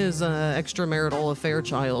maybe his extramarital affair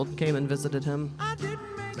child came and visited him.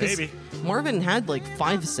 'Cause Maybe. Marvin had like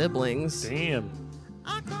 5 siblings. Damn.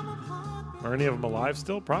 Are any of them alive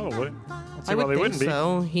still? Probably. Let's see I why would they think wouldn't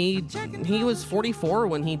so. He was 44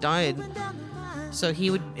 when he died. So he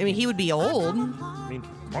would be old, be. I mean,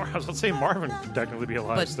 let's say Marvin could technically be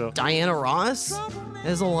alive but still. Diana Ross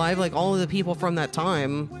is alive. Like all of the people from that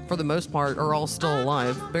time, for the most part, are all still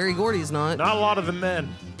alive. Barry Gordy's not. Not a lot of the men.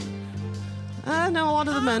 No, a lot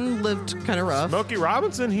of the men lived kind of rough. Smokey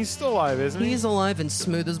Robinson, he's still alive, isn't he? He's alive and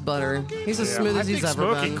smooth as butter. He's as smooth as he's ever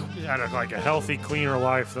Smokey been. had a healthy, cleaner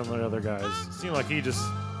life than the other guys. Seemed like he just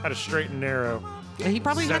had a straight and narrow. He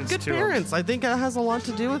probably had sense good to him. parents. I think that has a lot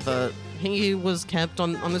to do with it. He was kept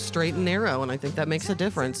on the straight and narrow, and I think that makes a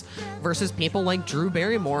difference. Versus people like Drew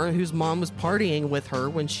Barrymore, whose mom was partying with her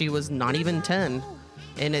when she was not even 10.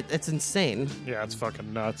 And it's insane. Yeah, it's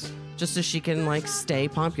fucking nuts. Just so she can, like, stay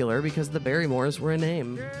popular because the Barrymores were a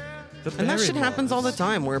name. And that shit happens all the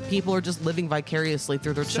time, where people are just living vicariously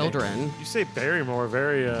through their children. You say Barrymore,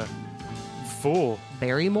 very fool.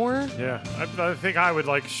 Barrymore? Yeah, I think I would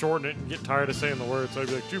like shorten it and get tired of saying the words. So I'd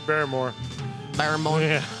be like, Drew Barrymore. Barrymore?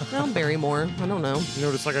 Yeah. No, Barrymore. I don't know. You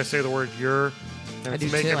know, just like I say the word "you're," and I it's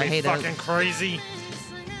do making too. I me hate it. fucking crazy.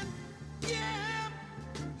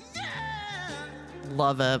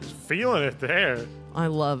 Love it. Feeling it there. I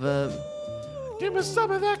love it. Give me some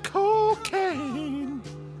of that cocaine.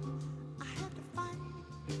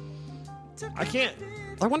 I can't.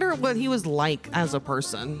 I wonder what he was like as a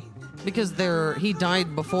person, because he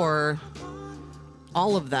died before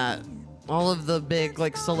all of that, all of the big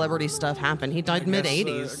like celebrity stuff happened. He died mid I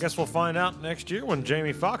 '80s. guess we'll find out next year when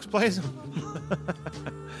Jamie Foxx plays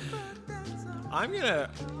him. I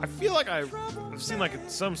feel like I've seen like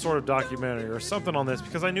some sort of documentary or something on this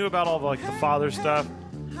because I knew about all the, like the father stuff.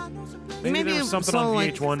 Maybe there was something on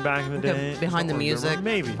VH1 back in the day. Behind the I don't music, remember.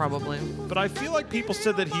 Maybe. probably. But I feel like people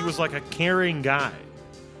said that he was like a caring guy.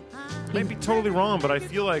 Might be totally wrong, but I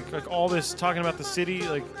feel like all this talking about the city,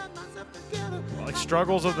 like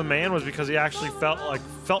struggles of the man was because he actually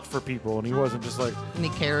felt for people, and he wasn't just like And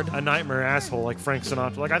he cared. a nightmare asshole like Frank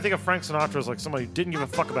Sinatra. Like I think of Frank Sinatra as like somebody who didn't give a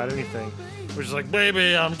fuck about anything, which is like,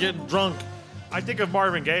 baby, I'm getting drunk. I think of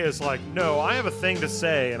Marvin Gaye as like, no, I have a thing to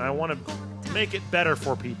say, and I want to make it better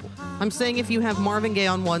for people. I'm saying if you have Marvin Gaye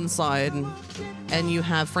on one side and you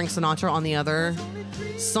have Frank Sinatra on the other,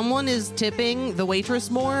 someone is tipping the waitress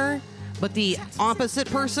more, but the opposite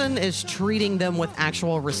person is treating them with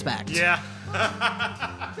actual respect. Yeah.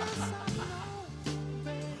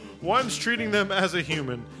 One's treating them as a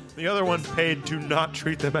human. The other one paid to not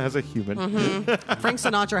treat them as a human. Frank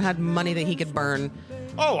Sinatra had money that he could burn.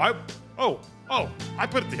 I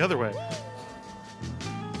put it the other way.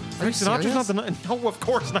 Frank Sinatra's serious? not the no, of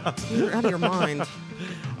course not. You're out of your mind.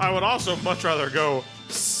 I would also much rather go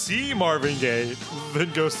see Marvin Gaye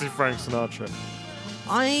than go see Frank Sinatra.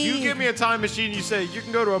 You give me a time machine, you say you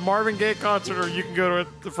can go to a Marvin Gaye concert or you can go to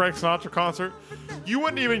the Frank Sinatra concert. You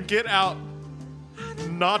wouldn't even get out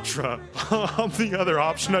Natra on the other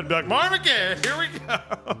option. I'd be like, Marvin Gaye, here we go.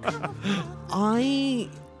 I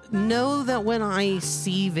know that when I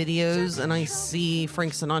see videos and I see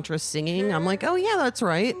Frank Sinatra singing, I'm like, oh yeah, that's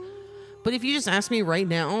right. But if you just ask me right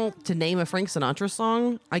now to name a Frank Sinatra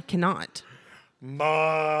song, I cannot.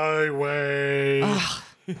 My way.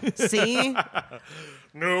 See?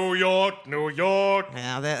 New York, New York.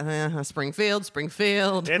 Yeah, Springfield.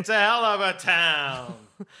 It's a hell of a town.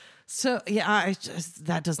 So yeah,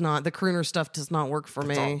 that does not, the crooner stuff does not work for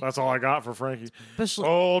me. That's all I got for Frankie. Especially,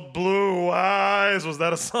 Old Blue Eyes. Was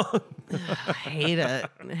that a song? I hate it.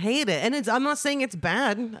 And I'm not saying it's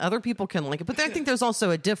bad. Other people can like it, but I think there's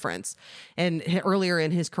also a difference. And earlier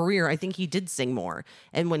in his career, I think he did sing more.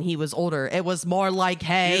 And when he was older, it was more like,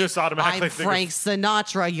 hey, You just automatically I'm think Frank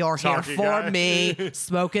Sinatra. You're here talkie for guy." me,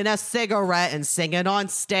 smoking a cigarette and singing on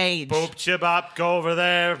stage. Boop chibop, go over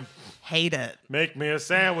there. Hate it. Make me a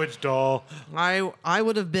sandwich, doll. I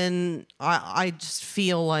would have been, I just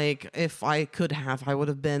feel like if I could have, I would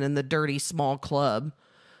have been in the dirty small club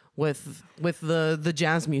with the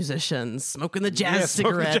jazz musicians smoking the jazz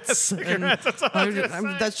cigarettes. And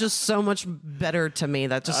that's just so much better to me.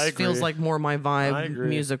 That I just agree. feels like more my I vibe agree.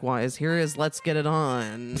 music wise. Here is Let's Get It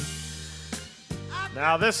On.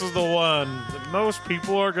 Now this is the one that most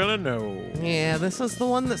people are gonna know. Yeah, this is the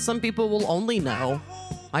one that some people will only know.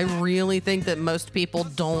 I really think that most people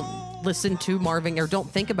don't listen to Marvin or don't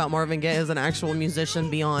think about Marvin Gaye as an actual musician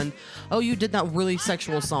beyond, oh, you did that really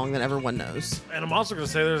sexual song that everyone knows. And I'm also gonna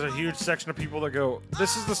say there's a huge section of people that go,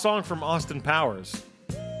 this is the song from Austin Powers.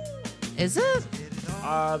 Is it?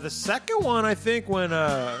 The second one, I think, when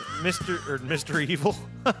Mr. Evil,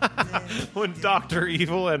 when Dr.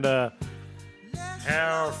 Evil and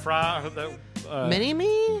Harold Fry,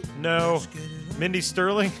 Mini-Me? no, Mindy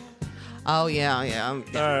Sterling. Oh, yeah.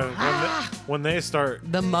 When they start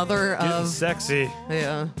The mother getting of, sexy,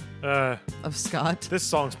 of Scott. this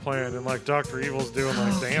song's playing, and like Dr. Evil's doing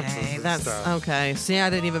like dances and That's stuff. okay. See,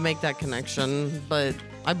 I didn't even make that connection, but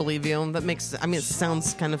I believe you. It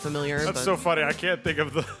sounds kind of familiar. That's but so funny. I couldn't think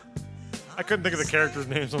of the characters'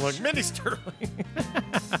 names. I'm like, Mindy Sterling.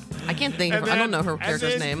 I can't think of And her. I don't then- know her and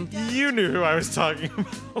character's then name. You knew who I was talking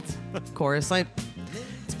about. Of course, I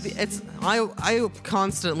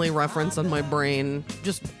constantly reference in my brain.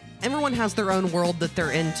 Just everyone has their own world that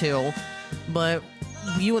they're into, but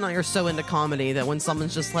you and I are so into comedy that when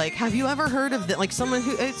someone's just like, "Have you ever heard of that?" Like someone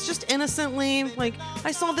who it's just innocently like,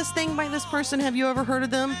 "I saw this thing by this person. Have you ever heard of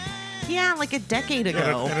them?" Yeah, like a decade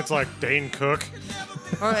ago. And it's like Dane Cook.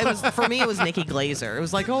 Or it was for me. It was Nikki Glazer. It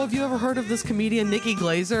was like, "Oh, have you ever heard of this comedian Nikki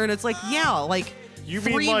Glazer?" And it's like, "Yeah, like You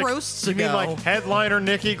three mean like roasts you ago." mean like headliner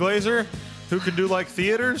Nikki Glazer, who can do like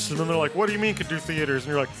theaters? And then they're like, "What do you mean could do theaters?"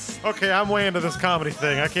 And you're like, "Okay, I'm way into this comedy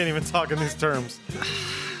thing. I can't even talk in these terms."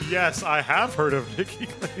 Yes, I have heard of Nikki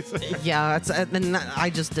Glazer. Yeah, and I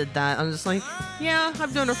just did that. I'm just like, yeah,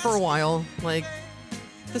 I've known her for a while. Like,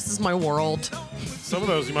 this is my world. Some of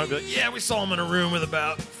those you might be like, "Yeah, we saw him in a room with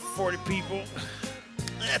about 40 people."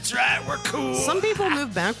 That's right, we're cool. Some people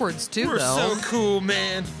move backwards too, We're though. so cool,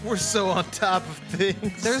 man. We're so on top of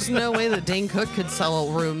things. There's no way that Dane Cook could sell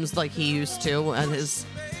rooms like he used to at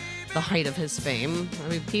the height of his fame. I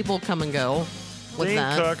mean, people come and go with Dane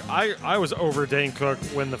that. Cook, I was over Dane Cook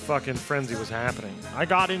when the fucking frenzy was happening. I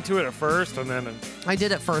got into it at first, and then I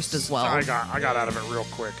did at first as well. I got out of it real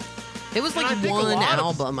quick. It was And like I think a one lot of-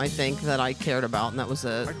 album, I think, that I cared about, and that was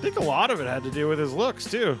it. I think a lot of it had to do with his looks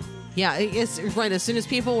too. Yeah, it's right. As soon as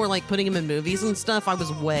people were like putting him in movies and stuff, I was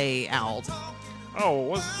way out. Oh,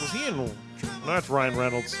 was he in? No, that's Ryan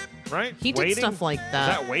Reynolds, right? He did Waiting? stuff like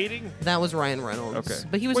that. Is that Waiting? That was Ryan Reynolds. Okay,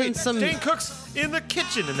 But he was Wait, in some. Dane Cook's in the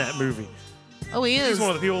kitchen in that movie. Oh, he He's is. one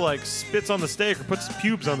of the people who, like spits on the steak or puts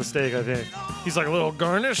pubes on the steak. I think he's like a little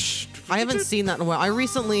garnish. I haven't seen that in a while. I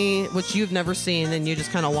recently, which you've never seen, and you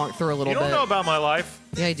just kind of walked through a little You don't bit. know about my life.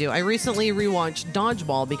 Yeah, I do. I recently rewatched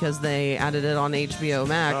Dodgeball because they added it on HBO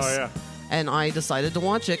Max. Oh, yeah. And I decided to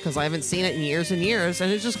watch it because I haven't seen it in years and years,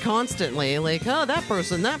 and it's just constantly like, oh, that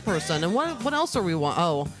person, and what else are we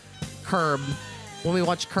Oh, Curb. When we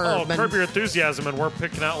watch Curb. Oh, and Curb Your Enthusiasm, and we're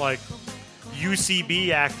picking out like UCB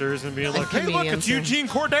actors and being like, "Hey, look, comedians, it's yeah. Eugene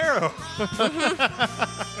Cordero."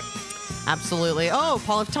 Absolutely. Oh,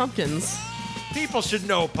 Paul F. Tompkins. People should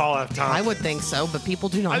know Paul F. Tompkins. I would think so, but people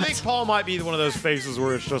do not. I think Paul might be one of those faces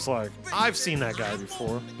where it's just like, I've seen that guy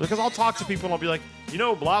before. Because I'll talk to people and I'll be like, "You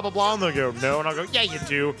know, blah, blah, blah." And they'll go, "No." And I'll go, "Yeah, you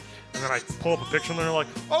do." And then I pull up a picture and they're like,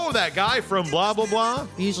 "Oh, that guy from blah, blah, blah."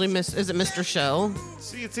 Usually, is it Mr. Show?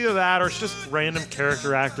 See, it's either that or it's just random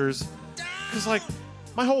character actors. Because, like,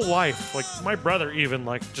 my whole life, like, my brother even,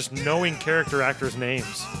 like, just knowing character actors'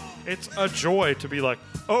 names. It's a joy to be like,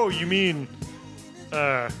 "Oh, you mean,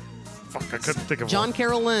 fuck, I couldn't think of John one."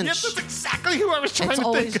 Carroll Lynch. Yes, that's exactly who I was trying It's to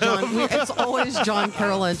always think John. of. It's always John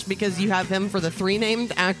Carroll Lynch because you have him for the three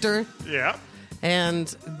named actor, Yeah.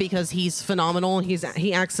 and because he's phenomenal.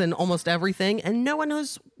 He acts in almost everything, and no one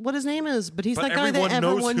knows what his name is. But he's But that guy that everyone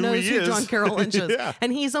knows everyone who knows he who is. John Carroll Lynch is, Yeah.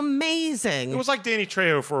 and he's amazing. It was like Danny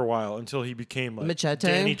Trejo for a while until he became like Machete?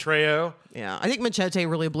 Danny Trejo. Yeah, I think Machete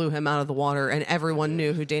really blew him out of the water, and everyone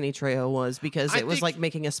knew who Danny Trejo was because I it was think- like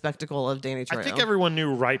making a spectacle of Danny Trejo. I think everyone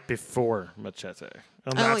knew right before Machete.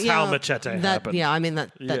 And that's how Machete happened. Yeah, I mean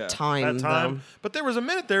that Yeah, time. That time. But there was a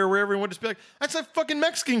minute there where everyone would just be like, "That's that fucking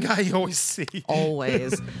Mexican guy you always see."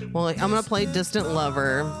 Always. Well, like, I'm gonna play Distant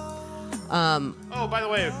Lover. Oh, by the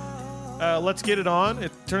way, Let's Get It On.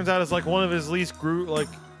 It turns out it's like one of his least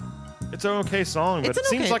it's an okay song, but It's it an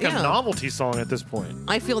seems okay- like yeah. a novelty song at this point.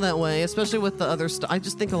 I feel that way, especially with the other stuff. I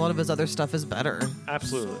just think a lot of his other stuff is better.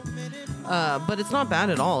 Absolutely. But it's not bad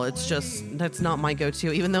at all. It's just that's not my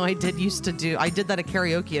go-to. Even though I did that at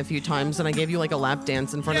karaoke a few times, and I gave you like a lap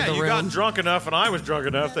dance in front Yeah, of the you room, got drunk enough, and I was drunk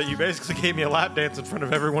enough that you basically gave me a lap dance in front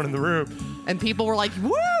of everyone in the room. and people were like,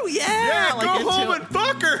 "Woo, yeah!" Yeah, like, go into home it. and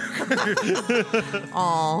fuck her.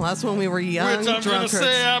 Aw, that's when we were young, Which I'm gonna drunkards.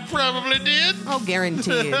 say I probably did. Oh,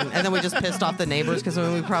 guaranteed. And then we just pissed off the neighbors because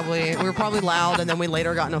we were probably loud, and then we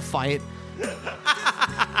later got in a fight.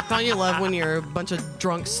 Don't you love when you're a bunch of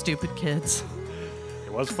drunk, stupid kids?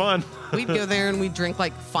 It was fun. We'd go there and we'd drink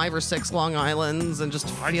like 5 or 6 Long Islands and just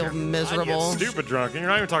feel I'd miserable. get stupid drunk. And you're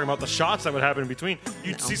not even talking about the shots that would happen in between.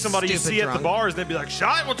 You'd No, see somebody you stupid see at drunk. the bars, they'd be like,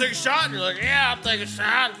 "Shot? We'll take a shot." And you're like, "Yeah, I'll take a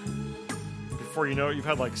shot." Before you know it, you've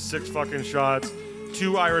had like 6 fucking shots,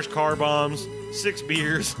 2 Irish car bombs, 6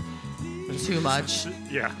 beers. Too much.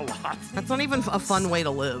 Yeah, a lot. That's not even a fun way to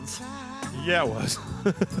live. Yeah, it was.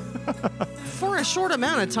 For a short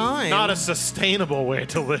amount of time. Not a sustainable way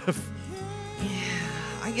to live.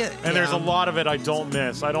 I get. And there's a yeah. lot of it I don't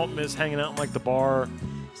miss. I don't miss hanging out in like the bar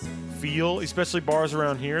feel, especially bars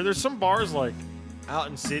around here. There's some bars like out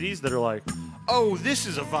in cities that are like, "Oh, this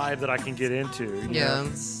is a vibe that I can get into." you Yeah. know?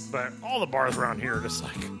 But all the bars around here are just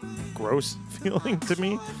like gross feeling to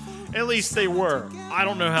me. At least they were. I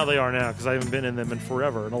don't know how they are now because I haven't been in them in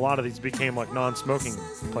forever. And a lot of these became like non-smoking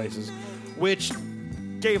places, which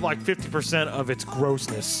gave like 50% of its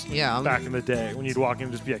grossness back in the day when you'd walk in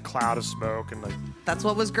and just be a cloud of smoke and like. That's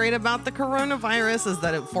what was great about the coronavirus is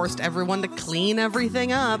that it forced everyone to clean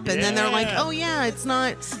everything up. And then they're like, oh, yeah, it's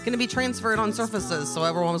not going to be transferred on surfaces. So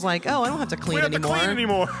everyone was like, oh, I don't have to clean We don't have to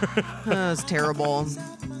anymore. clean anymore. It's terrible.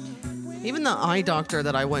 Even the eye doctor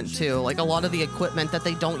that I went to, like a lot of the equipment that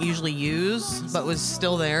they don't usually use but was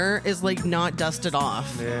still there is like not dusted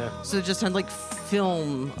off. Yeah. So it just had like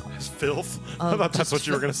film. It's filth. I thought that's what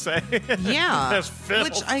you were going to say. Yeah. That's filth.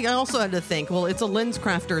 Which I also had to think, well, it's a Lens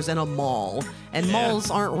Crafters and a mall. And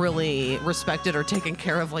malls aren't really respected or taken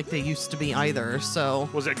care of like they used to be either. So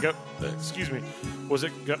Was it excuse me. Was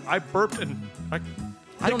it I burped and I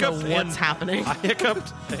don't know hiccuped what's and- happening. I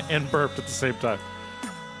hiccuped and burped at the same time.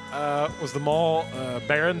 Was the mall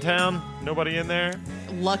Barrentown? Nobody in there?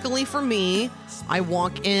 Luckily for me, I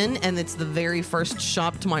walk in and it's the very first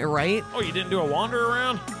shop to my right. Oh, you didn't do a wander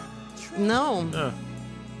around? No. No.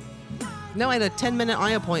 No, I had a 10-minute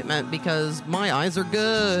eye appointment because my eyes are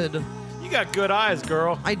good. You got good eyes,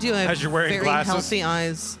 girl. I do have As you're wearing very glasses? healthy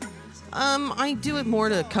eyes. I do it more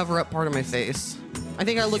to cover up part of my face. I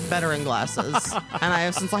think I look better in glasses.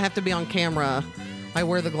 And since I have to be on camera, I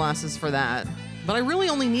wear the glasses for that. But I really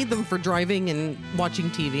only need them for driving and watching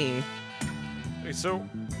TV. Hey,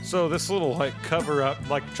 so this little like cover up,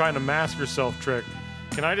 like trying to mask yourself trick.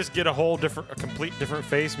 Can I just get a complete different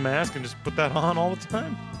face mask and just put that on all the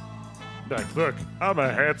time? Like, look, I'm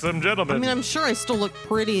a handsome gentleman. I mean, I'm sure I still look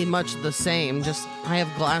pretty much the same, just I have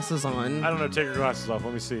glasses on. I don't know. Take your glasses off.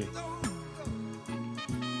 Let me see.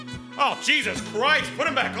 Oh, Jesus Christ! Put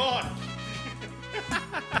them back on.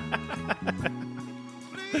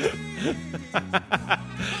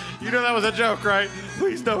 You know that was a joke, right?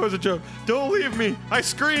 Please know it was a joke. Don't leave me. I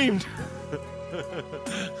screamed.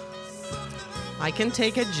 I can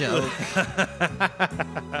take a joke.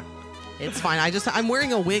 It's fine. I'm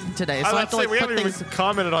wearing a wig today, so I have to like we put haven't even things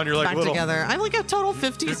commented on your like back little together. I'm like a total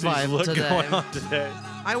 50s 50s vibe look today. going on today.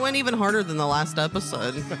 I went even harder than the last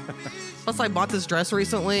episode. Plus, I bought this dress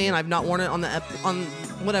recently, and I've not worn it on on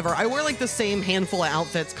whatever. I wear like the same handful of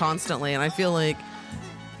outfits constantly, and I feel like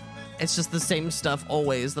it's just the same stuff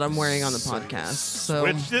always that I'm wearing on the podcast. So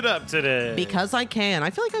Switched it up today. because I can, I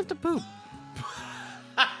feel like I have to poop.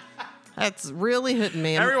 That's really hitting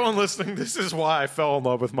me. Everyone listening, this is why I fell in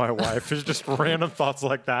love with my wife. It's just random thoughts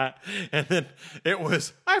like that. And then it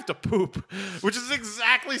was, I have to poop, which is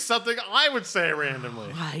exactly something I would say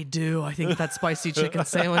randomly. I do. I think that spicy chicken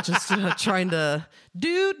sandwich is trying to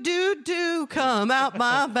come out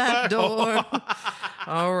my back door.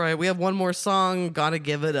 All right, we have one more song. Gotta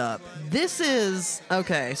give it up. This is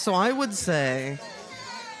okay. So I would say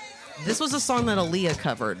this was a song that Aaliyah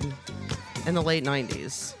covered in the late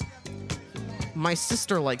 '90s. My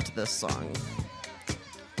sister liked this song.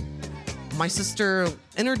 My sister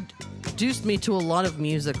introduced me to a lot of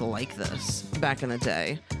music like this back in the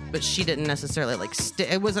day, but she didn't necessarily like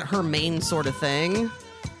it wasn't her main sort of thing.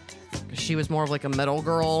 She was more of like a metal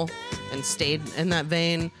girl and stayed in that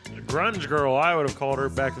vein. Grunge girl, I would have called her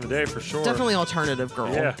back in the day for sure. Definitely alternative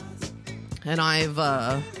girl. Yeah. And I've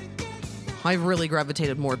really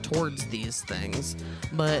gravitated more towards these things.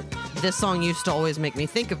 But this song used to always make me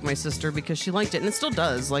think of my sister because she liked it, and it still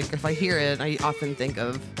does. Like, if I hear it, I often think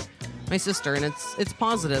of my sister, and it's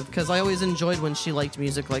positive because I always enjoyed when she liked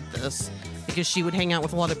music like this because she would hang out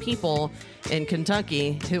with a lot of people in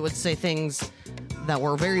Kentucky who would say things that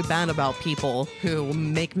were very bad about people who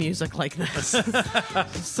make music like this.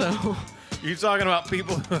 So... You talking about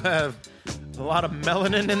people who have a lot of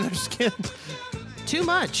melanin in their skin? Too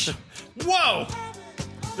much. Whoa!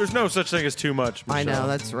 There's no such thing as too much, I Michelle. know,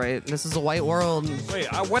 that's right. This is a white world. Wait,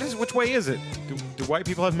 which way is it? Do white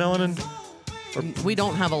people have melanin? We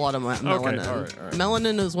don't have a lot of melanin. all right.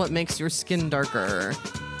 Melanin is what makes your skin darker.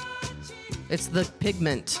 It's the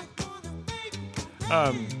pigment.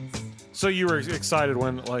 So you were excited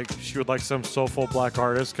when like she would like some soulful black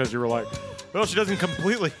artist because you were like, well, she doesn't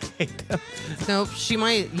completely hate them. Nope, she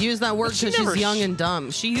might use that word she because she's never young sh- and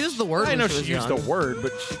dumb. She used the word I when know she was she used young. the word,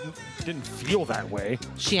 but she didn't feel that way.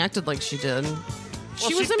 She acted like she did.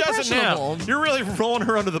 She Well, was doesn't now. impressionable. You're really rolling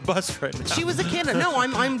her under the bus right now. She was a kid. No,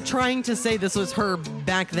 I'm trying to say this was her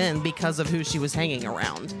back then because of who she was hanging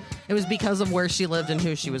around. It was because of where she lived and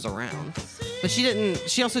who she was around. But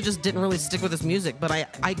she also just didn't really stick with this music. But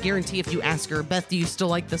I guarantee if you ask her, Beth, do you still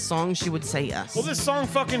like this song? She would say yes. Well, this song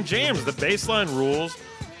fucking jams. The bass line rules.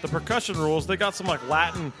 The percussion rules. They got some like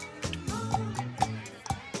Latin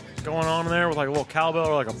going on in there with like a little cowbell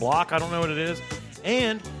or like a block. I don't know what it is.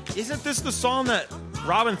 And isn't this the song that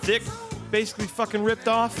Robin Thicke basically fucking ripped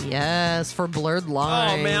off. Yes, for Blurred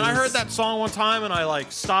Lines. Oh man, I heard that song one time and I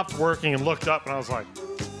like stopped working and looked up and I was like,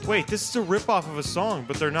 wait, this is a ripoff of a song,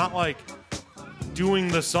 but they're not like doing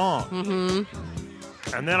the song.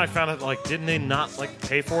 Mm-hmm. And then I found out like, didn't they not like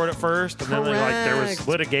pay for it at first? And then they, like there was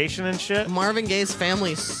litigation and shit. Marvin Gaye's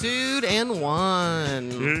family sued and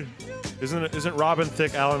won. Isn't Robin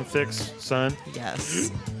Thicke Alan Thicke's son?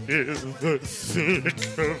 Yes. In the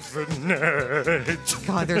thick of the night.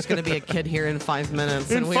 God, there's going to be a kid here in 5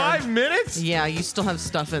 minutes. In 5 minutes? Yeah, you still have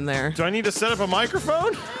stuff in there. Do I need to set up a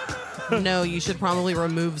microphone? No, you should probably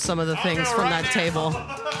remove some of the things from that table.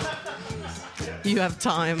 You have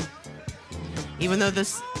time. Even though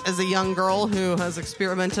this is a young girl who has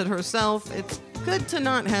experimented herself, it's good to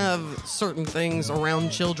not have certain things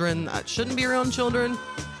around children that shouldn't be around children.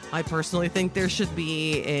 I personally think there should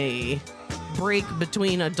be a break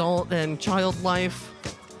between adult and child life.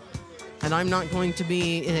 And I'm not going to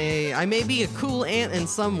be I may be a cool aunt in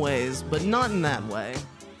some ways, but not in that way.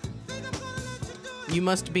 You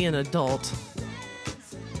must be an adult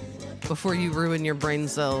before you ruin your brain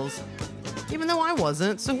cells. Even though I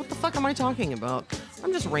wasn't, so what the fuck am I talking about?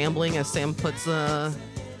 I'm just rambling as Sam puts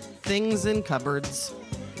things in cupboards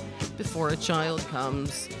before a child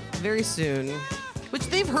comes very soon. Which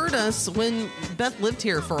they've heard us when Beth lived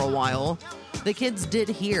here for a while. The kids did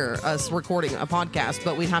hear us recording a podcast,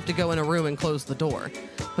 but we'd have to go in a room and close the door.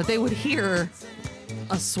 But they would hear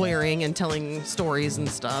us swearing and telling stories and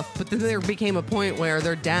stuff. But then there became a point where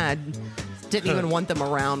their dad didn't even want them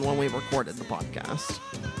around when we recorded the podcast.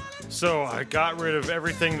 So I got rid of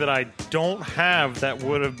everything that I don't have that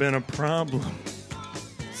would have been a problem.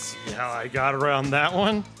 See how I got around that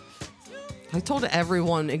one? I told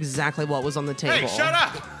everyone exactly what was on the table. Hey, shut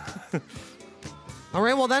up! All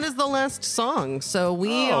right, well, that is the last song. So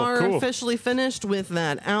we are cool. officially finished with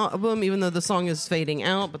that album, even though the song is fading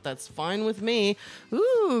out, but that's fine with me.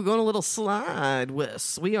 Ooh, going a little slide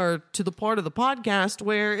with. We are to the part of the podcast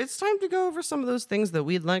where it's time to go over some of those things that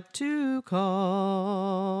we'd like to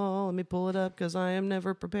call. Let me pull it up because I am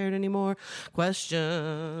never prepared anymore.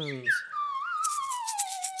 Questions.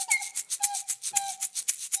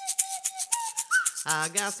 I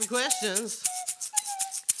got some questions.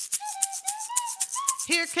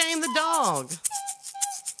 Here came the dog.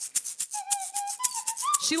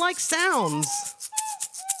 She likes sounds.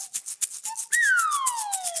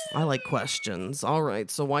 I like questions. All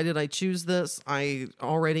right, so why did I choose this? I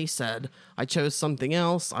already said I chose something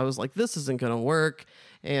else. I was like, this isn't going to work.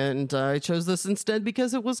 And I chose this instead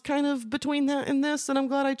because it was kind of between that and this. And I'm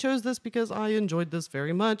glad I chose this because I enjoyed this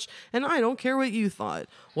very much. And I don't care what you thought.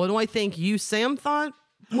 What do I think you, Sam, thought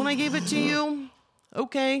when I gave it to you?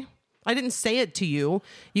 Okay. I didn't say it to you.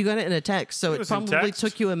 You got it in a text. So it probably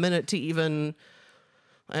took you a minute to even...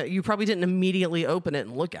 you probably didn't immediately open it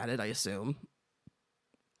and look at it, I assume.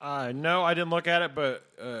 No, I didn't look at it, but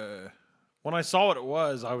when I saw what it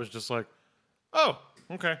was, I was just like, oh,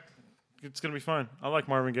 okay. It's going to be fine. I like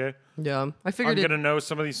Marvin Gaye. Yeah. I figured I'm going to know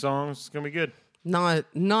some of these songs. It's going to be good. Not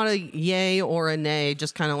a yay or a nay,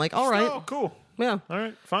 just kind of like, all right. Oh, cool. Yeah. All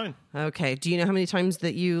right, fine. Okay. Do you know how many times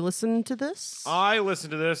that you listened to this? I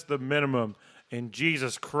listened to this the minimum, and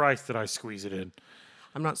Jesus Christ did I squeeze it in.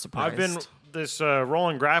 I'm not surprised. I've been this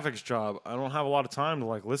rolling graphics job. I don't have a lot of time to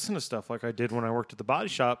like listen to stuff like I did when I worked at the body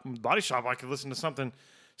shop. Body shop, I could listen to something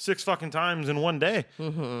 6 fucking times in one day.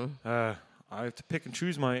 Mm-hmm. I have to pick and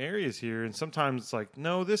choose my areas here, and sometimes it's like,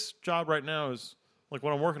 no, this job right now is like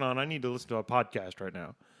what I'm working on. I need to listen to a podcast right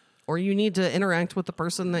now. Or you need to interact with the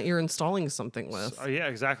person that you're installing something with. Yeah,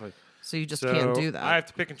 exactly. So you just can't do that. I have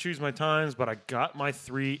to pick and choose my times, but I got my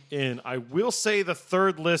 3 in. I will say the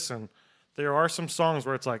third listen, there are some songs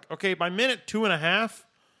where it's like, okay, by minute 2.5,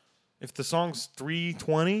 if the song's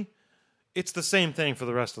 3:20, it's the same thing for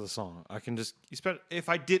the rest of the song. I can just, if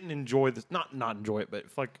I didn't enjoy this, not enjoy it, but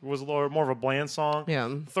if like it was a little more of a bland song, yeah.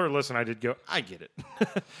 The third listen I did go, I get it.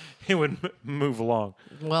 It would move along.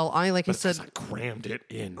 Well, I said, I crammed it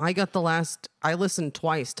in. I listened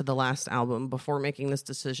twice to the last album before making this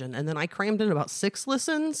decision, and then I crammed in about 6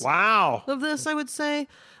 listens. Wow. Of this, I would say.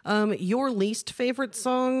 Your least favorite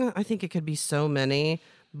song, I think it could be so many.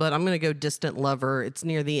 But I'm going to go Distant Lover. It's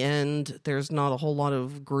near the end. There's not a whole lot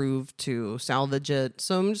of groove to salvage it.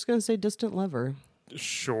 So I'm just going to say Distant Lover.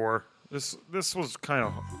 Sure. This was kind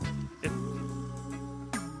of...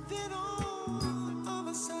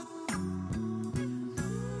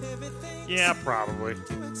 Yeah, probably.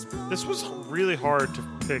 This was really hard to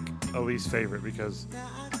pick a least favorite because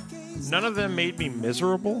none of them made me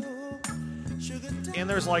miserable. And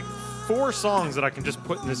there's like 4 songs that I can just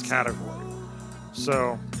put in this category.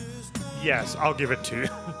 So, yes, I'll give it to you.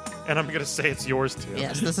 and I'm gonna say it's yours too.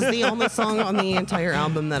 Yes, this is the only song on the entire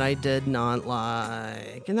album that I did not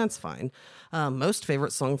like, and that's fine. Most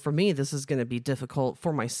favorite song for me, this is going to be difficult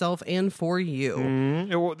for myself and for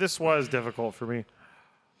you. This was difficult for me.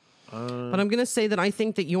 But I'm going to say that I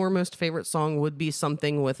think that your most favorite song would be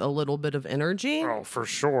something with a little bit of energy. Oh, for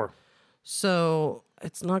sure. So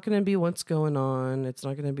it's not going to be What's Going On. It's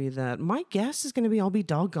not going to be that. My guess is going to be I'll Be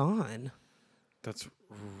Doggone. That's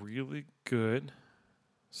really good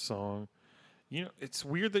song. You know, it's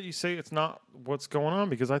weird that you say it's not What's Going On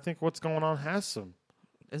because I think What's Going On has some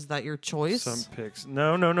Is that your choice? picks.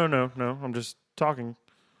 No. I'm just talking.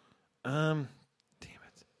 Damn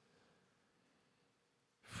it.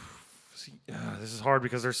 See, this is hard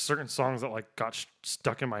because there's certain songs that like got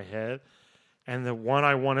stuck in my head, and the one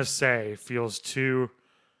I want to say feels too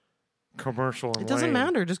commercial and It doesn't lame.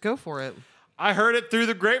 matter. Just go for it. I heard it through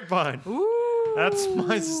the grapevine. Ooh.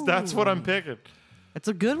 That's what I'm picking. It's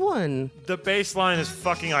a good one. The bass line is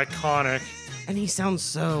fucking iconic. And he sounds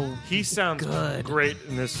so... He sounds Good. great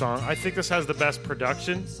in this song. I think this has the best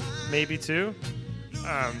production, maybe too.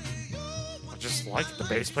 I just like it. The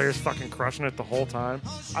bass player's fucking crushing it the whole time.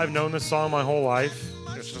 I've known this song my whole life.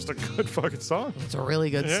 It's just a good fucking song. It's a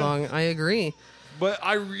really good Yeah. song. I agree. But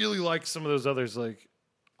I really like some of those others. Like,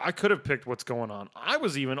 I could have picked What's Going On. I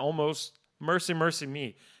was even almost Mercy, Mercy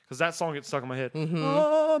Me, because that song gets stuck in my head.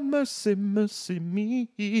 Oh, mercy, mercy me.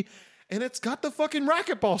 And it's got the fucking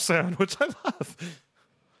racquetball sound, which I love.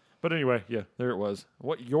 But anyway, yeah, there it was.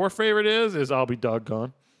 What your favorite is I'll Be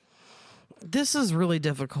Doggone. This is really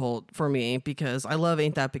difficult for me because I love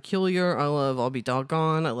Ain't That Peculiar. I love I'll Be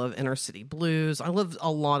Doggone. I love Inner City Blues. I love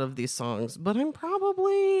a lot of these songs, but I'll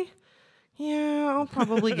probably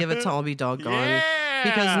give it to I'll Be Doggone. Yeah!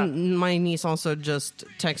 Because my niece also just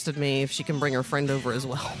texted me if she can bring her friend over as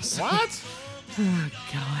well. So, What? oh,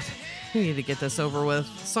 God. We need to get this over with.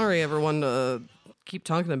 Sorry, everyone, to keep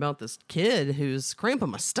talking about this kid who's cramping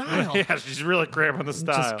my style. Yeah, she's really cramping the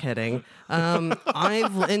style. Just kidding.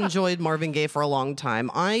 I've enjoyed Marvin Gaye for a long time.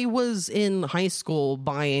 I was in high school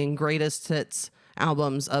buying greatest hits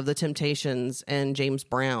albums of The Temptations and James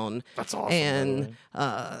Brown. That's awesome, And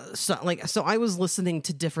so I was listening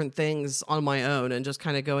to different things on my own and just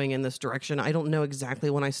kind of going in this direction. I don't know exactly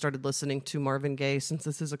when I started listening to Marvin Gaye, since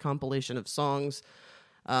this is a compilation of songs.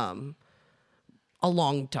 A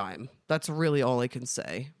long time. That's really all I can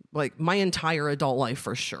say. Like my entire adult life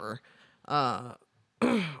for sure. I've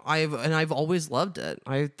always loved it.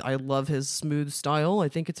 I love his smooth style. I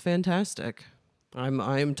think it's fantastic.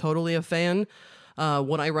 I'm totally a fan.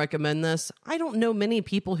 Would I recommend this? I don't know many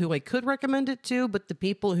people who I could recommend it to, but the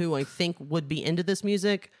people who I think would be into this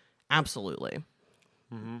music, absolutely.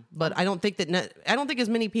 Mm-hmm. But I don't think as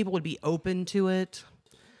many people would be open to it.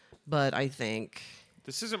 But I think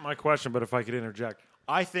This isn't my question, but if I could interject,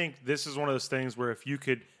 I think this is one of those things where if you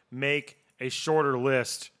could make a shorter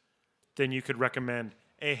list, then you could recommend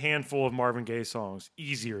a handful of Marvin Gaye songs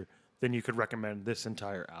easier than you could recommend this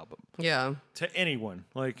entire album yeah. to anyone.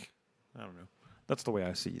 Like, I don't know. That's the way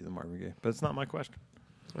I see the Marvin Gaye, but it's not my question.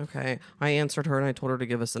 Okay. I answered her and I told her to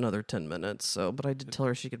give us another 10 minutes. But I did tell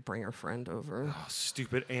her she could bring her friend over. Oh,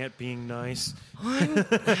 stupid aunt being nice.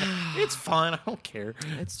 It's fine. I don't care.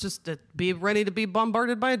 It's just to be ready to be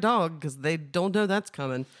bombarded by a dog because they don't know that's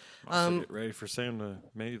coming. Also get ready for Sam to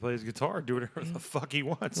maybe play his guitar, do whatever the fuck he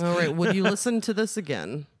wants. All right. Would you listen to this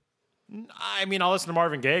again? I mean, I'll listen to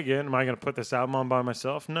Marvin Gaye again. Am I going to put this album on by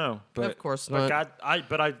myself? No, but Of course but not.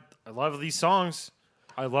 I love these songs.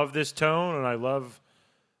 I love this tone, and I love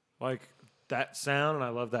like that sound, and I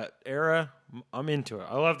love that era. I'm into it.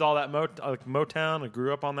 I loved all that Motown. I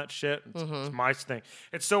grew up on that shit. It's my thing.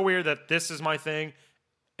 It's so weird that this is my thing,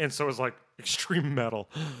 and so is like extreme metal.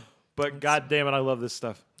 But god damn it, I love this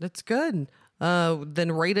stuff. It's good.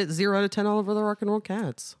 Then rate it 0 out of 10 all over the Rock and Roll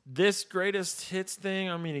Cats. This greatest hits thing,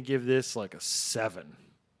 I'm going to give this like a 7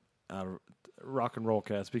 out of Rock and Roll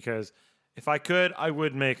Cats, because if I could, I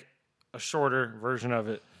would make a shorter version of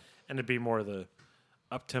it, and it'd be more of the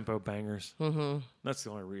up-tempo bangers. Mm-hmm. That's the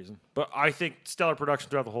only reason. But I think stellar production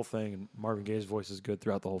throughout the whole thing, and Marvin Gaye's voice is good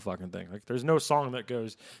throughout the whole fucking thing. Like, there's no song that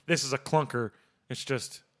goes, this is a clunker. It's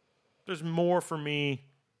just, there's more for me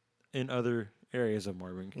in other areas of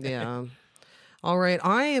Marvin Gaye. Yeah. All right.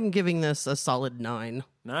 I am giving this a solid 9.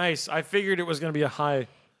 Nice. I figured it was going to be a high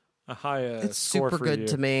It's score super for good you.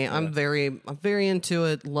 to me. Yeah. I'm very into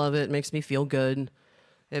it. Love it. Makes me feel good.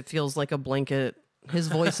 It feels like a blanket. His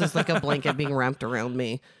voice is like a blanket being wrapped around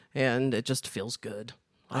me, and it just feels good.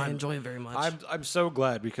 I enjoy it very much. I'm so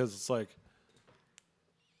glad, because it's like,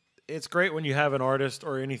 it's great when you have an artist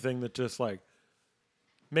or anything that just like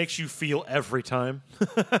makes you feel every time.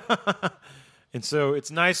 And so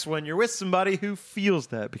it's nice when you're with somebody who feels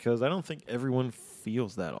that, because I don't think everyone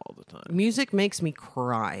feels that all the time. Music makes me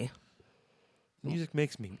cry. Music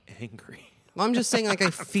makes me angry. I'm just saying, like, I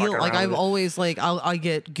feel like around I've with it. always, like, I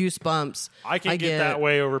get goosebumps. I can get that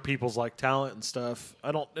way over people's like talent and stuff.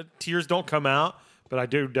 Tears don't come out, but I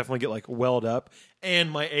do definitely get like welled up.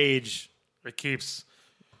 And my age, it keeps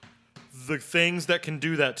the things that can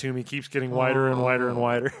do that to me keeps getting wider and wider and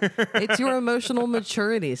wider. It's your emotional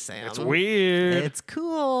maturity, Sam. It's weird. It's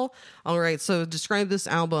cool. All right, so describe this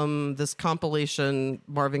album, this compilation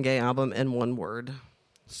Marvin Gaye album, in one word.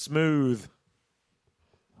 Smooth.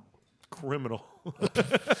 Criminal.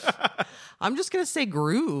 I'm just gonna say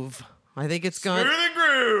groove. I think it's got, Smooth and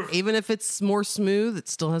groove. even if it's more smooth, it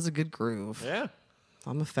still has a good groove. Yeah.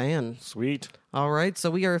 I'm a fan. Sweet. All right, so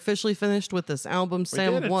we are officially finished with this album. did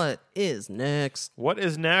Sam, it. what is next? What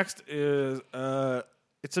is next is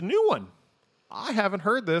it's a new one. I haven't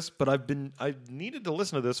heard this, but I've needed to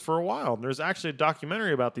listen to this for a while. And there's actually a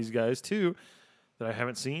documentary about these guys too that I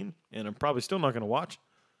haven't seen, and I'm probably still not going to watch.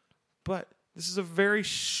 But this is a very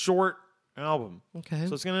short album. Okay.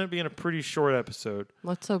 So it's going to end up being a pretty short episode.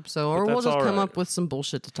 Let's hope so. Or we'll that's just all come right. up with some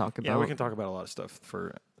bullshit to talk about. Yeah, we can talk about a lot of stuff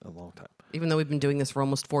for a long time. Even though we've been doing this for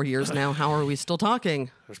almost 4 years now, how are we still talking?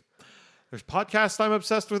 There's podcasts I'm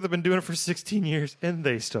obsessed with. I've been doing it for 16 years, and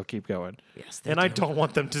they still keep going. Yes, they and I do. don't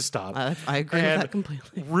want them to stop. I agree with And that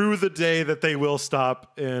completely. rue the day that they will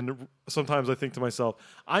stop. And sometimes I think to myself,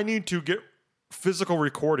 I need to get physical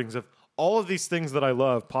recordings of all of these things that I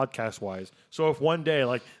love podcast wise. So if one day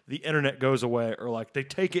like the internet goes away or like they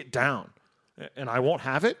take it down and I won't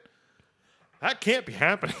have it, that can't be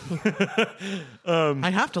happening.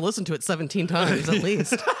 I have to listen to it 17 times at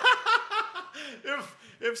least.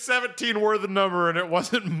 if 17 were the number and it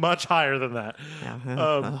wasn't much higher than that.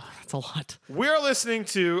 That's a lot. We're listening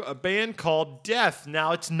to a band called Death.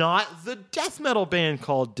 Now, it's not the death metal band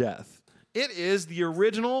called Death. It is the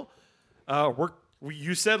original.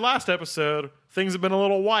 You said last episode, things have been a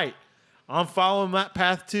little white. I'm following that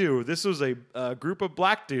path too. This was a group of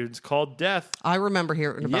black dudes called Death. I remember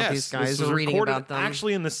hearing about these guys this was or reading recorded about them.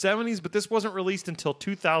 actually in the 70s, but this wasn't released until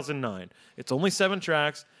 2009. It's only 7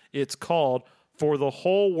 tracks. It's called For the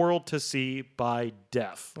Whole World to See by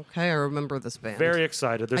Death. Okay, I remember this band. Very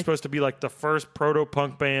excited. They're supposed to be like the first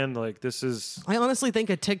proto-punk band. Like this is... I honestly think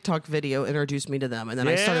a TikTok video introduced me to them, and then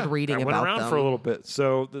I started reading I about went around them. for a little bit.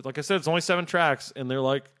 So, like I said, it's only 7 tracks, and they're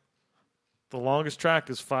like, the longest track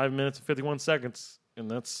is 5 minutes and 51 seconds,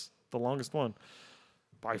 and that's the longest one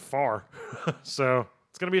by far. So,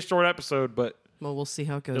 it's going to be a short episode, but Well, we'll see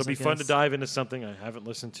how it goes. it'll be I fun to guess. dive into something I haven't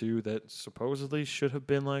listened to that supposedly should have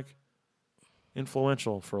been like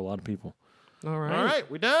influential for a lot of people. All right. All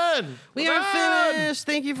right, we're done. We We're are done. finished.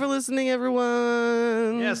 Thank you for listening,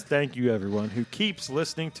 everyone. Yes, thank you, everyone who keeps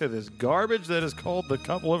listening to this garbage that is called the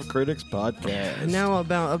Couple of Critics podcast. And now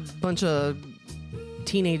about a bunch of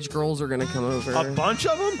teenage girls are going to come over. A bunch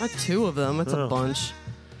of them? 2 of them. That's a Oh. bunch.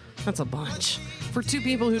 That's a bunch. For 2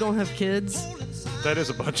 people who don't have kids, That is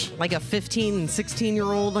a bunch. like a 15 and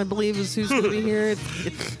 16-year-old, I believe, is who's going to be here.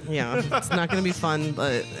 It's not going to be fun,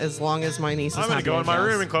 but as long as my niece is I'm going happy, to go I in my guess.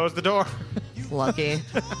 room and close the door. Lucky.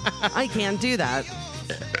 I can't do that.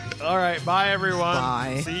 All right. Bye, everyone.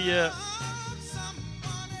 Bye. See ya.